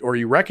hit or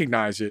you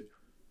recognize it.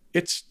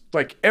 It's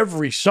like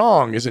every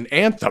song is an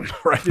anthem,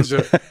 right?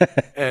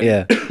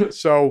 Yeah.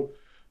 So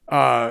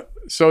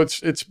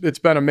it's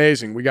been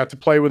amazing. We got to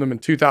play with them in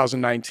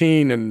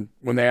 2019, and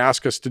when they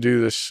asked us to do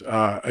this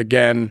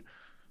again,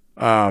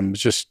 it's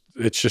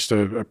just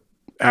a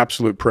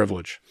absolute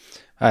privilege.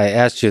 I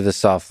asked you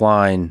this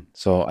offline,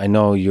 so I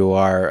know you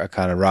are a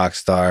kind of rock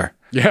star.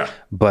 Yeah.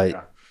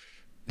 But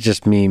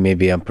just me,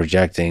 maybe I'm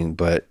projecting,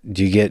 but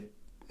do you get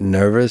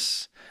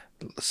nervous?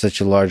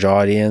 Such a large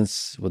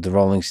audience with the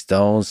Rolling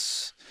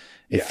Stones.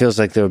 It feels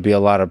like there would be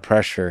a lot of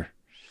pressure.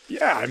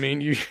 Yeah, I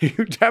mean, you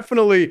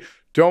definitely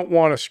don't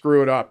want to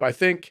screw it up. I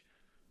think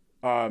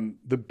our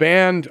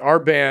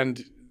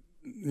band,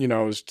 you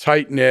know, is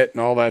tight-knit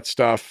and all that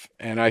stuff.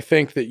 And I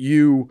think that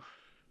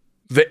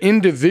the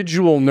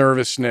individual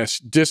nervousness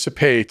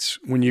dissipates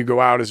when you go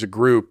out as a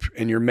group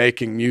and you're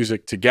making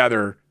music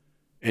together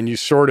and you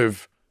sort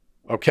of,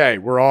 okay,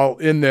 we're all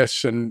in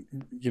this and,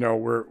 you know,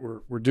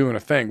 we're doing a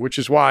thing, which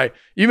is why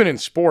even in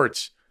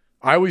sports,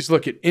 I always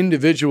look at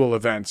individual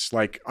events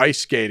like ice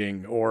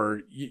skating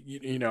or,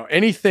 you know,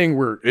 anything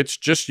where it's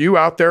just you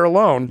out there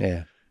alone.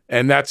 Yeah.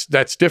 And that's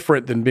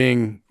different than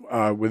being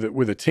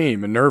with a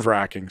team and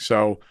nerve-wracking.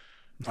 So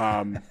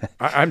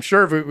I'm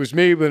sure if it was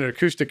me with an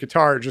acoustic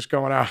guitar just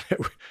going out,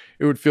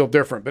 it would feel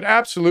different. But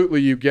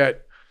absolutely, you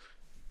get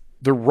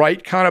the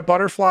right kind of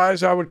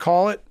butterflies, I would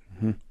call it.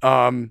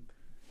 Mm-hmm.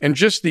 And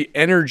just the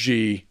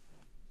energy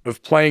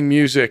of playing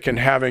music and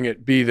having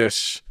it be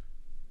this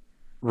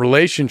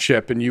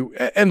relationship.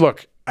 And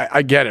look,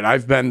 I get it.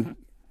 I've been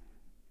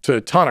to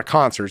a ton of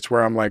concerts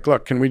where I'm like,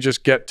 look, can we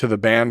just get to the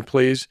band,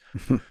 please?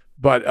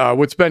 But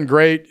what's been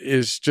great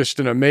is just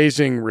an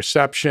amazing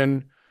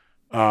reception.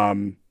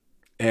 And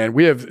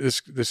we have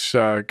this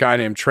guy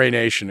named Trey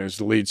Nation, who's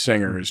the lead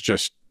singer, is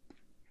just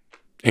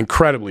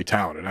incredibly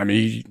talented. I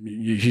mean,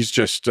 he's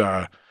just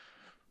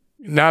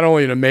not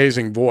only an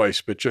amazing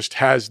voice, but just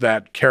has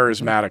that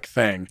charismatic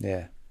thing.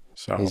 Yeah.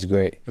 So he's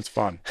great. It's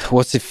fun.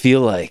 What's it feel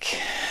like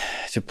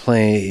to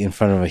play in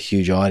front of a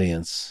huge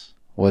audience?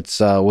 What's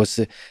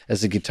the,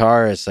 as a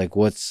guitarist, like,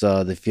 what's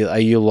the feel? Are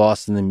you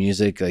lost in the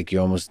music? Like, you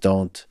almost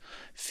don't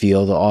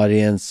feel the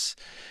audience?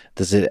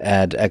 Does it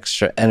add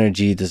extra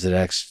energy? Does it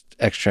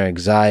extra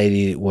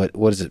anxiety? What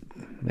is it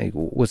like?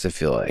 What's it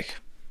feel like?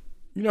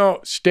 You know,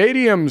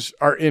 stadiums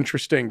are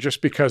interesting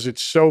just because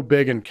it's so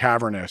big and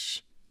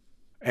cavernous,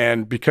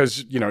 and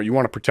because, you know, you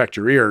want to protect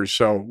your ears.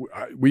 So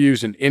we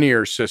use an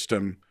in-ear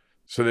system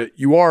so that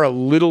you are a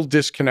little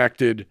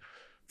disconnected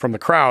from the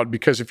crowd,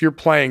 because if you're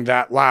playing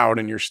that loud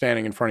and you're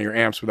standing in front of your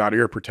amps without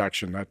ear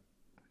protection,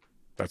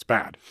 that's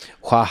bad.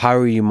 How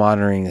are you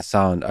monitoring the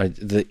sound? Are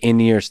the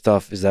in-ear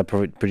stuff, is that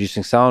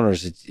producing sound, or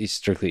is it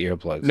strictly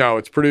earplugs? No,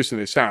 it's producing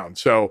the sound.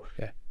 So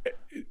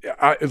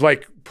it's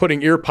like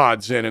putting ear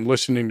pods in and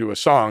listening to a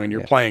song and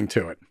you're playing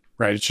to it,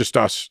 right? It's just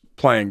us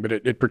playing, but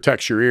it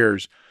protects your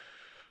ears.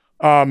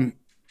 But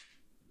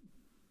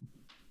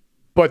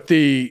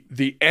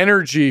the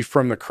energy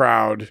from the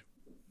crowd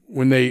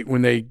when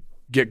they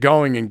get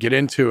going and get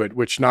into it,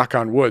 which, knock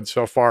on wood,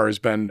 so far has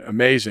been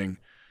amazing.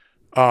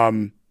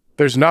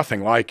 There's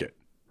nothing like it.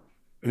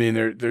 I mean,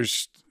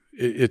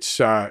 it's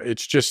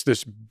just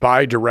this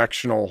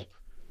bi-directional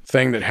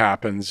thing that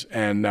happens,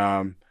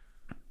 and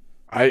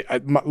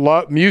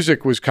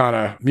music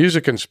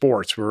and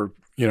sports were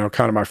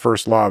kind of my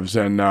first loves,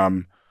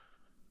 and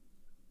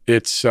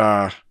it's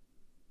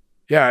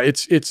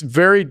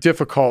very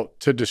difficult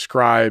to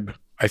describe,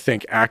 I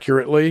think,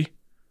 accurately,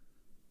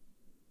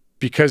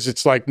 because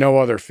it's like no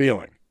other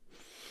feeling.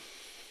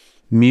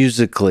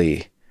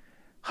 Musically,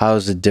 how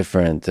is it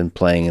different than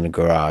playing in a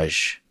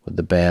garage with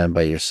the band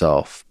by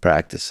yourself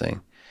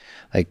practicing?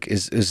 Like,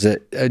 is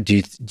it?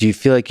 Do you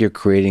feel like you're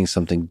creating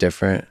something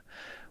different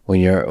when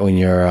you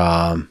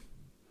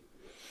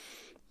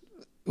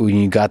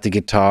got the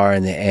guitar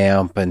and the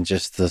amp and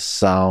just the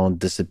sound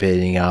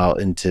dissipating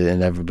out and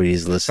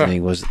everybody's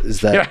listening?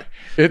 Is that? Yeah,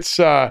 it's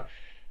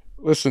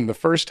listen, the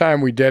first time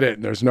we did it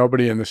and there's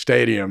nobody in the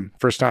stadium,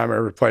 first time I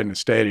ever played in a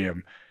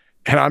stadium,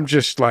 and I'm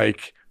just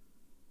like,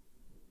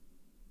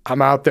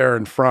 I'm out there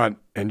in front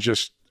and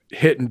just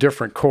hitting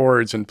different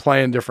chords and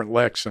playing different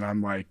licks, and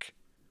I'm like,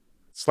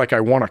 it's like I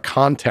won a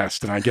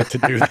contest and I get to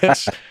do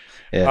this.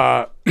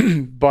 But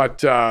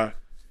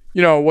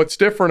what's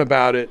different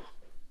about it,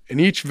 and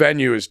each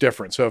venue is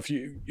different. So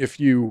if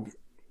you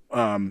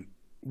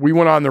we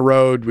went on the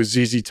road with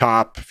ZZ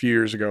Top a few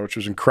years ago, which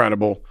was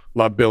incredible.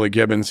 Love Billy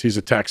Gibbons. He's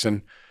a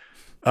Texan.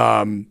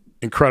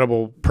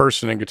 Incredible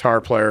person and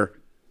guitar player.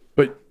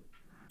 But,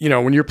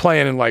 when you're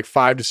playing in like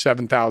 5,000 to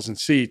 7,000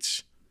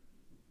 seats,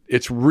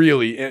 it's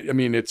really, I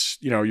mean, it's,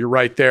 you're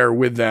right there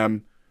with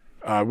them,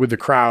 with the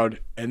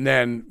crowd. And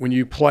then when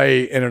you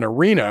play in an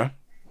arena,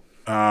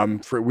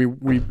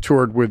 we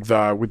toured with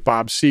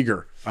Bob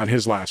Seger on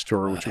his last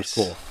tour, which was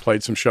cool.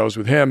 Played some shows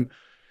with him.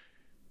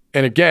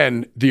 And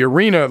again, the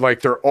arena,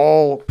 like, they're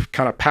all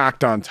kind of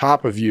packed on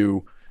top of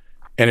you,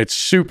 and it's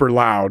super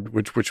loud,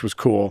 which was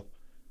cool.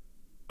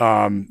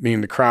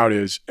 Meaning the crowd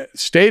is.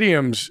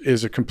 Stadiums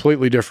is a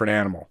completely different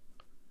animal,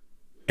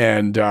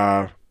 and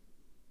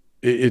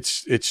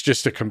it's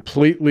just a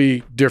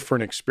completely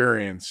different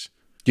experience.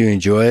 Do you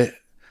enjoy it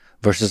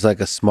versus like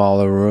a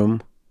smaller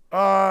room?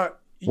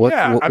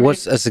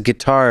 What's as a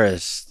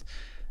guitarist,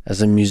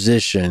 as a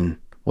musician,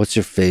 what's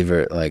your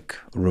favorite like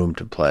room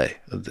to play?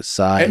 The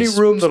size? Any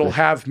room that'll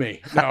have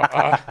me. No,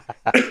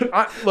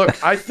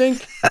 look, I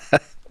think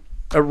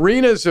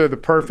arenas are the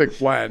perfect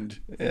blend.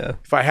 Yeah.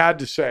 If I had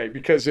to say,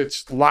 because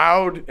it's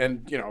loud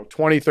and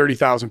 20,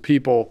 30,000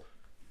 people,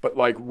 but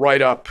like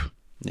right up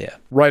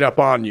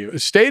on you. A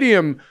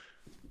stadium,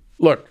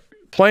 look,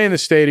 playing the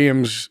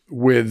stadiums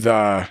with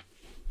the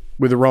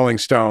Rolling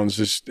Stones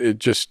is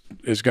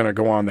going to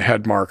go on the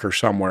head marker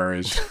somewhere.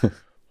 Is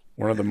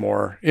one of the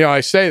more,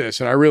 I say this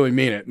and I really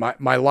mean it.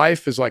 My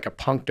life is like a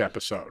Punk'd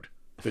episode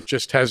that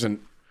just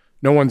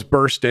no one's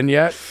burst in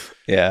yet.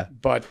 Yeah.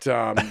 But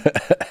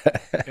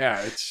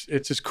yeah,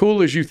 it's as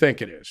cool as you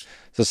think it is.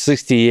 So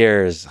 60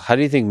 years, how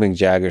do you think Mick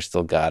Jagger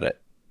still got it?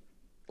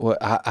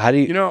 How do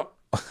you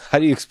how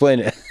do you explain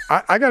it?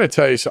 I got to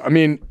tell you something. I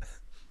mean,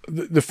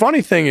 the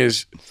funny thing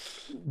is,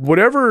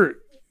 wherever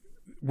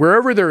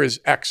there is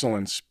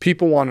excellence,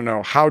 people want to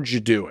know, how'd you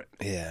do it?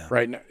 Yeah.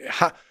 Right?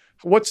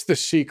 What's the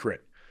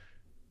secret?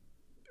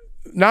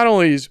 Not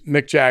only is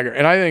Mick Jagger,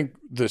 and I think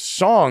the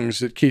songs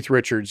that Keith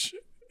Richards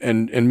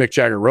and Mick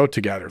Jagger wrote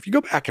together, if you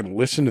go back and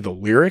listen to the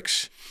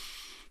lyrics,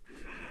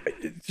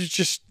 it's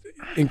just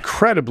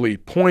incredibly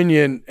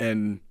poignant,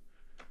 and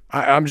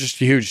I'm just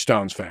a huge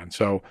Stones fan.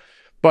 So,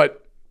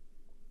 but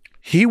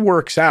he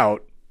works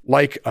out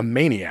like a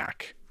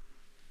maniac,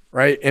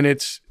 right? And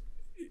it's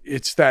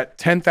that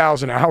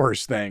 10,000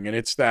 hours thing. And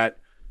it's that,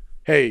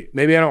 hey,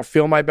 maybe I don't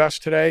feel my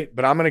best today,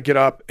 but I'm going to get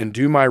up and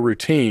do my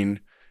routine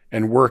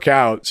and work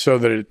out so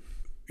that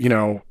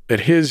at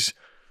his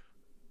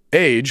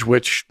age,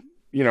 which,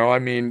 I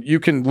mean, you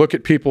can look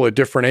at people at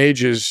different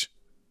ages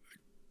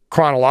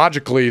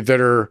chronologically that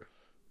are,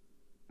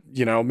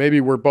 maybe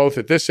we're both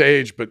at this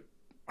age, but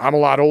I'm a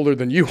lot older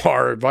than you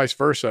are, or vice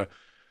versa.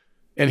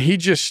 And he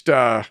just,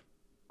 I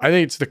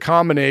think it's the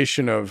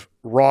combination of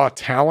raw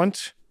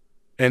talent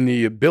and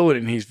the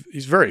ability, and he's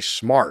very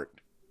smart,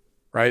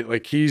 right?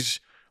 Like, he's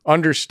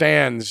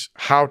understands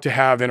how to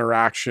have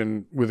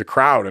interaction with the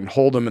crowd and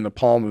hold them in the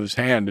palm of his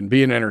hand and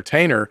be an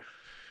entertainer.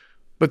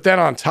 But then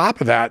on top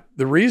of that,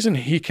 the reason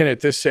he can at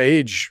this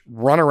age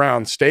run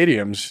around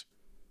stadiums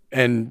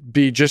and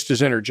be just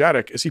as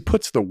energetic is he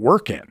puts the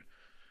work in.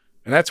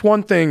 And that's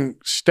one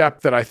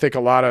step that I think a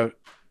lot of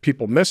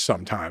people miss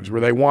sometimes,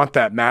 where they want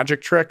that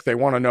magic trick. They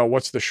want to know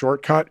what's the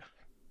shortcut.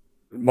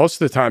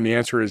 Most of the time the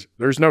answer is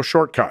there's no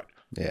shortcut.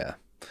 Yeah.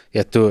 You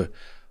have to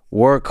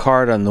work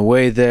hard on the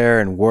way there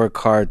and work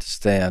hard to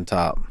stay on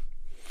top.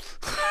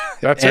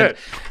 That's and,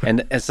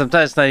 it. And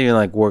sometimes it's not even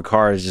like work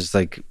hard. It's just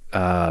like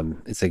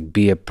it's like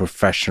be a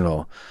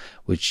professional,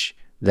 which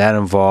that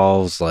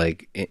involves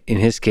like in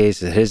his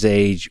case at his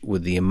age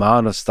with the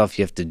amount of stuff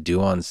you have to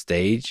do on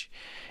stage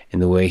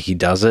and the way he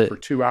does it For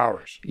 2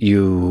 hours.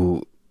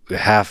 You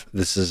have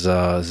this is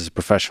a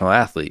professional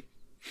athlete,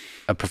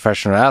 a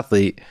professional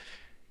athlete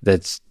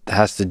that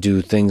has to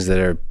do things that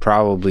are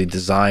probably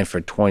designed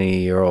for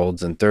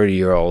 20-year-olds and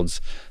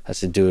 30-year-olds, has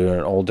to do it at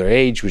an older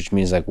age, which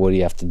means like what do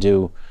you have to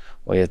do?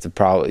 Well, you have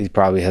to he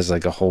probably has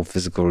like a whole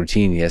physical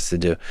routine he has to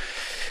do.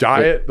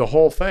 Diet, the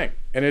whole thing.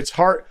 And it's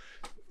hard.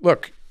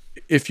 Look,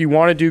 if you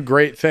want to do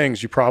great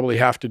things, you probably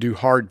have to do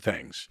hard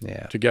things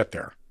to get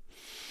there.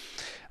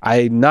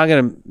 I'm not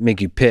going to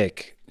make you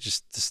pick,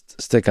 just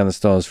stick on the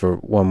Stones for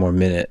one more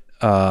minute.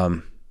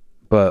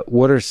 But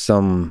what are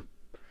some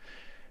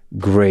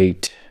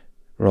great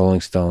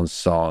Rolling Stones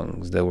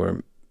songs that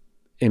were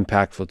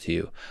impactful to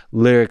you?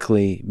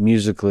 Lyrically,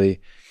 musically,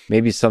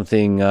 maybe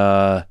something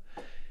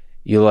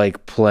you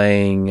like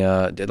playing,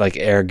 like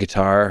air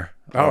guitar?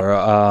 Or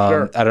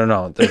Sure. I don't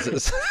know.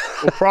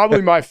 Well,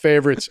 probably my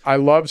favorites. I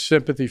love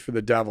Sympathy for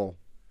the Devil.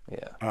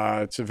 Yeah.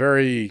 It's a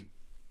very,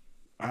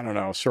 I don't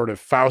know, sort of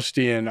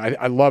Faustian.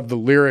 I love the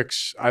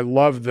lyrics. I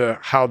love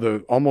how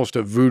almost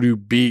a voodoo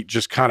beat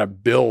just kind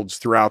of builds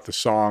throughout the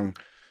song.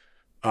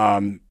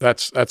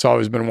 That's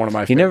always been one of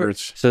my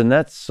favorites. So in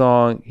that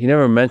song, he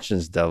never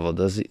mentions devil,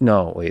 does he?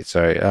 No, wait,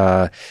 sorry.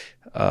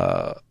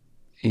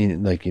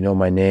 Like, you know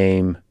my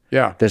name.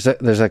 Yeah, there's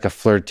like a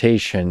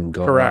flirtation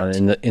going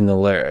on in the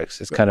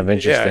lyrics. It's kind of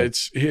interesting.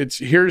 Yeah, it's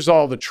here's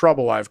all the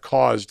trouble I've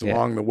caused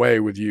along the way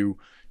with you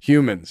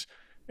humans,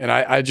 and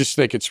I just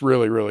think it's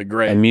really, really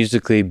great. And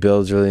musically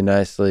builds really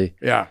nicely.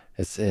 Yeah,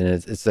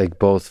 it's like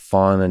both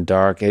fun and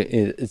dark.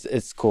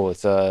 It's cool.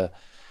 It's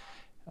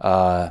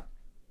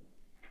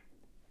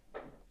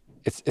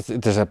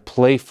there's a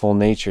playful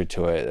nature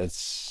to it.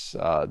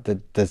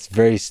 That's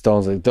very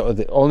Stones. Like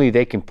only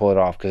they can pull it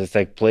off because it's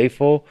like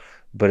playful,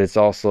 but it's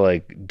also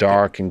like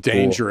dark and cool.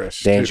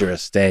 Dangerous.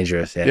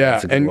 Dangerous.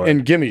 Yeah,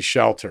 and Gimme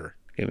Shelter.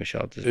 Gimme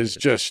Shelter is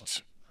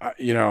just,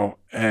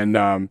 and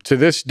to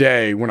this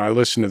day, when I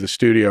listen to the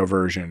studio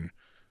version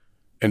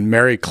and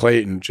Mary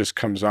Clayton just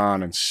comes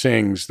on and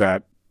sings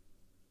that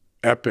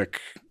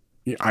epic,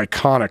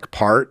 iconic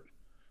part.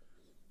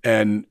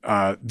 And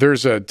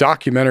there's a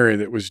documentary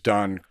that was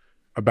done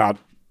about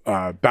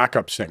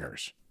backup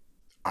singers.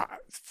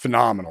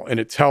 Phenomenal. And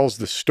it tells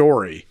the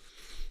story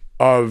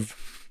of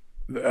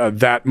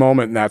that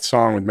moment in that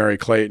song with Mary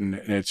Clayton,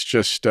 and it's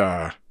just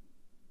her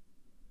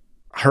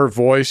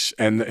voice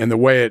and the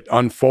way it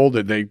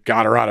unfolded. They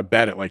got her out of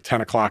bed at like 10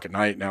 o'clock at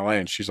night in LA,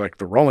 and she's like,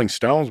 the Rolling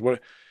Stones, what?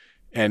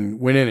 And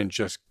went in and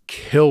just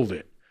killed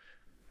it.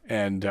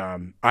 And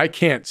I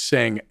can't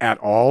sing at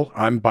all.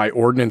 I'm by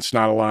ordinance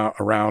not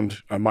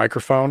around a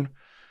microphone,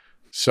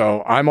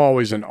 so I'm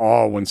always in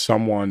awe when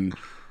someone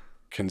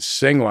can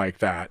sing like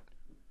that.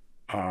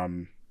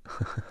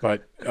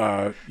 But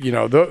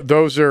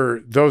those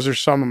are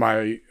some of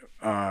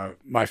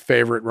my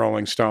favorite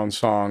Rolling Stones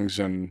songs,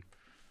 and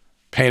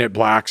Painted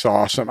Black's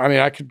awesome. I mean,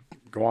 I could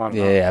go on.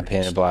 Yeah,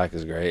 Painted Black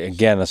is great.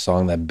 Again, a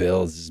song that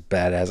builds is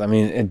badass. I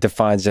mean, it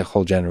defines a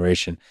whole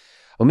generation.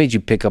 What made you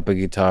pick up a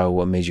guitar?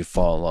 What made you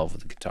fall in love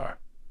with the guitar?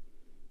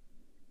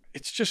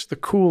 It's just the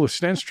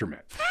coolest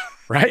instrument,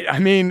 right? I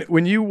mean,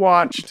 when you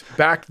watched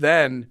back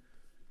then,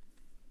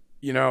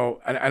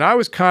 and I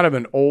was kind of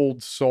an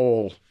old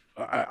soul.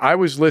 I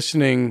was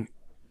listening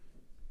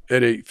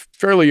at a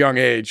fairly young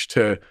age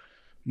to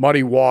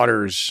Muddy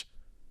Waters,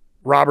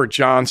 Robert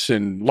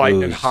Johnson,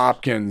 Lightning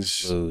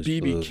Hopkins,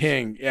 B.B.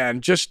 King,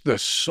 and just the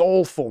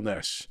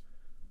soulfulness.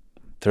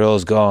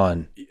 Thrill's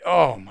gone.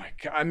 Oh my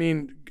God. I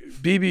mean,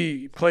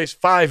 B.B. plays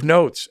 5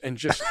 notes and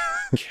just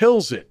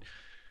kills it.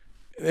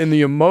 And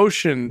the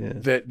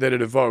emotion that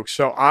it evokes.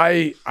 So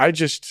I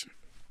just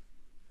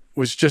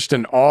was just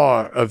in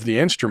awe of the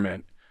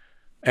instrument.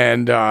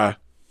 And, I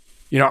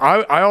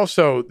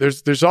also,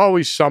 there's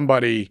always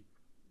somebody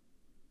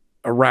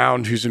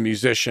around who's a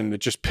musician that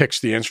just picks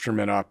the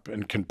instrument up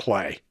and can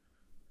play,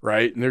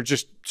 right? And they're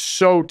just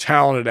so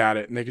talented at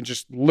it, and they can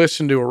just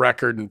listen to a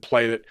record and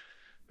play it.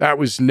 That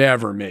was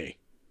never me.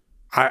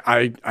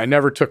 I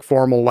never took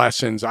formal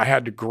lessons. I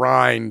had to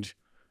grind,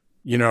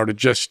 to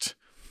just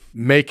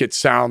make it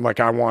sound like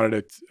I wanted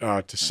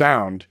it to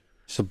sound.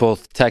 So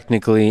both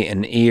technically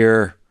and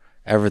ear,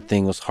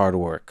 everything was hard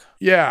work.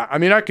 Yeah, I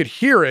mean, I could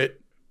hear it.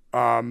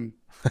 And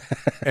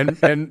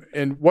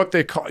what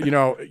they call,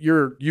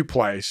 you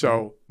play.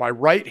 So my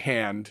right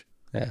hand,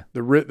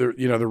 the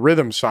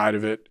rhythm side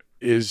of it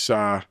is,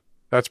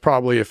 that's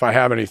probably, if I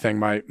have anything,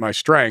 my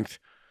strength.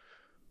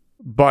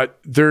 But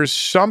there's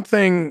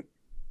something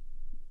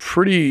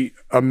pretty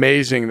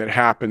amazing that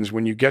happens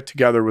when you get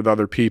together with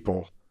other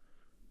people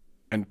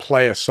and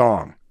play a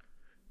song.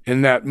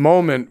 In that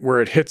moment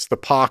where it hits the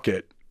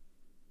pocket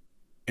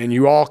and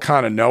you all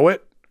kind of know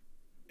it,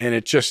 and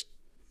it's just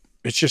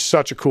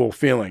such a cool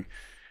feeling.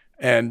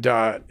 And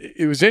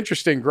it was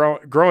interesting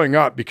growing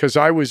up because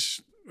I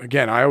always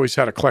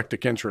had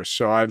eclectic interests.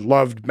 So I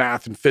loved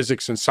math and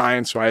physics and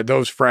science. So I had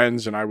those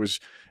friends, and I was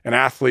an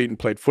athlete and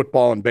played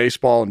football and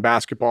baseball and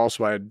basketball.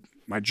 So I had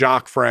my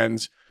jock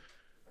friends.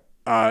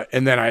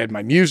 And then I had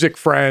my music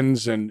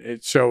friends. And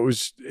so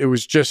it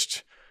was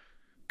just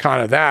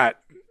kind of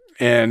that.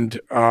 And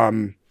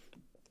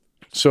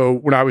so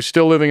when I was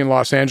still living in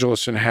Los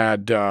Angeles and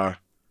had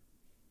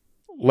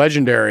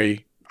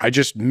Legendary, I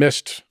just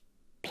missed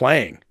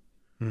playing.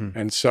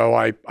 And so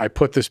I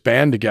put this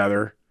band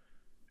together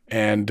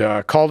and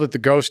called it the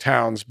Ghost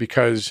Hounds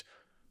because,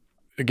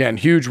 again,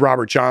 huge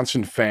Robert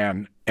Johnson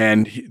fan,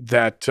 and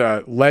that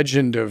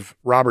legend of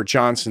Robert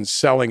Johnson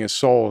selling his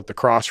soul at the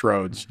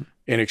crossroads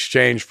in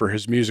exchange for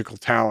his musical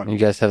talent. You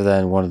guys have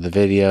that in one of the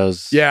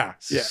videos. Yeah.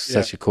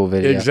 Such a cool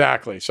video.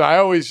 Exactly. So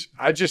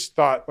I just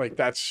thought, like,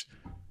 that's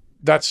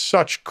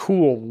such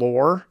cool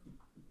lore.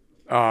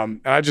 And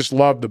I just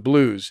love the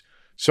blues.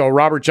 So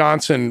Robert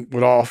Johnson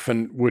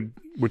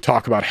would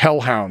talk about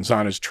hellhounds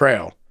on his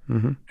trail.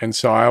 And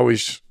so I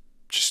always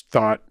just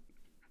thought,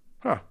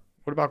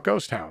 what about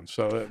ghost hounds?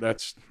 So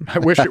I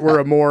wish it were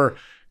a more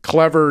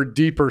clever,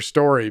 deeper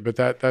story, but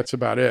that's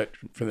about it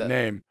for the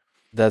name.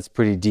 That's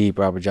pretty deep.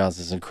 Robert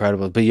Johnson's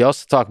incredible. But you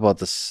also talk about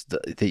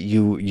that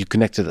you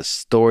connect to the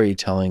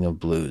storytelling of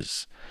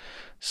blues.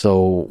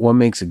 So what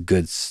makes a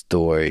good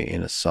story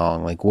in a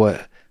song? Like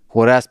what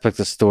aspect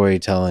of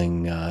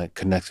storytelling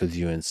connects with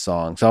you in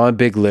songs? I'm a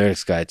big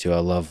lyrics guy too. I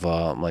love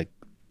like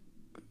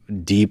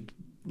deep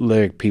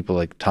lyric people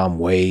like Tom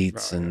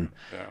Waits and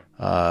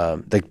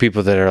like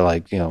people that are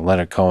like,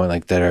 Leonard Cohen,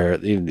 like that are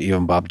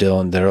even Bob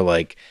Dylan, that are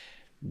like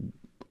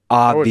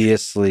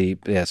obviously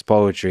yes,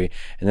 poetry.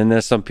 And then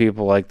there's some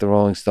people like the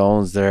Rolling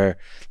Stones,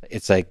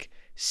 it's like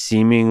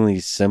seemingly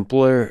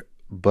simpler,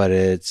 but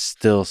it's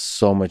still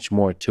so much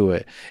more to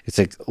it. It's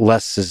like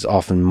less is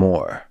often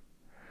more.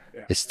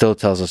 It still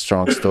tells a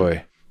strong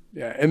story.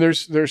 Yeah, and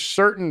there's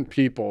certain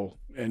people,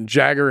 and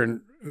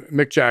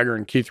Mick Jagger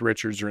and Keith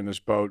Richards are in this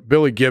boat.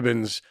 Billy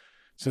Gibbons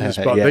is in this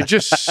boat. They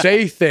just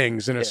say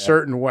things in a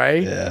certain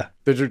way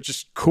that are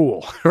just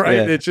cool, right?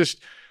 Yeah. It's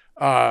just,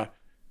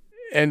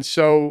 and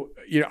so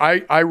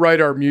I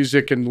write our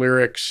music and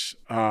lyrics.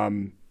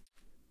 I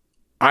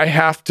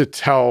have to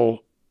tell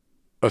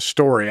a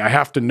story. I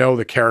have to know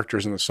the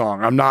characters in the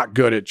song. I'm not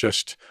good at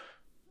just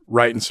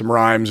writing some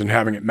rhymes and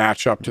having it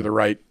match up to the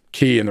right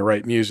key and the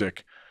right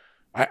music.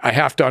 I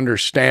have to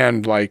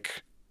understand,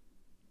 like,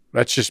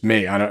 that's just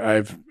me.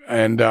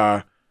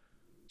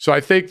 So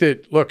I think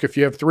that, look, if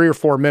you have 3 or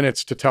 4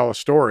 minutes to tell a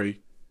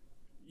story,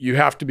 you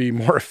have to be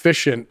more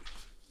efficient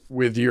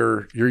with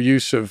your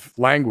use of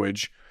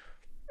language,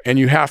 and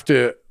you have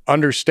to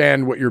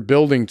understand what you're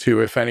building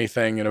to, if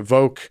anything, and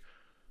evoke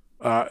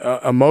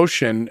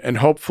emotion, and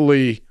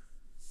hopefully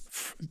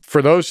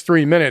for those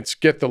 3 minutes,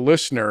 get the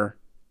listener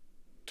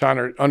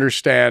to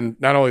understand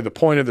not only the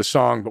point of the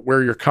song, but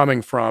where you're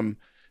coming from,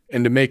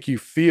 and to make you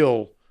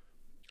feel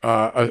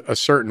a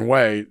certain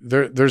way.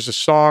 There's a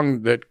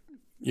song that,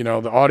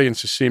 the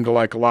audiences seem to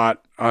like a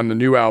lot on the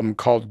new album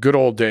called Good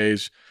Old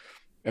Days.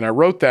 And I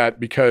wrote that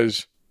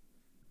because,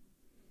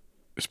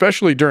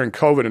 especially during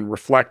COVID and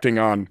reflecting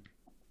on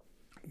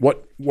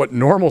what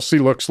normalcy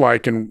looks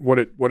like and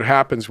what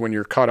happens when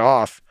you're cut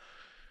off,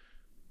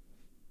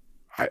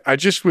 I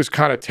just was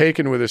kind of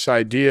taken with this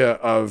idea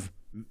of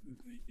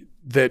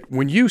that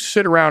when you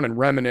sit around and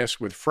reminisce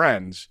with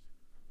friends,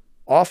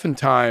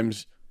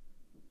 oftentimes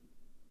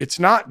it's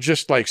not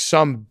just like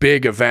some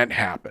big event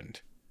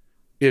happened.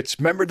 It's,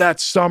 remember that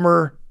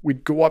summer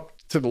we'd go up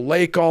to the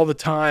lake all the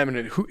time,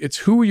 and it's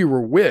who you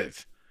were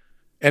with.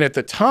 And at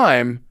the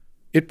time,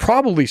 it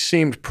probably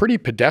seemed pretty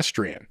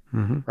pedestrian,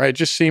 right? It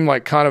just seemed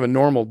like kind of a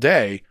normal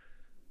day,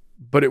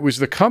 but it was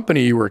the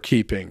company you were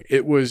keeping.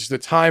 It was the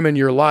time in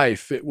your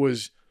life. It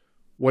was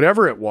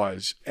whatever it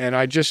was. And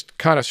I just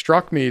kind of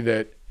struck me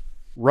that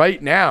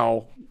right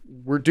now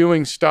we're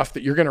doing stuff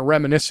that you're going to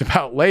reminisce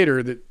about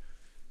later that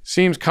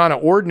seems kind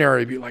of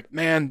ordinary. Be like,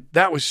 man,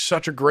 that was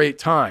such a great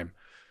time.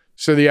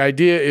 So the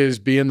idea is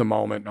be in the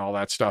moment and all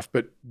that stuff.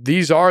 But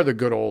these are the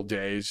good old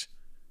days,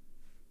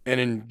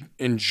 and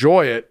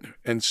enjoy it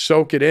and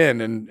soak it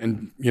in,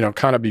 and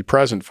kind of be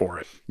present for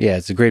it. Yeah,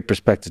 it's a great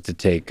perspective to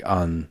take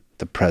on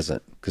the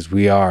present, because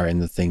we are in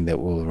the thing that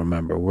we'll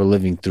remember. We're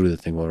living through the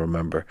thing we'll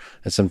remember.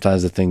 And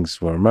sometimes the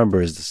things we'll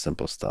remember is the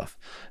simple stuff,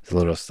 the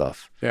little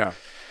stuff. Yeah.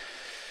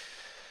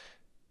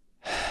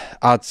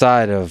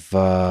 Outside of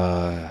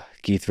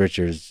Keith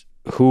Richards,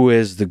 who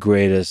is the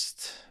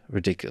greatest,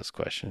 ridiculous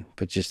question,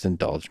 but just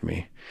indulge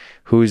me,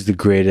 who is the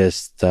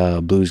greatest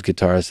blues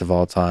guitarist of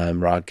all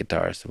time, rock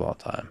guitarist of all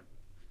time?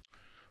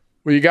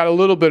 Well, you got a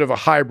little bit of a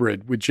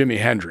hybrid with Jimi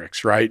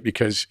Hendrix, right?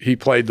 Because he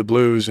played the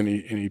blues and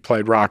he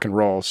played rock and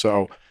roll.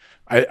 So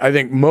I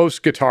think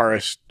most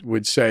guitarists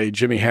would say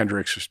Jimi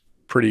Hendrix was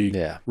pretty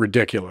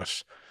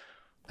ridiculous.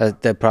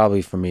 That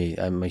probably, for me,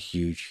 I'm a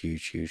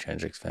huge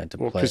Hendrix fan to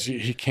play. Well, because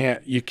you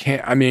can't,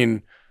 I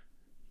mean,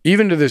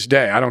 even to this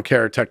day, I don't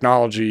care,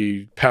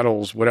 technology,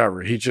 pedals,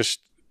 whatever. He just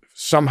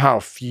somehow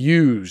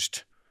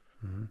fused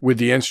with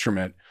the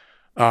instrument.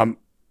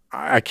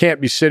 I can't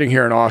be sitting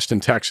here in Austin,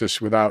 Texas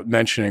without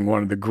mentioning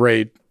one of the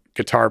great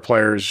guitar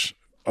players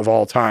of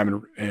all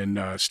time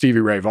in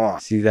Stevie Ray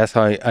Vaughan. See, that's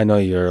how I know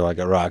you're like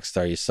a rock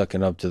star. You're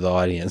sucking up to the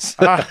audience.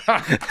 Well,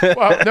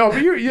 no,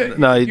 but you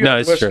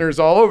have listeners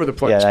all over the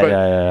place.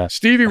 But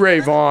Stevie Ray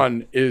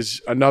Vaughan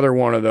is another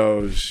one of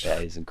those. Yeah,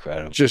 he's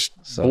incredible. Just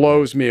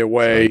blows me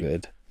away. So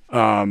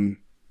good.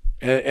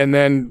 And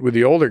then with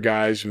the older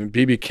guys, I mean,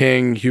 B.B.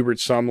 King, Hubert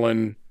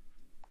Sumlin,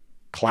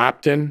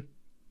 Clapton.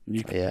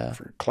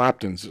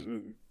 Clapton's.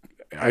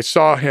 I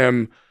saw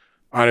him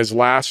on his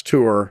last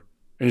tour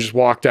and just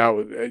walked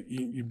out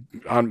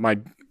on my,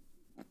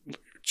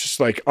 just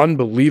like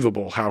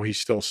unbelievable how he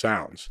still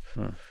sounds.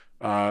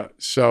 And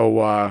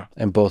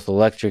both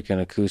electric and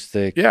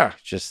acoustic. Yeah,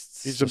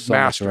 just he's a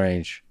master,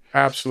 range,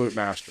 absolute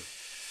master.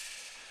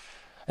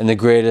 And the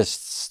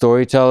greatest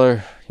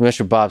storyteller. You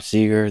mentioned Bob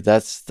Seger.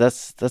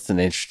 That's an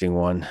interesting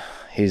one.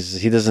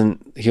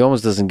 He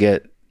almost doesn't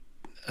get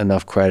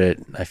enough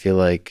credit, I feel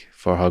like,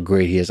 for how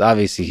great he is.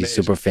 Obviously, he's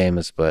super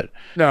famous, but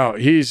no,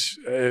 he's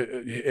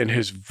in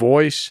his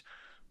voice.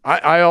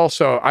 I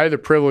had the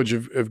privilege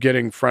of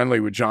getting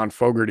friendly with John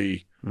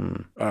Fogerty,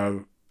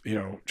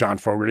 John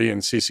Fogerty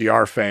and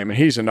CCR fame, and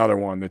he's another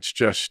one that's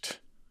just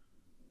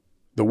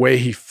the way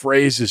he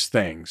phrases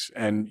things.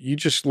 And you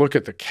just look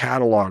at the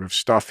catalog of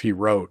stuff he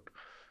wrote.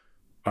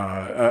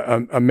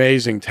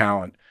 Amazing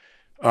talent.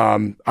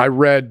 I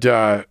read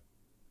Bruce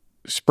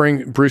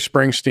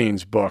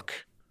Springsteen's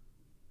book.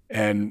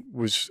 And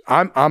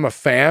I'm a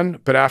fan,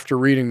 but after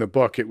reading the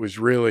book, it was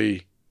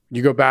really,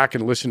 you go back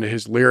and listen to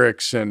his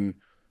lyrics and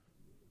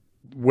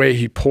way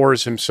he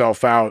pours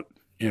himself out,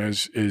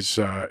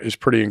 is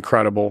pretty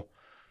incredible.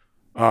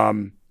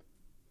 And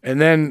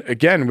then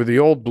again, with the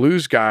old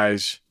blues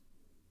guys,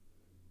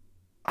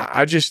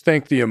 I just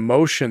think the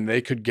emotion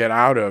they could get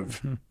out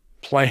of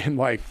playing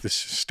like this,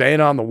 staying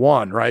on the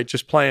one, right?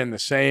 Just playing the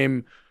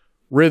same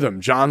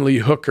rhythm. John Lee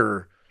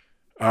Hooker,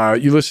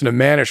 you listen to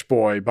Manish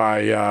Boy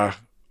by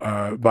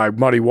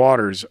Muddy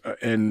Waters,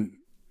 and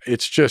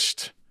it's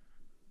just,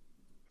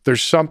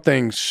 there's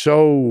something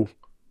so,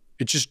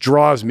 it just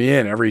draws me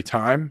in every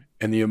time,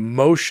 and the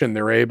emotion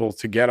they're able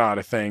to get out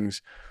of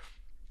things.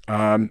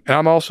 And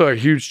I'm also a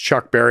huge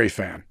Chuck Berry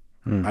fan.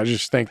 I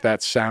just think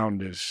that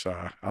sound is,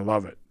 I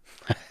love it.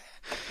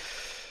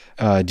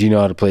 Do you know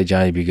how to play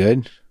Johnny Be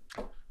Good?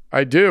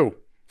 I do.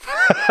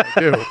 I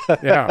do.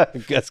 Yeah.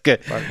 That's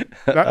good.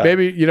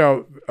 Maybe,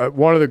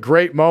 one of the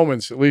great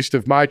moments, at least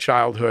of my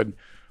childhood,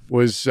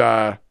 was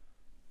Back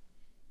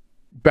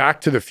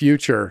to the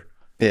Future,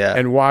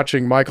 and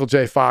watching Michael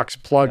J. Fox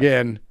plug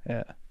in,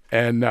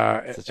 and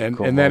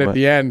then at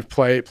the end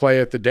play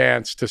at the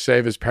dance to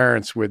save his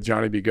parents with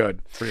Johnny Be Good.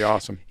 Pretty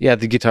awesome. Yeah,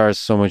 the guitar is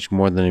so much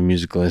more than a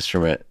musical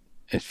instrument.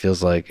 It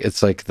feels like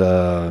it's like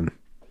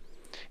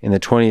in the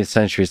 20th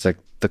century, it's like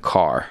the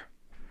car.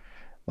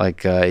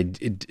 Like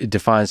it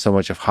defines so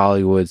much of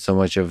Hollywood, so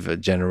much of a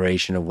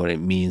generation of what it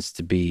means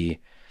to be.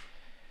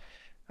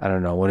 I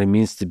don't know what it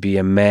means to be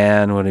a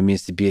man, what it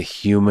means to be a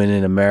human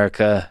in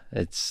America.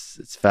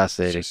 It's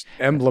fascinating. It's just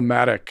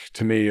emblematic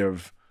to me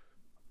of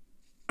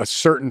a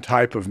certain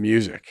type of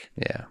music.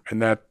 Yeah.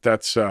 And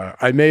that's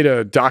I made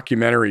a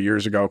documentary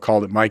years ago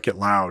called It Might Get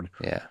Loud.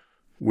 Yeah.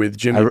 With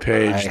Jimmy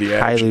Page, The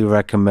Edge. I highly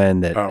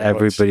recommend that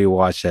everybody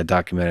watch that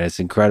documentary.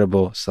 It's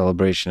incredible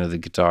celebration of the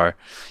guitar.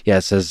 Yeah,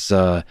 it says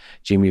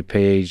Jimmy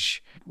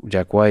Page,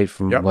 Jack White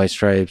from White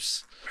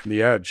Stripes.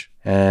 The Edge.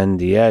 And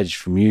The Edge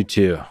from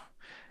U2.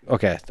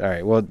 Okay, all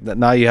right. Well,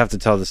 now you have to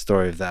tell the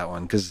story of that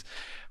one, because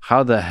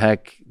how the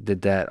heck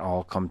did that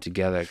all come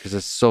together? Because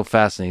it's so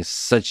fascinating.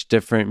 Such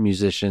different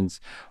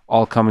musicians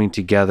all coming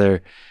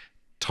together,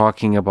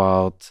 talking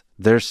about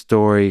their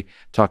story,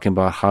 talking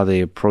about how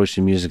they approach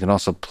the music, and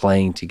also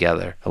playing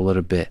together a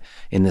little bit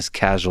in this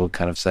casual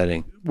kind of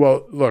setting.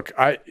 Well, look,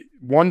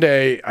 one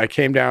day I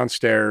came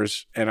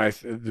downstairs and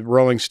the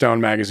Rolling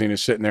Stone magazine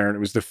is sitting there, and it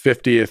was the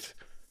 50th, it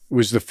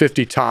was the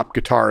 50 top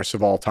guitarists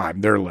of all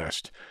time, their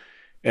list.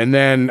 And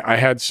then I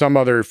had some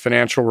other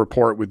financial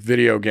report with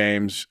video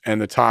games, and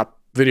the top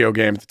video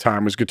game at the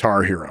time was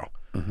Guitar Hero,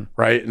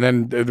 right? And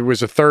then there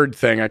was a third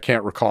thing, I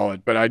can't recall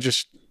it, but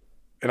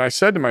I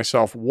said to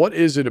myself, what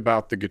is it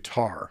about the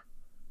guitar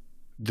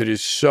that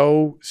is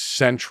so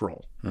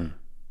central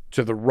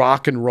to the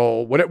rock and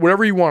roll,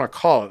 whatever you want to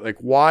call it? Like,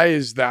 why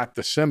is that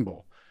the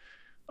symbol?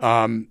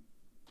 And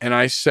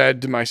I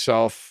said to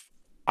myself,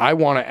 I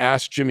want to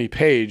ask Jimmy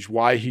Page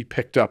why he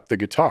picked up the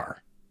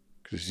guitar,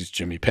 because he's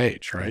Jimmy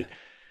Page, right? Yeah.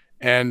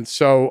 And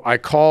so I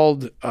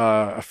called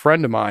a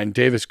friend of mine,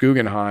 Davis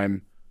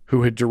Guggenheim,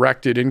 who had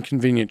directed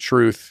Inconvenient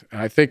Truth, and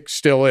I think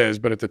still is,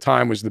 but at the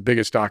time was the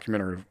biggest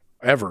documentary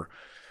ever.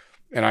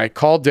 And I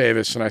called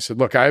Davis and I said,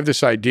 look, I have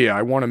this idea.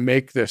 I want to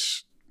make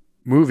this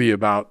movie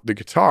about the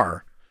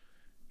guitar,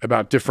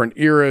 about different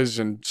eras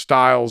and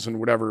styles and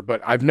whatever,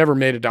 but I've never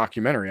made a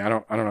documentary. I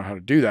don't know how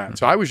to do that.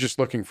 So I was just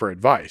looking for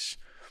advice.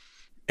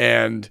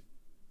 And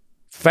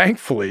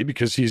thankfully,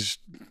 because he's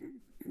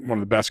one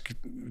of the best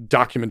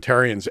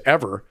documentarians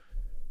ever,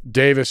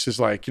 Davis is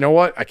like, you know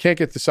what? I can't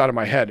get this out of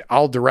my head.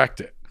 I'll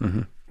direct it,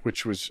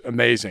 which was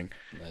amazing.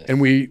 Nice. And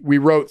we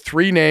wrote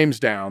 3 names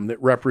down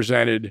that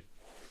represented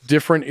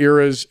different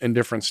eras and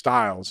different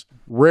styles.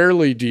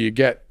 Rarely do you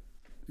get,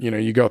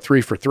 you go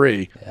 3 for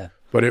 3,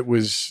 but it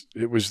was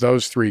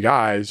those 3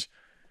 guys.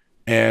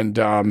 And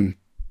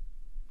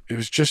it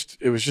was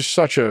just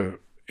such a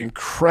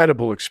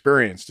incredible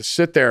experience to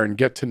sit there and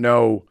get to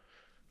know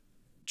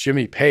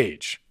Jimmy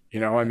Page.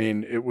 I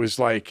mean, it was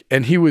like,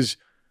 and he was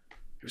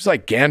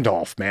like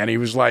Gandalf, man. He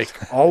was like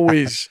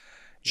always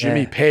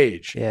Jimmy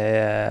Page.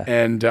 Yeah.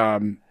 And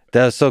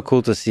that was so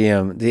cool to see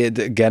him. The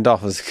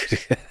Gandalf was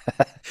good.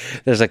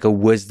 There's like a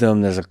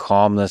wisdom, there's a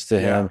calmness to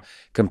him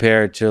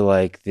compared to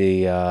like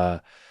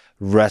the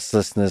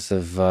restlessness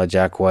of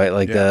Jack White.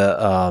 Like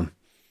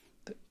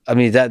I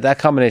mean, that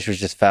combination was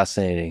just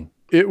fascinating.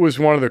 It was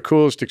one of the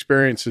coolest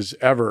experiences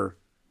ever.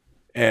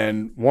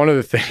 And one of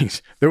the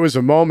things, there was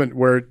a moment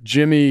where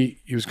Jimmy,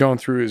 he was going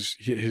through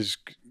his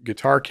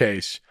guitar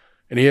case,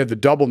 and he had the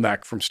double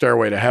neck from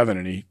Stairway to Heaven,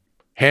 and he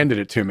handed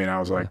it to me, and I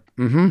was like,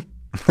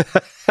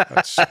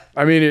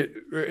 I mean,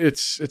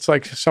 it's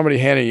like somebody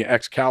handing you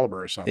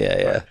Excalibur or something.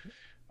 Yeah.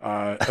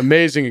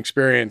 Amazing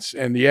experience.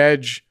 And the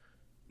Edge,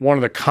 one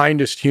of the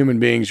kindest human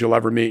beings you'll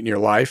ever meet in your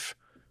life.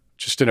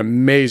 Just an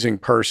amazing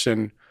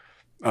person.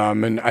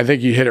 And I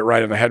think you hit it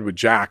right on the head with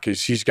Jack,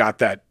 is he's got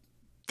that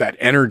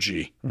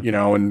energy,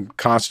 and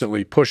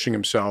constantly pushing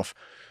himself.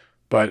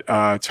 But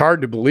it's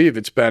hard to believe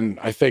it's been,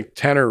 I think,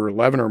 10 or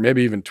 11 or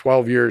maybe even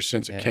 12 years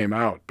since it came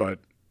out. But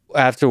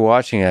after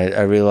watching it,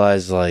 I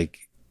realized like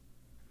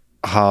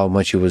how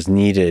much it was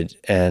needed.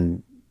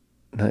 And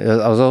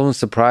I was almost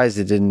surprised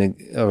it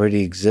didn't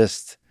already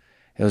exist.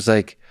 It was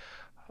like,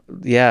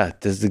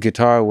 the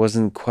guitar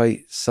wasn't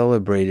quite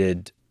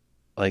celebrated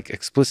like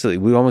explicitly.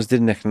 We almost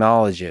didn't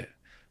acknowledge it.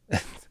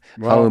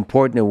 How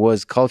important it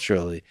was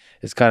culturally.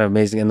 It's kind of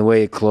amazing. And the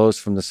way it closed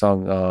from the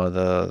song,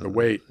 the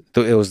Wait.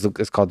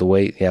 It's called The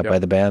Wait, by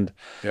the band.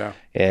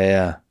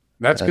 Yeah.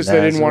 That's because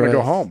they didn't want to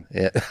go home.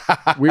 Yeah.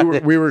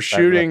 we were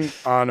shooting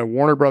on a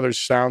Warner Brothers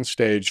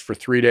soundstage for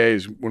 3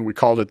 days when we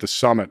called it the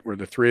Summit, where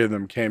the 3 of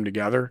them came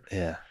together.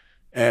 Yeah.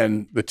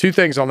 And the 2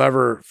 things I'll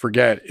never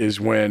forget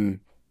is when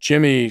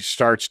Jimmy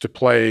starts to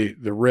play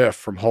the riff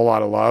from Whole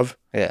Lotta Love.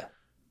 Yeah.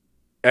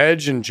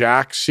 Edge and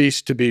Jack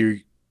ceased to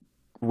be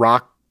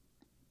rock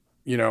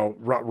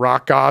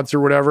gods or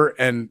whatever,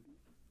 and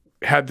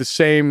had the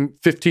same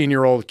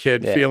 15-year-old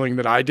kid feeling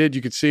that I did.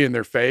 You could see in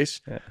their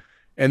face. Yeah.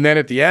 And then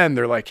at the end,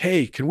 they're like,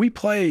 "Hey, can we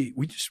play?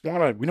 We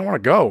don't want to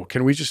go.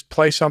 Can we just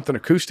play something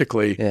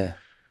acoustically?" Yeah.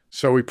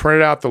 So we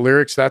printed out the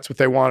lyrics. That's what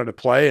they wanted to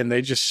play. And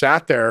they just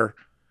sat there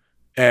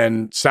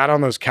and sat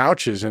on those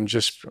couches and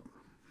just.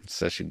 It's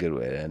such a good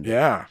way to end.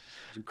 Yeah.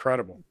 It's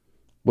incredible.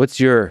 What's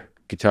your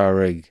guitar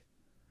rig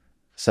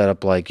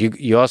setup like?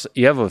 You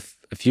have a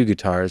few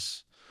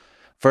guitars.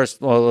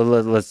 First, well,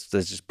 let's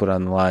just put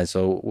on the line.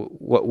 So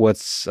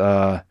what's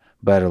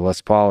better,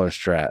 Les Paul or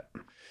Strat?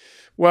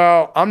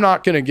 Well, I'm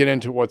not going to get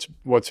into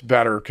what's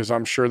better, because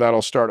I'm sure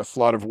that'll start a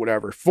flood of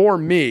whatever. For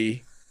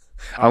me,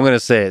 I'm going to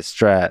say it's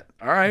Strat.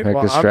 All right,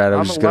 well, Strat.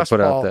 I'm just going to put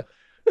out there.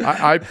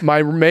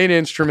 My main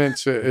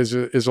instrument is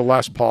a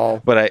Les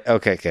Paul. But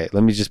okay.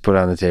 Let me just put it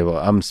on the table.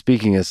 I'm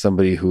speaking as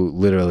somebody who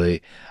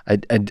literally, I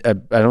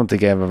don't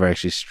think I've ever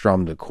actually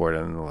strummed a chord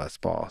on the Les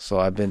Paul. So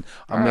I've been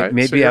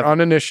maybe so you're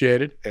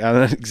uninitiated.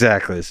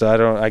 Exactly. So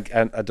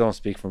I don't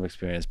speak from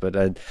experience,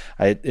 but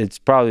it's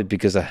probably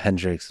because of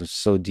Hendrix. I'm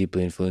so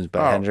deeply influenced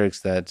by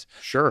Hendrix that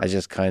I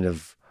just kind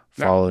of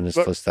followed in his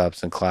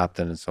footsteps, and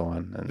Clapton and so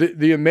on. And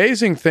the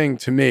amazing thing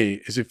to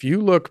me is, if you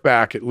look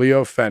back at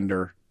Leo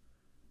Fender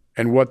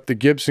and what the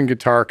Gibson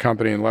Guitar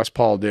Company and Les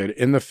Paul did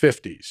in the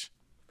 50s,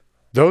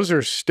 those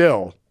are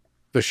still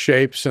the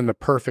shapes and the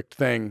perfect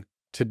thing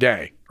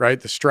today, right?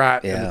 The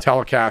Strat and the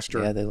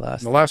Telecaster, they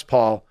last. And the Les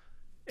Paul,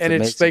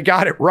 and they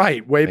got it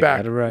right way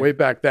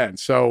back then.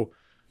 So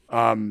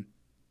I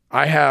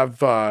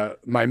have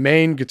my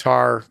main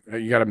guitar.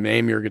 You got to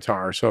name your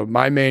guitar. So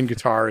my main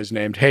guitar is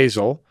named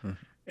Hazel,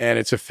 and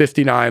it's a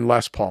 59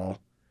 Les Paul.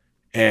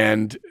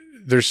 And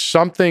there's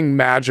something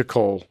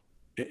magical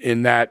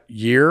in that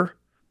year,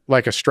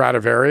 like a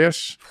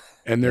Stradivarius,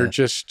 and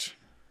there's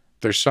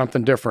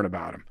something different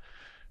about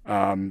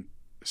them.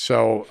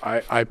 So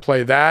I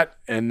play that,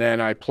 and then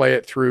I play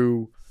it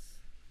through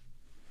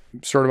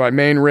sort of my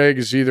main rig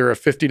is either a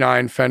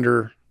 59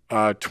 Fender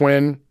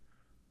Twin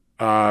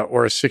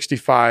or a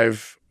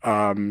 65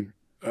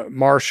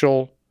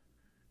 Marshall.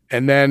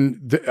 And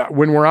then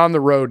when we're on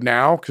the road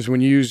now, because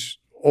when you use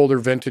older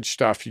vintage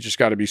stuff, you just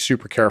got to be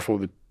super careful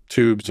with the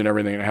tubes and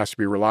everything, and it has to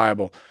be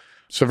reliable.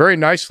 So very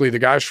nicely, the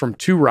guys from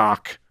Two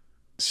Rock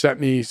sent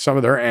me some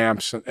of their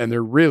amps, and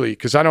they're really,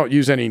 because I don't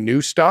use any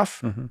new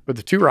stuff, but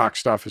the Two Rock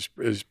stuff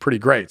is pretty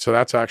great. So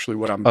that's actually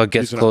what I'm. Oh, it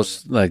gets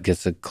close,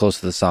 gets close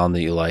to the sound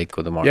that you like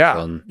with the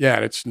Marshall. Yeah,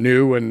 and it's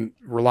new and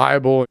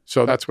reliable.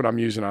 So that's what I'm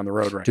using on the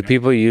road right now. Do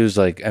people use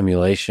like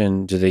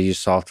emulation? Do they use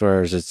software,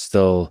 or is it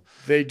still?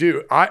 They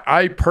do.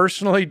 I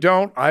personally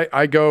don't.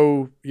 I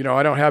go,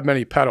 I don't have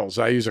many pedals.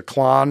 I use a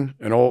Klon,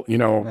 an old,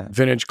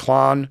 vintage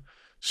Klon.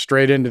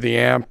 straight into the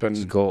amp,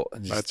 Just and go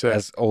that's it.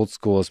 as old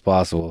school as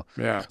possible.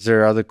 Yeah. Is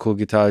there other cool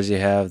guitars you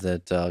have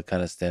that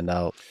kind of stand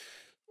out?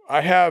 I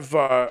have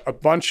a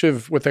bunch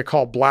of what they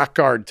call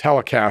Blackguard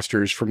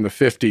Telecasters from the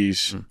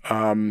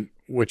 50s,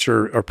 which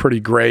are pretty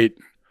great.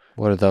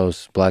 What are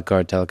those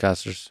Blackguard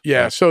Telecasters?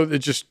 Yeah, so it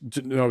just, it's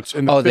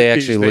in the 50s, they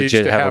actually used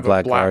legit to have a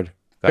Blackguard.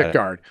 pick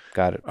guard.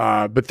 Got it.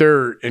 But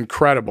they're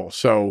incredible.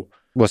 So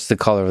What's the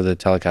color of the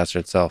Telecaster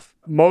itself?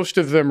 most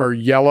of them are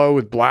yellow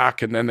with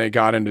black, and then they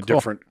got into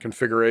different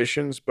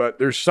configurations. But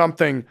there's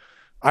something,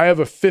 I have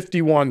a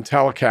 51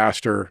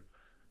 Telecaster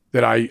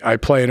that I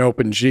play in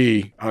open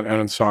G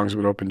on songs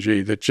with open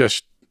G that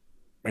just,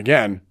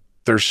 again,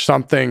 there's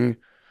something,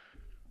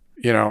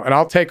 and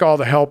I'll take all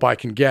the help I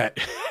can get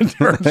in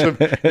terms of,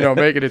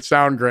 making it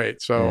sound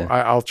great. So Yeah.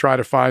 I'll try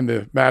to find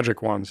the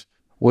magic ones.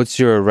 What's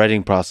your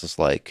writing process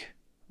like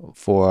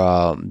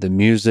for the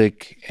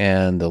music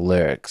and the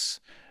lyrics?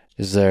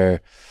 Is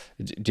there,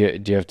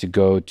 do you have to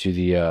go to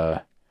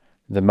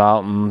the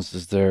mountains?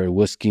 Is there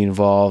whiskey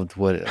involved?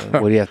 What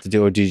do you have to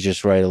do? Or do you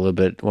just write a little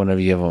bit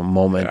whenever you have a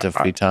moment of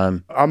free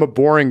time? I'm a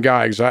boring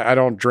guy because I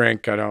don't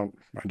drink. I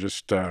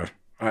just,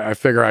 I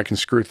figure I can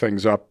screw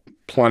things up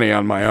plenty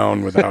on my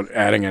own without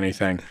adding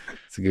anything.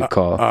 It's a good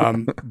call.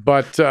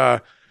 But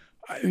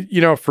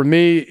for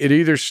me, it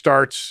either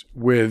starts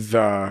with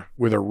a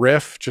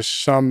riff,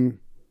 just something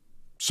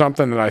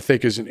that I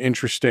think is an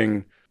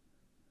interesting,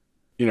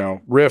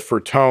 riff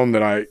or tone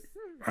that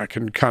I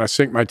can kind of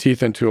sink my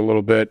teeth into a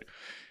little bit.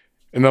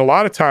 And then a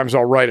lot of times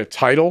I'll write a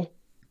title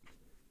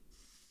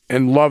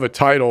and love a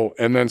title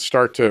and then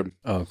start to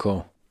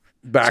cool.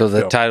 backfill. So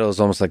the title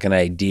is almost like an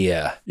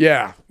idea.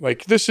 Yeah,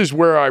 like this is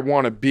where I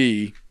want to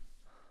be,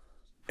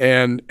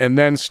 and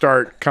then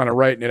start kind of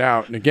writing it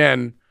out. And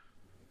again,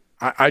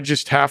 I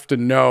just have to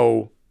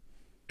know,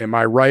 am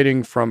I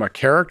writing from a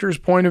character's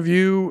point of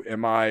view?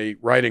 Am I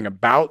writing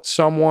about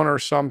someone or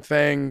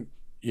something,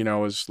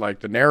 as like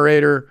the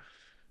narrator?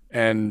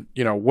 And,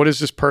 what is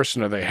this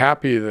person? Are they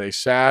happy? Are they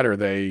sad?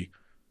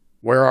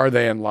 Where are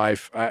they in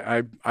life?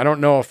 I don't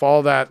know if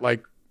all that,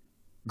 like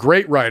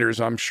great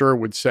writers, I'm sure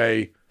would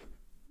say,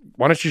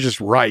 why don't you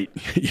just write?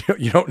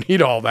 You don't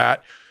need all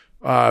that.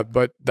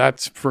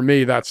 But for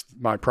me, that's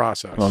my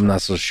process. Well, I'm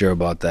not so sure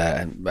about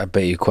that. I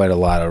bet you quite a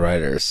lot of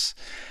writers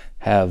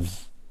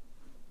have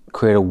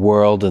create a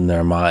world in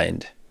their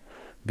mind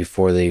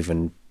before they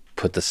even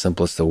put the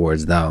simplest of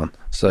words down.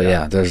 So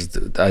yeah,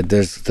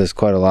 there's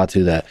quite a lot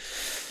to that.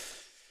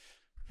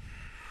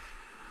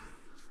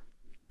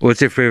 What's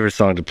your favorite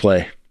song to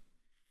play?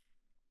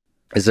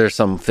 Is there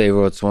some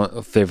favorite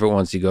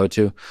ones you go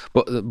to?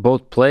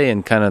 Both play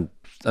and kind of.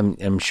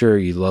 I'm sure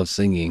you love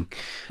singing.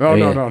 No.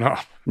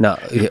 No,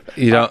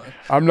 you don't.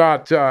 I'm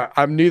not.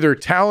 I'm neither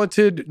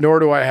talented nor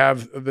do I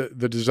have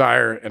the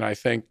desire. And I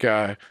think,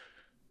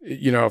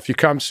 if you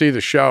come see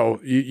the show,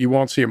 you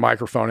won't see a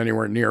microphone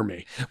anywhere near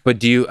me. But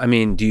do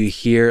you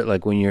hear,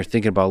 like when you're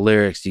thinking about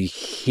lyrics, do you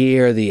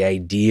hear the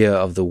idea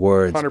of the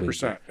words?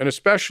 100%. And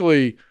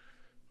especially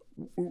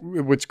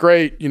what's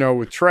great,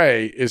 with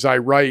Trey is I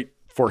write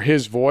for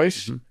his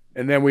voice,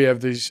 and then we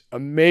have these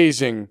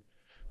amazing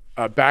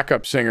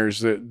backup singers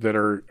that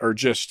are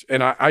just,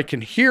 and I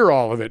can hear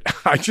all of it.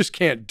 I just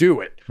can't do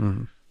it.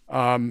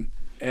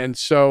 And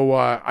so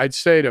I'd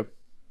say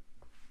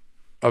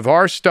of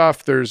our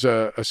stuff, there's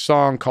a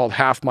song called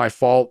Half My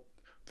Fault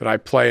that I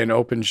play in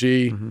open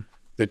G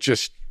that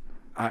just,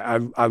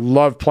 I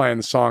love playing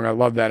the song. I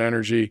love that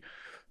energy.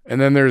 And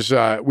then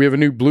we have a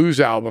new blues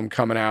album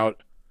coming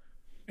out,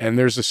 and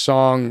there's a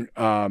song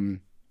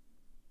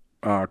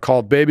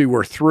called Baby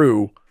We're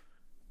Through,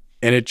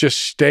 and it just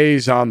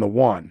stays on the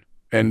one.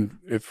 And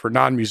for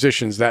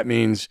non-musicians, that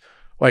means,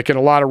 like in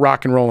a lot of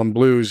rock and roll and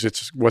blues,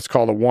 it's what's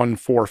called a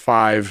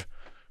 1-4-5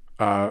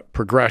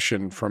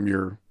 progression from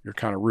your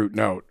kind of root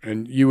note.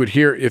 And you would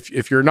hear,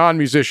 if you're a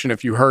non-musician,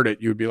 if you heard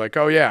it, you would be like,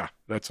 oh yeah,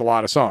 that's a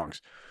lot of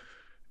songs.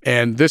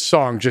 And this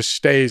song just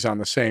stays on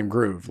the same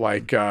groove,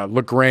 like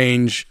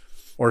LaGrange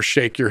or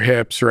Shake Your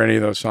Hips or any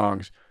of those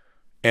songs.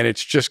 And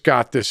it's just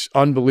got this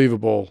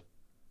unbelievable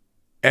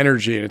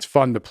energy, and it's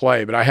fun to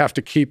play, but I have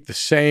to keep the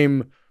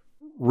same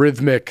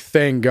rhythmic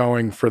thing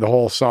going for the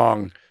whole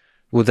song.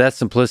 With that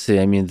simplicity,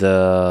 I mean,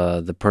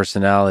 the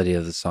personality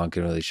of the song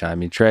can really shine. I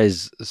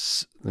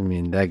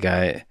mean, that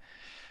guy,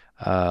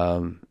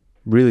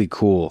 really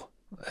cool.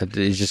 It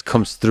just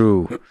comes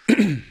through. I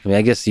mean,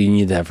 I guess you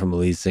need that from a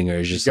lead singer.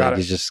 It's just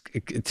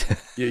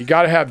you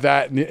got to have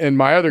that. And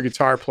my other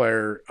guitar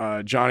player,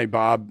 Johnny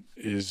Bob,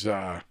 he's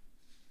a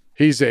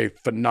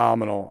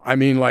phenomenal,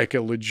 like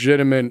a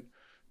legitimate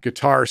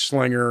guitar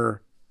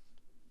slinger.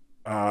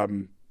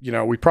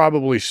 We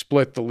probably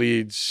split the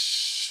leads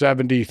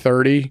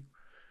 70-30,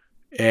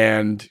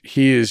 and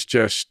he is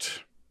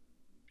just,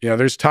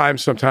 there's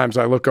sometimes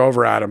I look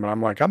over at him and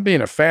I'm like, I'm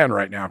being a fan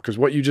right now because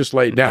what you just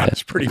laid down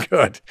is pretty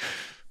good.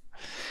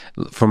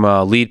 From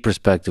a lead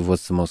perspective,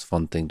 what's the most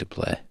fun thing to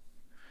play?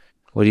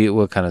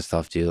 What kind of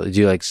stuff do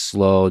you like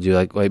slow? Do you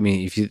like,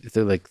 if you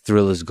like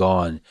Thrill Is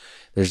Gone,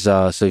 there's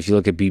so if you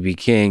look at BB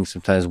King,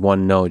 sometimes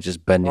one note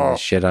just bending the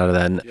shit out of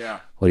that. Yeah.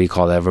 what do you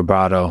call that,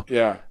 vibrato.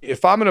 Yeah.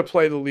 If I'm going to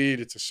play the lead,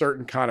 it's a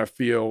certain kind of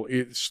feel.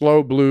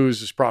 Slow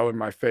blues is probably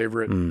my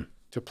favorite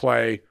to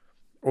play,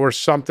 or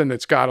something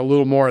that's got a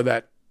little more of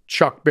that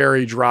Chuck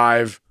Berry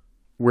drive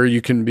where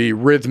you can be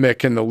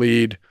rhythmic in the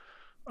lead.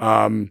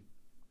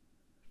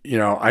 You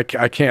know, I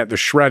can't, the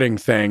shredding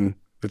thing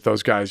that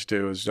those guys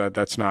do is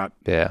that's not,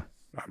 not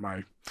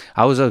my.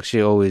 I was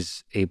actually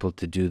always able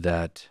to do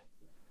that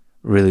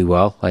really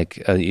well.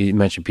 Like you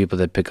mentioned people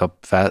that pick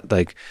up fast,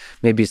 like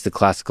maybe it's the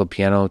classical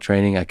piano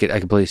training. I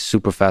could play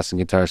super fast on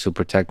guitar,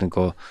 super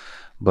technical,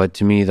 but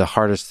to me the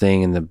hardest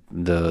thing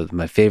and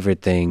my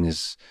favorite thing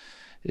is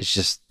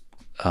just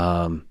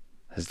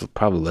has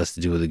probably less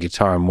to do with the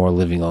guitar and more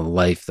living on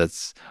life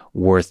that's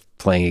worth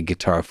playing a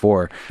guitar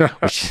for,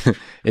 which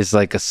is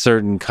like a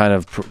certain kind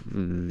of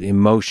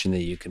emotion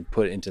that you can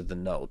put into the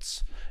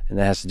notes, and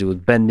that has to do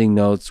with bending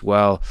notes.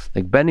 Well,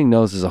 like bending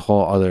notes is a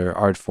whole other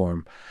art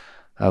form.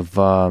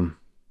 I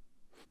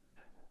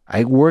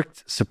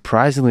worked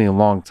surprisingly a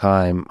long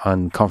time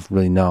on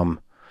Comfortably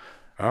Numb.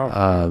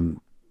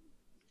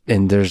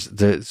 And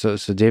so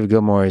David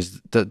Gilmour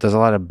does a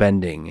lot of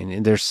bending,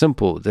 and they're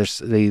simple.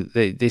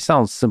 They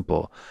sound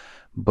simple,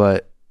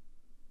 but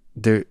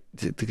the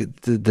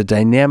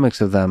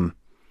dynamics of them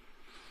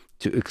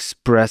to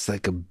express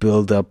like a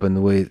build up and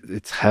the way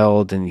it's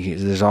held, and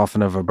there's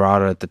often a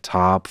vibrato at the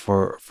top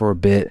for a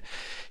bit.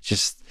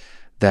 Just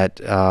that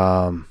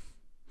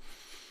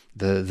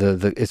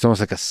it's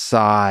almost like a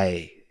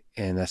sigh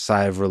and a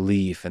sigh of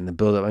relief and the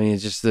buildup. I mean,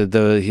 it's just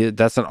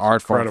that's an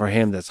art form for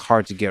him that's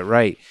hard to get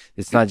right.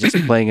 It's not just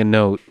playing a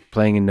note,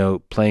 playing a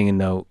note, playing a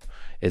note.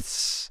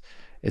 It's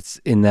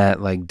in that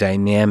like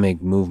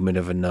dynamic movement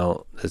of a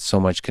note that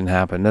so much can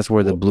happen. That's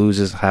where the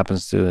blues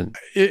happens to.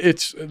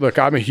 Look,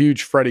 I'm a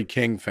huge Freddie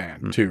King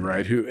fan too,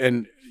 right?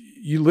 And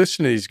you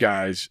listen to these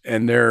guys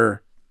and you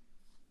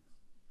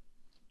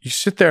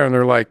sit there and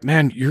they're like,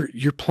 man,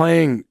 you're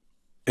playing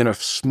in a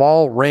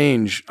small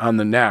range on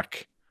the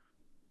neck.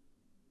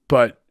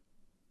 But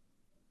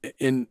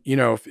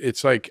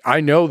it's like,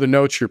 I know the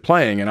notes you're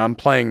playing and I'm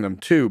playing them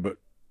too, but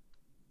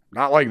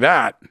not like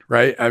that,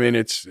 right? I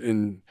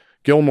mean,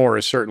 Gilmour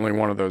is certainly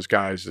one of those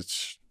guys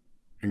that's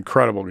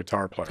incredible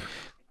guitar player.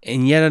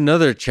 And yet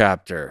another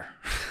chapter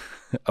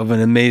of an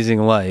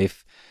amazing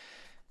life.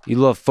 You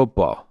love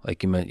football,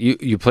 like you meant.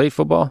 You played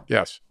football?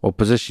 Yes. What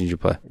position did you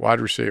play? Wide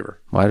receiver.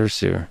 Wide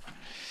receiver.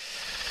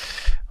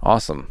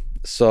 Awesome.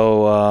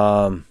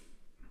 So,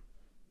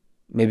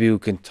 maybe we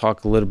can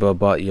talk a little bit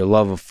about your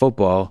love of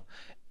football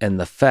and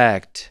the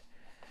fact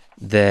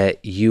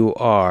that you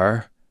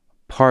are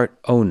part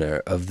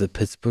owner of the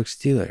Pittsburgh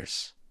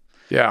Steelers.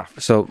 Yeah.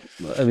 So,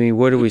 I mean,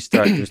 where do we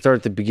start? Do we start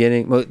at the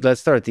beginning? Well,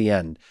 let's start at the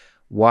end.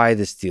 Why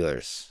the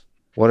Steelers?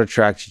 What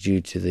attracted you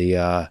to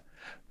the,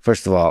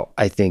 first of all,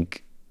 I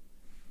think,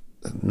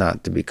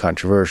 not to be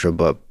controversial,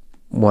 but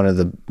one of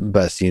the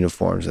best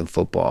uniforms in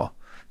football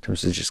in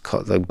terms of just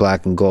like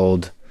black and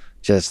gold.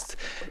 Just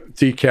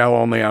decal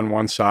only on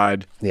one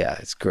side. Yeah,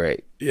 it's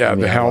great. Yeah,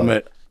 the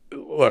helmet.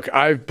 Look,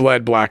 I've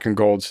bled black and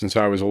gold since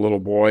I was a little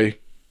boy.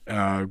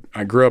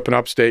 I grew up in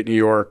upstate New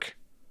York,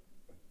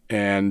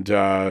 and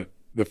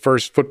the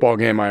first football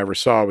game I ever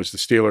saw was the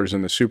Steelers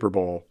in the Super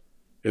Bowl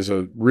as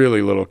a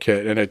really little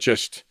kid. And it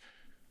just,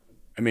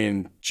 I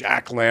mean,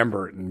 Jack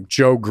Lambert and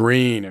Joe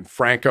Green and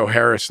Franco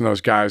Harris and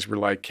those guys were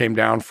like, came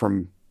down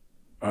from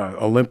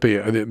Mount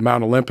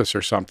Olympus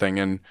or something.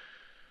 And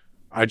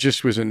I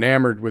just was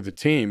enamored with the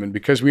team. And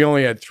because we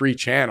only had 3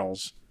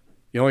 channels,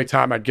 the only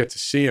time I'd get to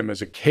see them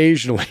is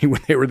occasionally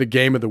when they were the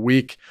game of the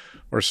week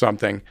or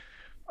something.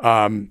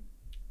 And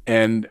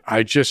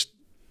I just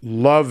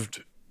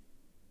loved,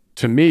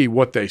 to me,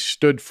 what they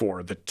stood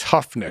for, the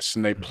toughness,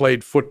 and they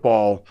played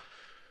football,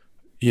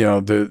 you know,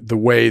 the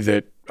way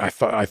that I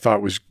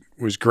thought was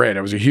great.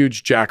 I was a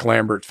huge Jack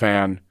Lambert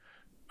fan,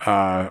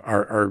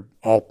 our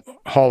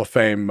Hall of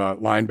Fame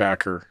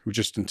linebacker who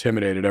just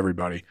intimidated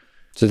everybody.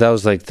 So that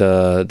was like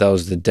that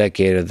was the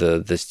decade of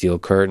the Steel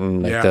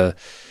Curtain, like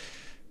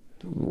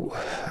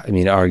I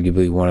mean,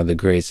 arguably one of the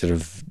great sort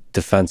of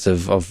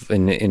defensive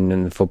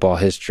in football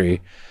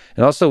history,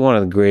 and also one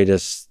of the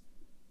greatest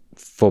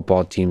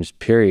football teams,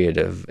 period,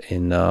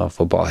 in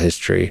football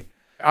history.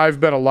 I've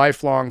been a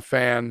lifelong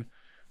fan,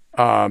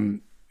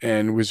 and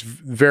was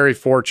very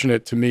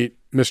fortunate to meet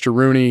Mr.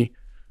 Rooney.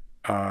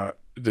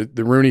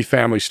 The Rooney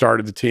family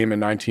started the team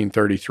in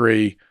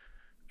 1933.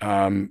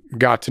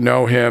 Got to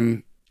know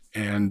him,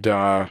 and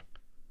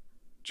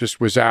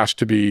just was asked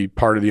to be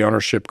part of the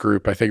ownership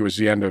group. I think it was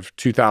the end of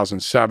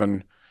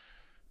 2007.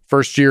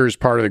 First year as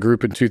part of the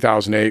group in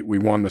 2008, we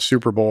won the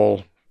Super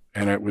Bowl,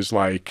 and it was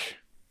like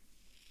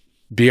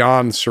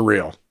beyond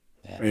surreal.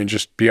 Yeah. I mean,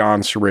 just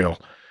beyond surreal.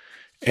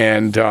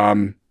 And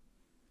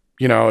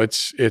you know,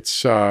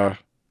 it's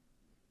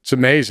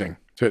amazing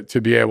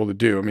to be able to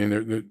do. I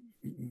mean,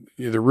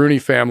 the Rooney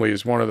family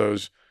is one of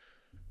those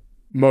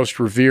most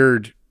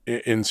revered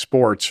in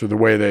sports for the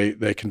way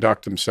they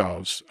conduct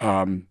themselves.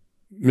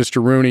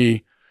 Mr.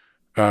 Rooney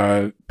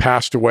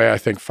passed away, I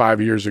think, 5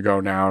 years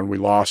ago now, and we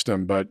lost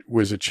him, but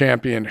was a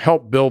champion,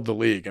 helped build the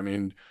league. I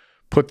mean,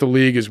 put the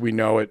league as we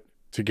know it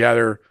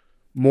together.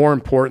 More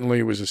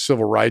importantly, was a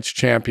civil rights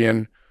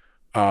champion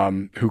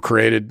who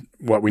created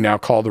what we now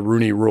call the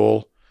Rooney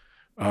Rule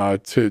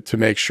to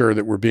make sure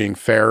that we're being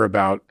fair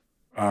about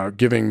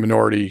giving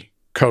minority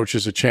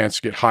coaches a chance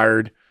to get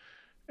hired,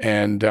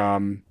 and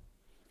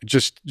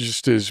just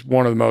is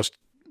one of the most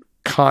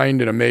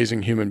kind and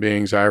amazing human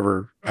beings I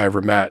ever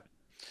met.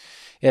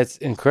 Yeah, it's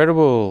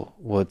incredible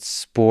what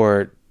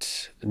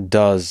sport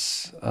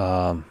does,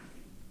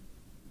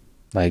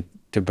 like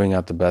to bring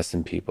out the best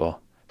in people,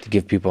 to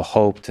give people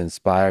hope, to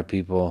inspire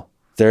people.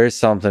 There is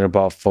something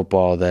about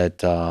football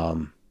that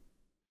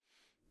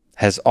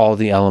has all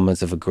the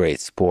elements of a great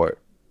sport.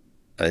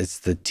 It's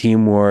the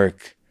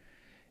teamwork.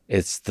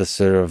 It's the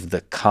sort of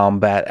the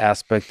combat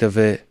aspect of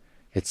it.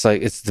 It's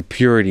like, it's the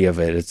purity of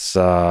it. It's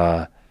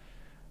like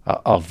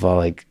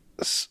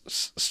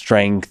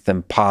strength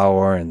and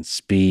power and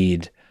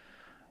speed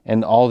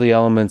and all the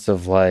elements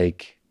of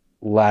like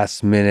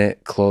last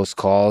minute close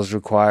calls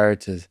required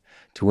to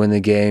win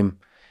the game.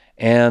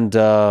 And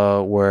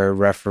where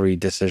referee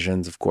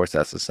decisions, of course,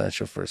 that's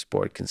essential for a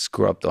sport, can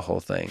screw up the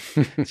whole thing.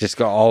 Just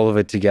got all of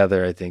it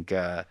together. I think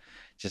I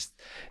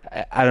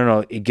don't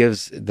know. It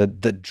gives the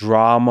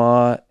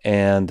drama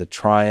and the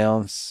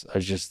triumphs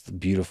are just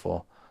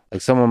beautiful.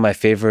 Like some of my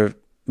favorite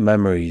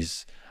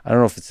memories, I don't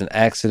know if it's an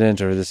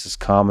accident or this is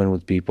common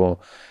with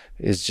people,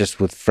 is just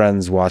with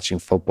friends watching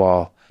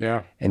football.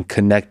 Yeah. And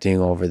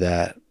connecting over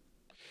that.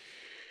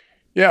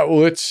 Yeah.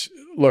 Well,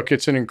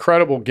 it's an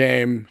incredible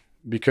game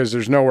because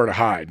there's nowhere to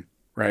hide,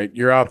 right?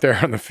 You're out there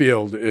on the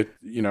field.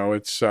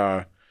 It's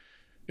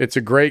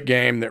a great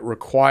game that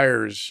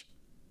requires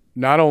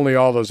not only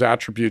all those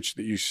attributes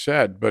that you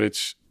said, but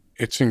it's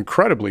an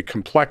incredibly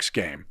complex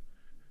game.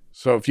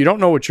 So if you don't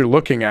know what you're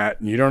looking at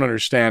and you don't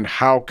understand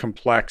how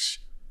complex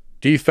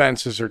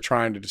defenses are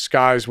trying to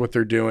disguise what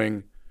they're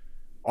doing,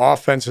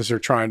 offenses are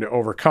trying to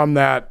overcome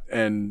that,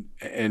 and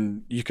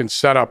you can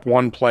set up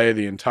one play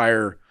the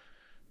entire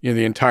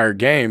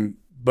game,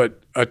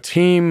 but a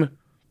team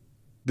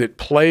that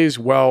plays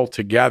well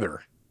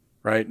together,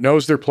 right,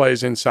 knows their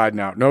plays inside and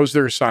out, knows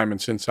their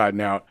assignments inside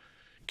and out,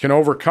 can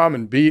overcome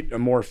and beat a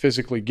more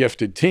physically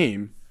gifted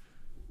team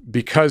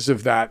because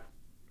of that,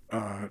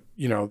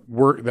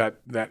 work,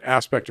 that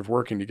aspect of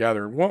working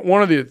together.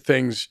 One of the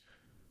things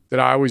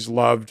that I always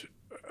loved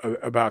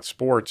about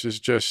sports is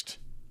just,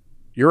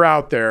 you're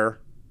out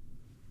there,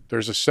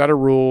 there's a set of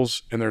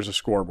rules, and there's a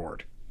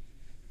scoreboard.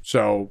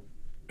 So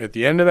at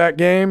the end of that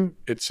game,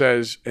 it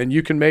says, and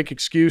you can make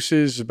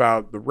excuses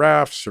about the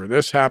refs or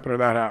this happened or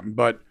that happened,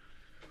 but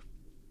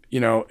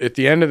at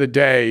the end of the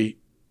day,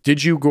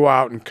 did you go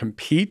out and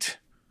compete?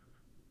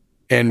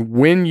 And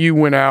when you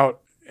went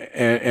out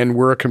and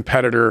were a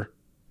competitor,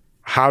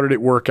 how did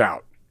it work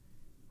out,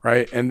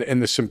 right?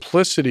 And the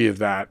simplicity of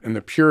that and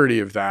the purity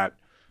of that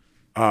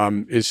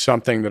is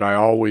something that I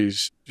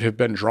always have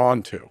been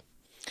drawn to.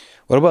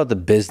 What about the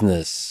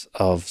business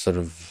of sort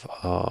of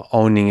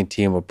owning a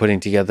team or putting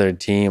together a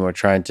team or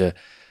trying to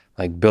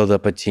like build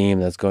up a team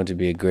that's going to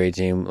be a great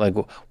team? Like,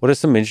 what are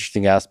some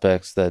interesting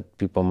aspects that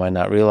people might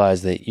not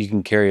realize that you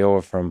can carry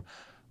over from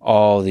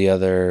all the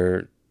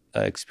other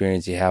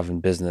experience you have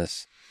in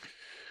business?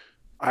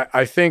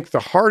 I think the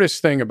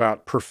hardest thing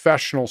about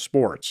professional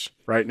sports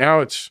right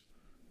now, it's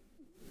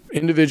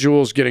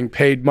individuals getting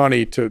paid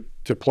money to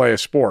play a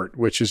sport,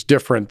 which is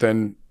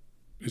it's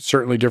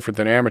certainly different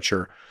than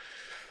amateur.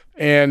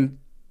 And,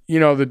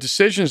 the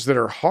decisions that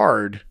are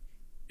hard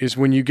is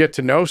when you get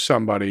to know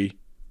somebody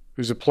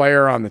who's a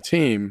player on the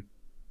team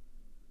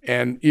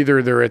and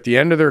either they're at the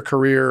end of their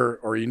career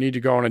or you need to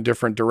go in a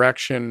different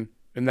direction.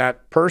 And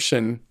that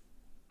person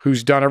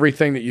who's done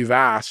everything that you've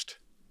asked,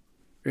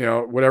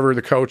 whatever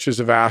the coaches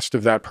have asked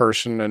of that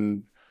person,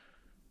 and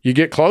you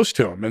get close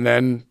to them. And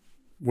then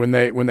when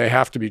they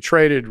have to be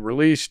traded,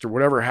 released, or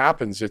whatever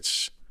happens,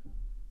 it's,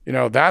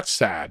 that's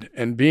sad.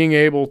 And being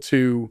able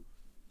to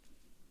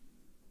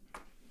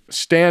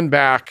stand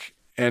back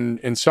and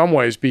in some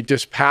ways be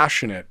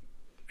dispassionate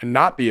and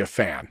not be a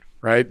fan,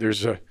 right?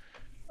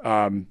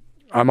 I'm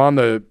on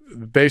the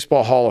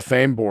Baseball Hall of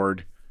Fame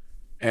board,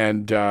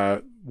 and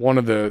one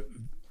of the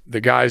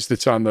guys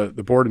that's on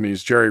the board of me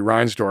is Jerry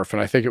Reinsdorf.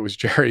 And I think it was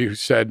Jerry who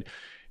said,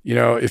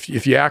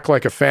 if you act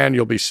like a fan,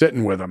 you'll be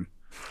sitting with him,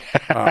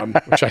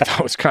 which I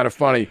thought was kind of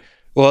funny.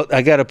 Well,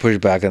 I got to push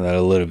back on that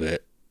a little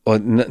bit. Well,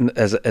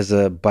 as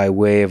a by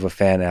way of a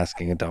fan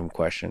asking a dumb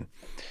question.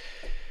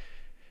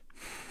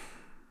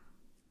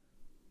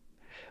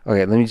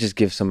 Okay, let me just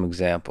give some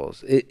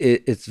examples.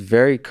 It's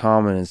very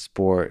common in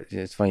sport.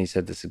 It's funny you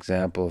said this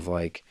example of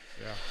like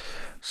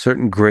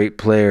certain great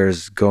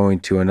players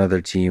going to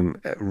another team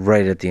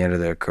right at the end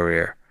of their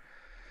career.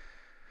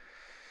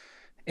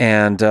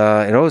 And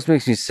it always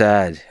makes me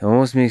sad. It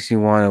almost makes me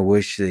want to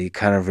wish they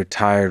kind of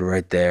retired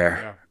right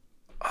there.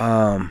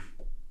 Yeah.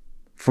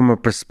 From a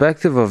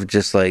perspective of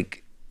just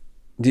like,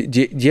 do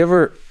you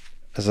ever,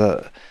 as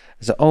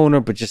an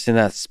owner, but just in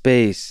that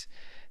space,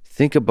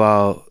 think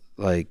about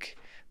like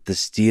the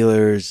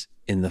Steelers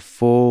in the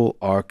full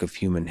arc of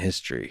human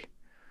history?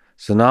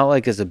 So not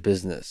like as a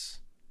business,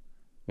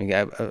 I mean,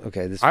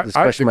 okay, this the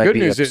question might good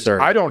be news absurd.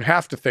 is I don't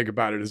have to think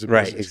about it as a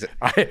Right, business.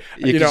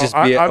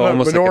 exactly. I'm a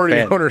almost minority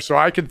like a fan. owner, so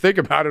I can think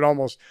about it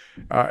almost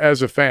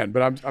as a fan.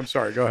 But I'm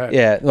sorry. Go ahead.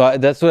 Yeah, well,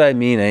 that's what I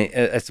mean.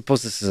 I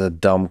suppose this is a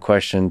dumb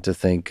question to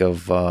think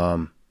of,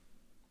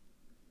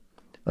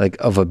 like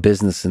of a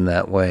business in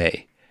that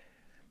way,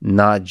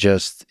 not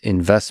just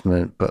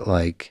investment, but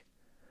like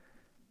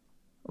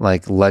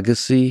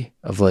legacy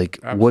of like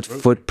what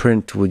Absolutely.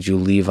 footprint would you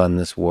leave on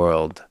this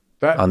world,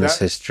 on this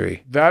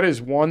history? That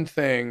is one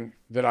thing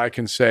that I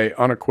can say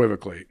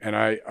unequivocally, and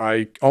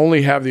I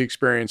only have the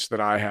experience that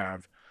I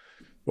have.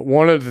 But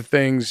one of the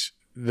things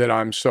that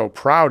I'm so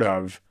proud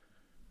of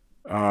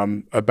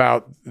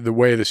about the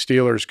way the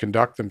Steelers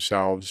conduct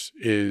themselves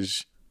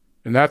is,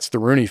 and that's the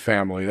Rooney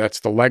family,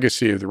 that's the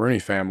legacy of the Rooney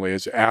family,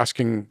 is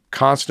asking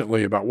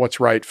constantly about what's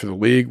right for the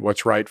league,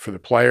 what's right for the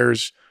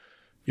players,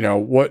 you know,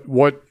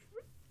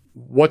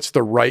 what's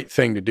the right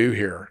thing to do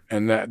here.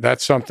 And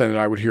that's something that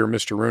I would hear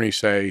Mr. Rooney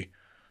say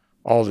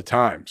all the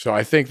time. So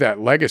I think that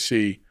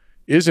legacy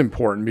is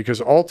important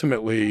because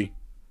ultimately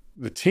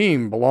the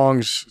team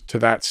belongs to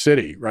that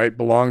city, right?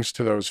 Belongs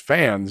to those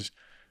fans.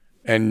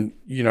 And,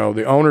 you know,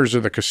 the owners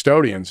are the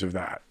custodians of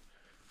that.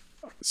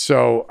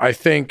 So I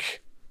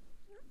think,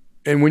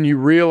 and when you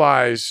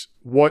realize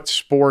what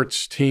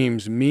sports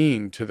teams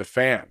mean to the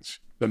fans,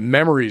 the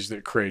memories that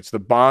it creates, the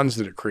bonds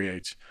that it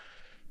creates,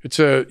 it's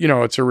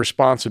a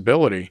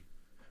responsibility.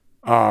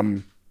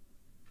 And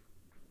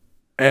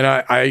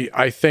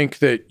I think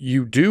that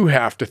you do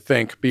have to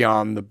think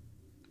beyond the,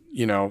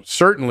 you know,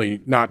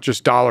 certainly not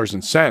just dollars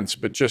and cents,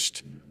 but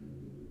just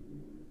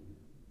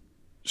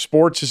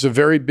sports is a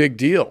very big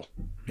deal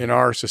in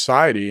our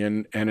society,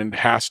 and it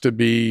has to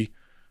be,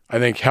 I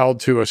think, held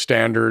to a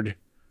standard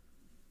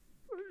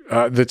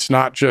that's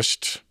not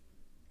just,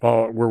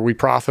 well, were we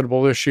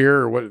profitable this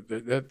year or what?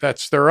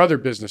 There are other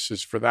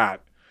businesses for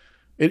that.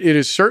 It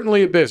is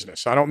certainly a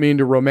business. I don't mean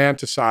to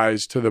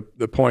romanticize to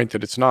the point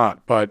that it's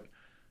not, but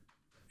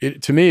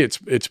to me,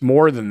 it's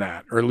more than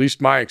that, or at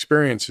least my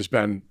experience has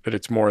been that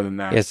it's more than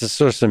that. It's a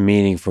source of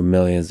meaning for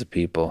millions of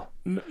people.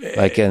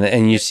 Like,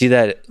 and you see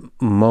that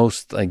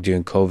most, like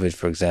during COVID,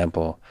 for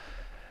example,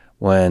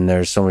 when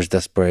there's so much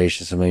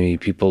desperation, so many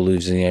people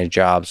losing their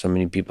jobs, so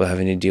many people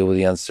having to deal with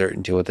the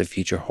uncertainty of what the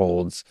future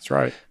holds. That's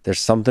right. There's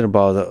something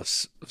about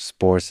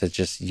sports that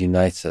just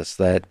unites us.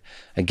 That,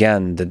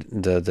 again,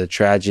 the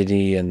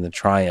tragedy and the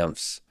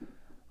triumphs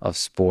of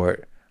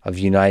sport, of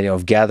uniting,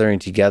 of gathering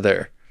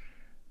together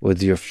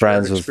with your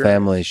friends, with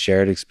family,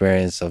 shared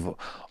experience of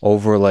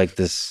over like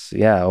this,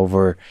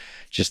 over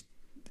just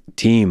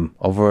team,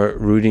 over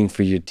rooting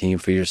for your team,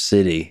 for your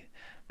city,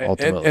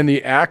 ultimately. And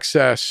the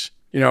access,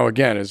 you know,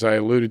 again, as I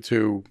alluded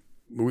to,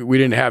 we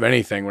didn't have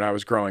anything when I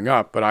was growing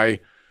up, but I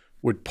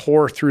would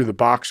pour through the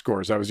box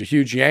scores. I was a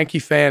huge Yankee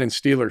fan and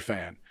Steeler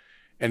fan,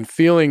 and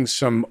feeling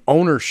some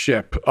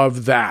ownership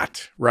of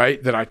that,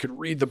 right? That I could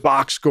read the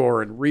box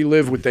score and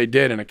relive what they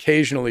did and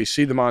occasionally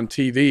see them on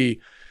TV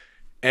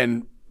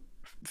and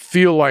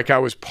feel like I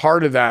was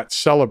part of that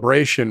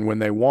celebration when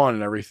they won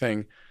and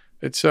everything.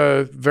 It's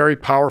a very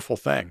powerful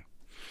thing.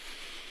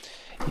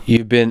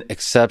 You've been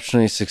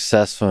exceptionally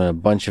successful in a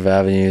bunch of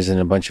avenues and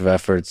a bunch of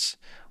efforts.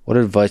 What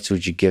advice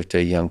would you give to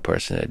a young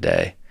person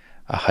today,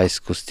 a high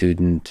school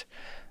student,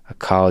 a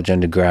college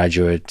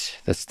undergraduate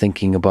that's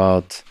thinking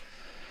about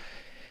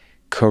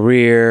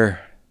career,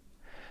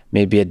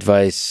 maybe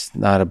advice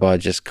not about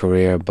just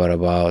career, but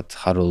about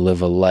how to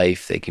live a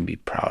life they can be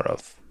proud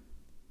of?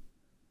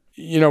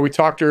 You know, we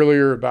talked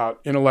earlier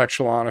about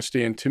intellectual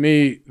honesty, and to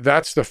me,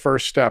 that's the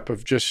first step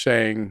of just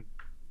saying,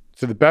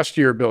 to the best of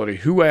your ability,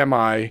 who am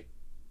I,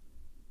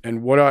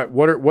 and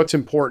what's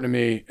important to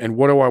me, and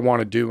what do I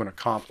want to do and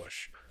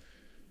accomplish?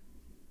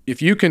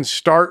 If you can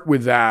start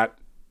with that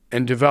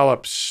and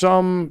develop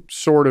some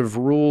sort of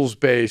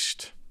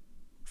rules-based,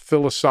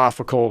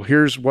 philosophical,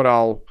 here's what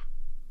I'll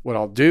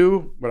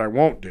do, what I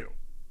won't do,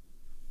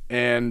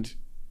 and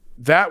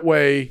that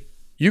way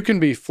you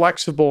can be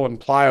flexible and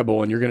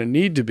pliable, and you're going to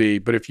need to be.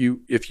 But if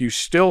you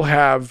still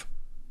have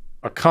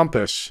a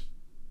compass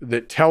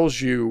that tells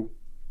you,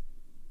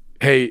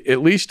 hey,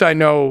 at least I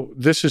know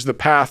this is the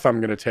path I'm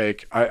going to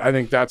take, I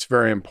think that's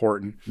very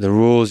important. The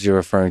rules you're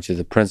referring to,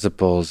 the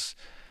principles,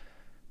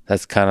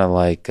 that's kind of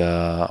like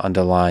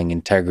underlying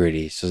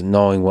integrity. So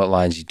knowing what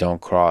lines you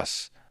don't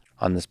cross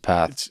on this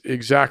path. It's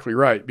exactly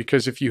right.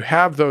 Because if you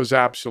have those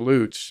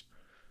absolutes,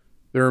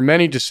 there are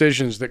many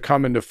decisions that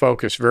come into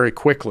focus very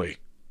quickly.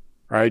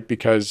 Right?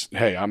 Because,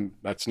 hey,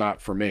 that's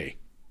not for me.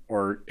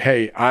 Or,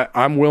 hey,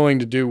 I'm willing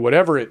to do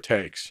whatever it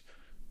takes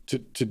to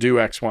do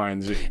X, Y,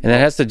 and Z. And that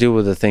has to do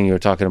with the thing you were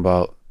talking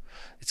about.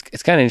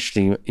 It's kind of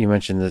interesting. You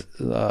mentioned this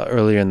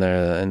earlier in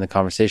the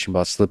conversation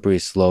about slippery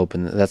slope,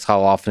 and that's how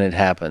often it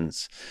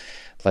happens.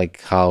 Like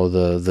how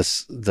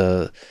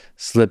the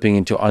slipping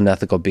into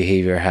unethical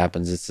behavior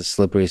happens. It's a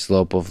slippery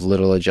slope of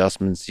little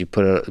adjustments. You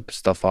put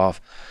stuff off.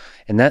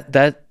 And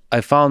that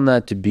I found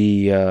that to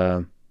be...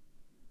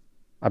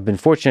 I've been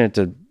fortunate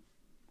to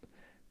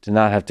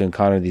not have to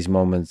encounter these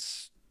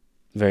moments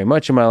very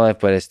much in my life,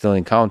 but I still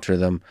encounter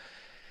them.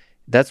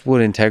 that's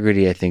what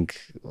integrity, I think,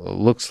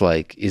 looks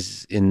like,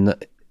 is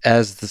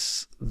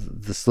as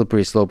the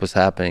slippery slope is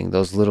happening,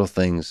 those little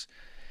things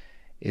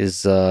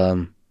is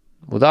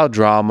without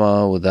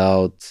drama,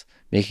 without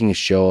making a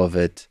show of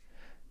it,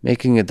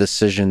 making a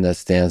decision that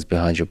stands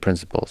behind your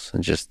principles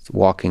and just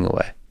walking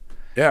away.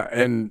 Yeah.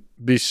 And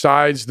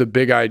besides the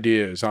big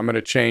ideas, I'm going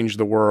to change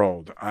the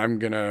world, I'm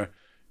going to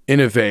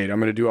innovate, I'm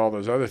going to do all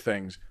those other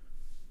things.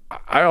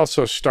 I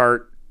also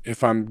start,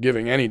 if I'm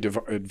giving any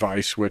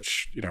advice,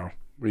 which, you know,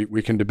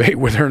 we can debate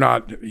whether or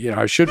not, you know,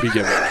 I should be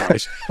giving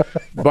advice,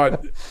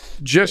 but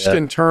just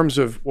in terms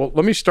of, well,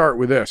 let me start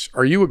with this.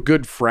 Are you a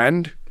good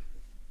friend?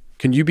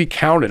 Can you be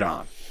counted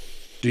on?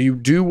 Do you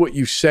do what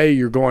you say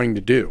you're going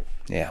to do?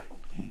 Yeah.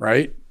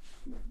 Right?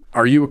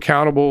 Are you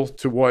accountable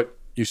to what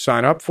you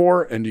sign up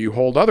for, and do you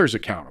hold others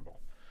accountable?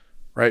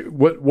 Right?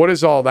 What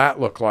does all that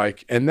look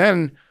like? And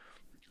then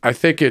I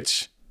think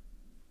it's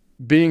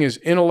being as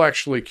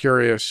intellectually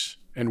curious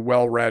and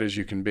well-read as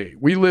you can be.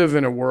 We live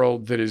in a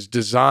world that is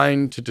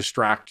designed to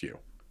distract you,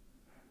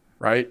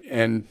 right?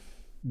 And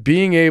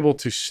being able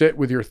to sit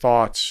with your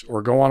thoughts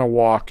or go on a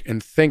walk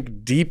and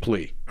think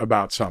deeply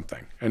about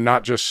something and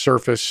not just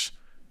surface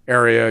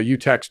area. You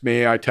text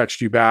me, I text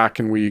you back,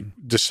 and we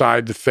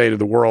decide the fate of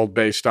the world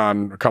based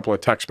on a couple of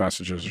text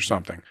messages or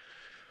something.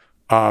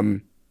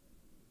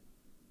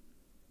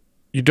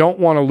 You don't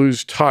want to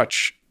lose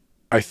touch,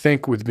 I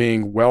think, with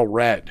being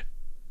well-read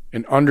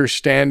and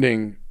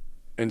understanding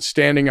and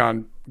standing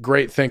on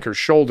great thinkers'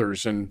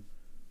 shoulders and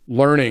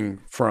learning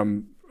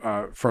from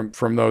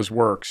those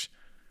works.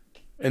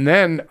 And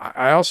then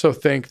I also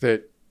think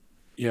that,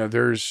 you know,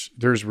 there's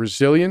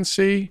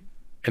resiliency,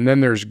 and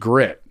then there's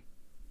grit.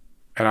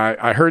 And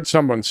I heard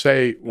someone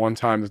say one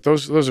time that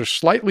those are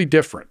slightly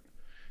different.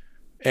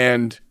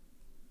 And,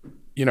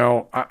 you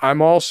know, I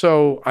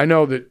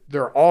know that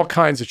there are all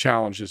kinds of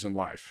challenges in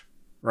life,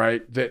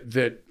 right?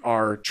 That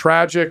are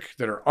tragic,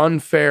 that are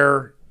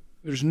unfair.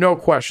 There's no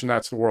question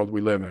that's the world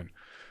we live in.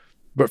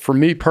 But for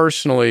me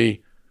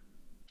personally,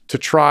 to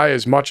try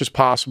as much as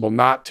possible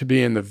not to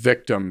be in the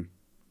victim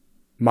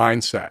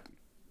mindset,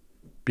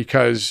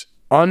 because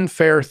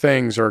unfair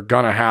things are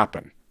going to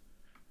happen.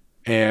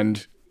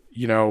 And,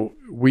 you know,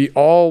 we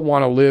all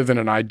want to live in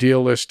an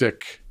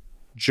idealistic,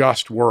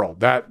 just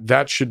world.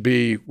 That should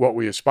be what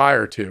we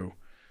aspire to.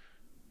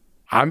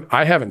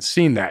 I haven't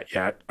seen that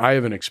yet. I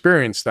haven't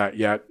experienced that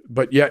yet,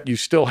 but yet you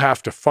still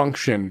have to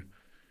function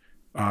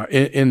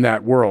in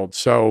that world.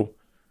 So,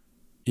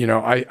 you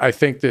know, I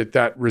think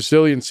that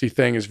resiliency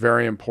thing is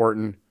very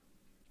important.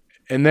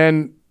 And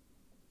then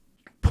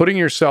putting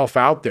yourself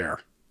out there,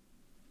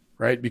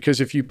 right?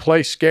 Because if you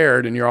play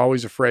scared and you're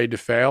always afraid to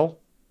fail,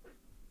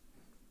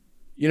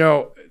 you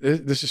know,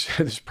 this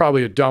is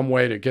probably a dumb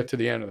way to get to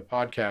the end of the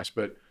podcast,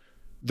 but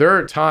there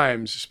are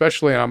times,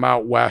 especially when I'm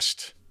out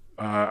west,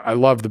 I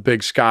love the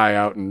big sky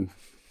out in,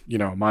 you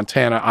know,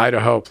 Montana,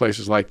 Idaho,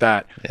 places like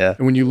that. Yeah.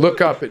 And when you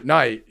look up at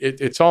night,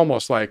 it's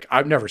almost like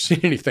I've never seen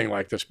anything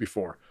like this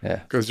before. Yeah.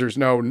 Because there's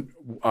no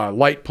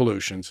light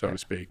pollution, so to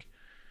speak.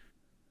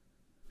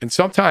 And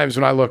sometimes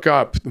when I look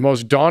up, the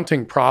most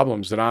daunting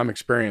problems that I'm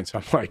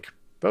experiencing, I'm like,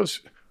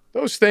 those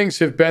things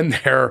have been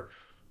there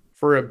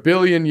for 1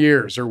 billion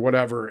years or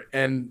whatever,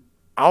 and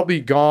I'll be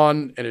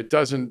gone, and it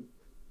doesn't,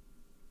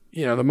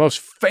 you know, the most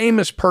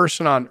famous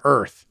person on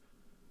earth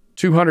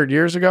 200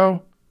 years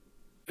ago,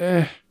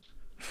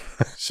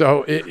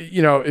 So,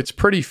 you know, it's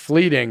pretty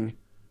fleeting.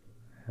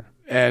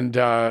 And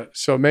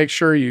so make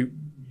sure you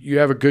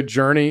have a good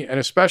journey. And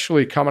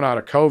especially coming out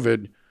of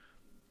COVID,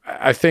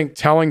 I think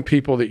telling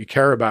people that you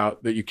care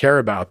about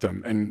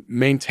them, and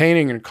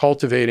maintaining and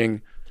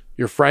cultivating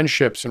your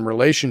friendships and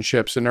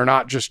relationships, and they're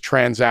not just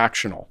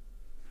transactional,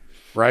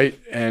 right?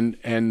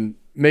 And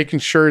making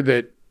sure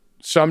that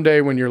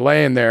someday when you're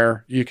laying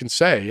there, you can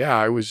say, yeah,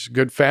 I was a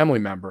good family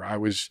member. I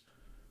was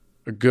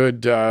a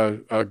good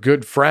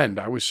friend.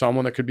 I was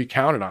someone that could be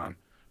counted on.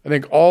 I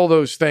think all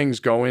those things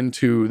go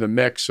into the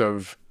mix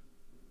of,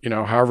 you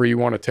know, however you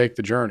want to take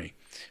the journey.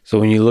 So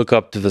when you look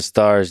up to the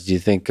stars, do you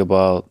think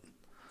about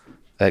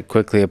that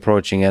quickly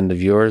approaching end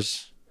of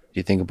yours? Do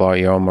you think about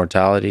your own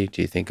mortality?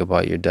 Do you think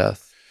about your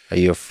death? Are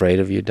you afraid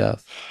of your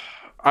death?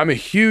 I'm a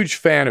huge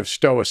fan of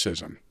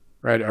Stoicism,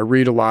 right? I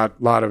read a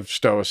lot of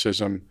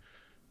Stoicism.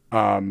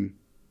 I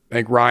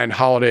think Ryan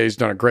Holiday's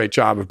done a great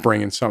job of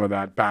bringing some of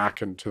that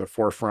back into the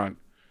forefront.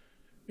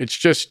 It's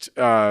just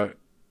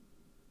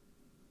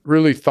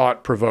really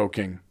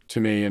thought-provoking to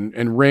me, and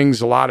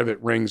a lot of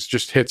it rings,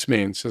 just hits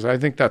me and says, I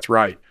think that's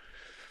right.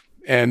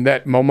 And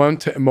that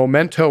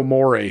memento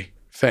mori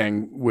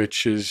thing,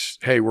 which is,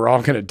 hey, we're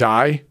all going to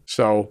die,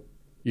 so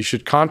you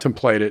should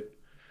contemplate it.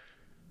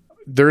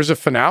 There's a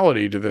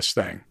finality to this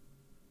thing.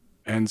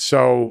 And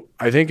so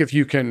I think if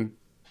you can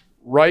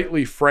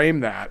rightly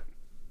frame that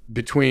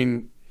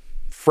between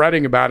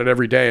fretting about it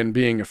every day and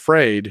being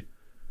afraid,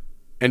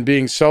 and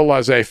being so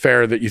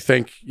laissez-faire that you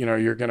think, you know,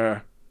 you're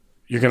gonna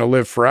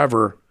live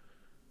forever,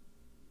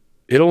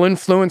 it'll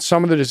influence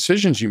some of the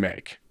decisions you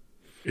make.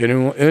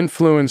 It'll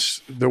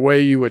influence the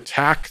way you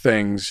attack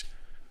things,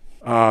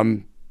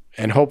 and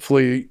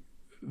hopefully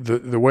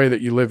the way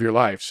that you live your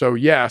life. So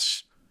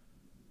yes,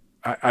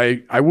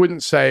 I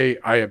wouldn't say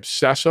I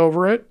obsess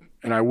over it,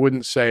 and I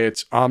wouldn't say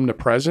it's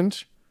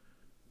omnipresent.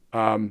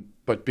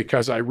 But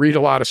because I read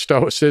a lot of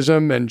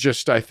Stoicism, and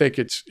just I think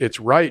it's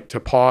right to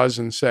pause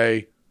and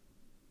say,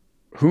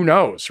 who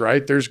knows,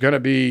 right? There's going to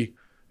be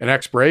an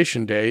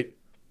expiration date,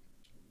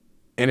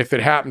 and if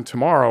it happened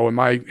tomorrow,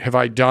 have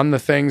I done the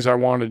things I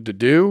wanted to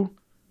do,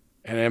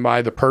 and am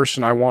I the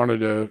person I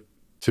wanted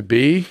to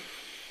be?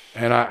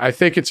 And I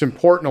think it's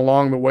important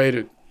along the way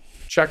to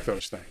check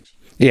those things.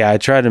 Yeah, I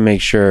try to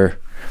make sure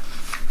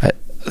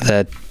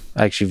that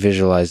I actually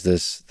visualize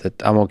this, that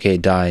I'm okay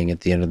dying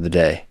at the end of the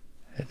day,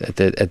 at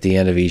the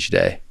end of each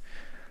day.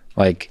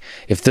 Like,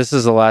 if this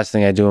is the last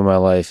thing I do in my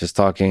life is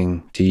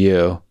talking to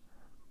you.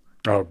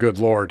 Oh, good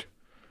Lord.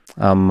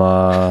 I'm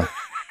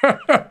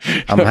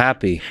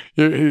happy.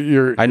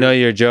 I know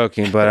you're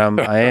joking, but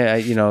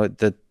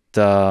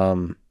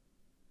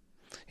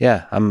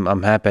yeah,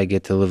 I'm happy I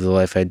get to live the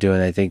life I do.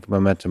 And I think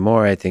Memento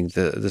Mori, I think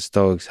the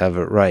Stoics have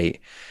it right.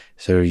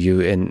 So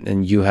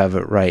you have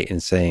it right in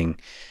saying,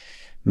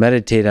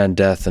 meditate on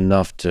death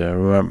enough to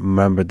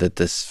remember that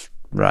this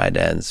ride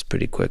ends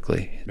pretty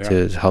quickly,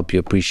 to help you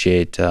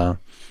appreciate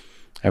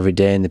every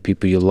day and the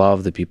people you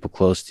love, the people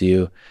close to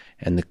you,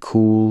 and the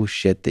cool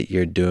shit that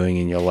you're doing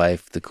in your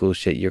life, the cool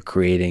shit you're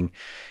creating,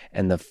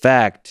 and the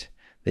fact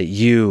that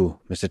you,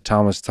 Mr.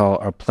 Thomas Tull,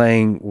 are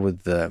playing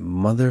with the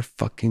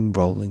motherfucking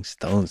Rolling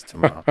Stones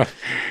tomorrow.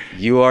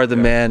 You are the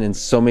man in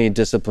so many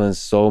disciplines,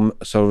 so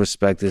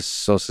respected,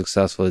 so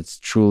successful. It's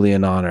truly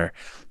an honor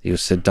that you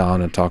sit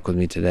down and talk with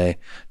me today.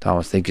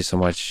 Thomas, thank you so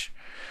much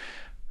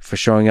for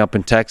showing up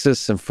in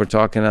Texas and for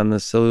talking on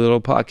this silly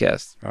little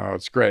podcast. Oh,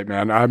 it's great,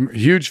 man. I'm a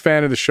huge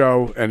fan of the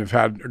show and have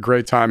had a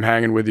great time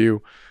hanging with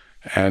you,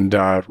 and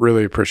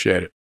really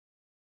appreciate it.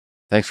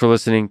 Thanks for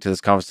listening to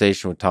this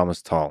conversation with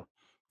Thomas Tull.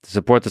 To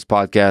support this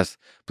podcast,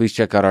 please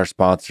check out our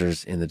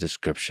sponsors in the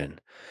description.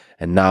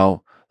 And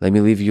now, let me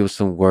leave you with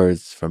some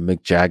words from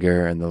Mick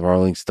Jagger and the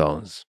Rolling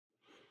Stones.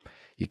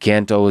 You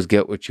can't always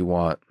get what you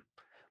want,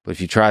 but if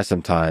you try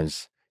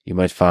sometimes, you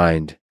might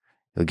find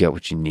you'll get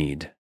what you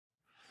need.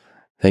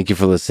 Thank you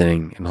for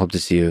listening, and hope to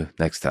see you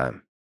next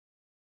time.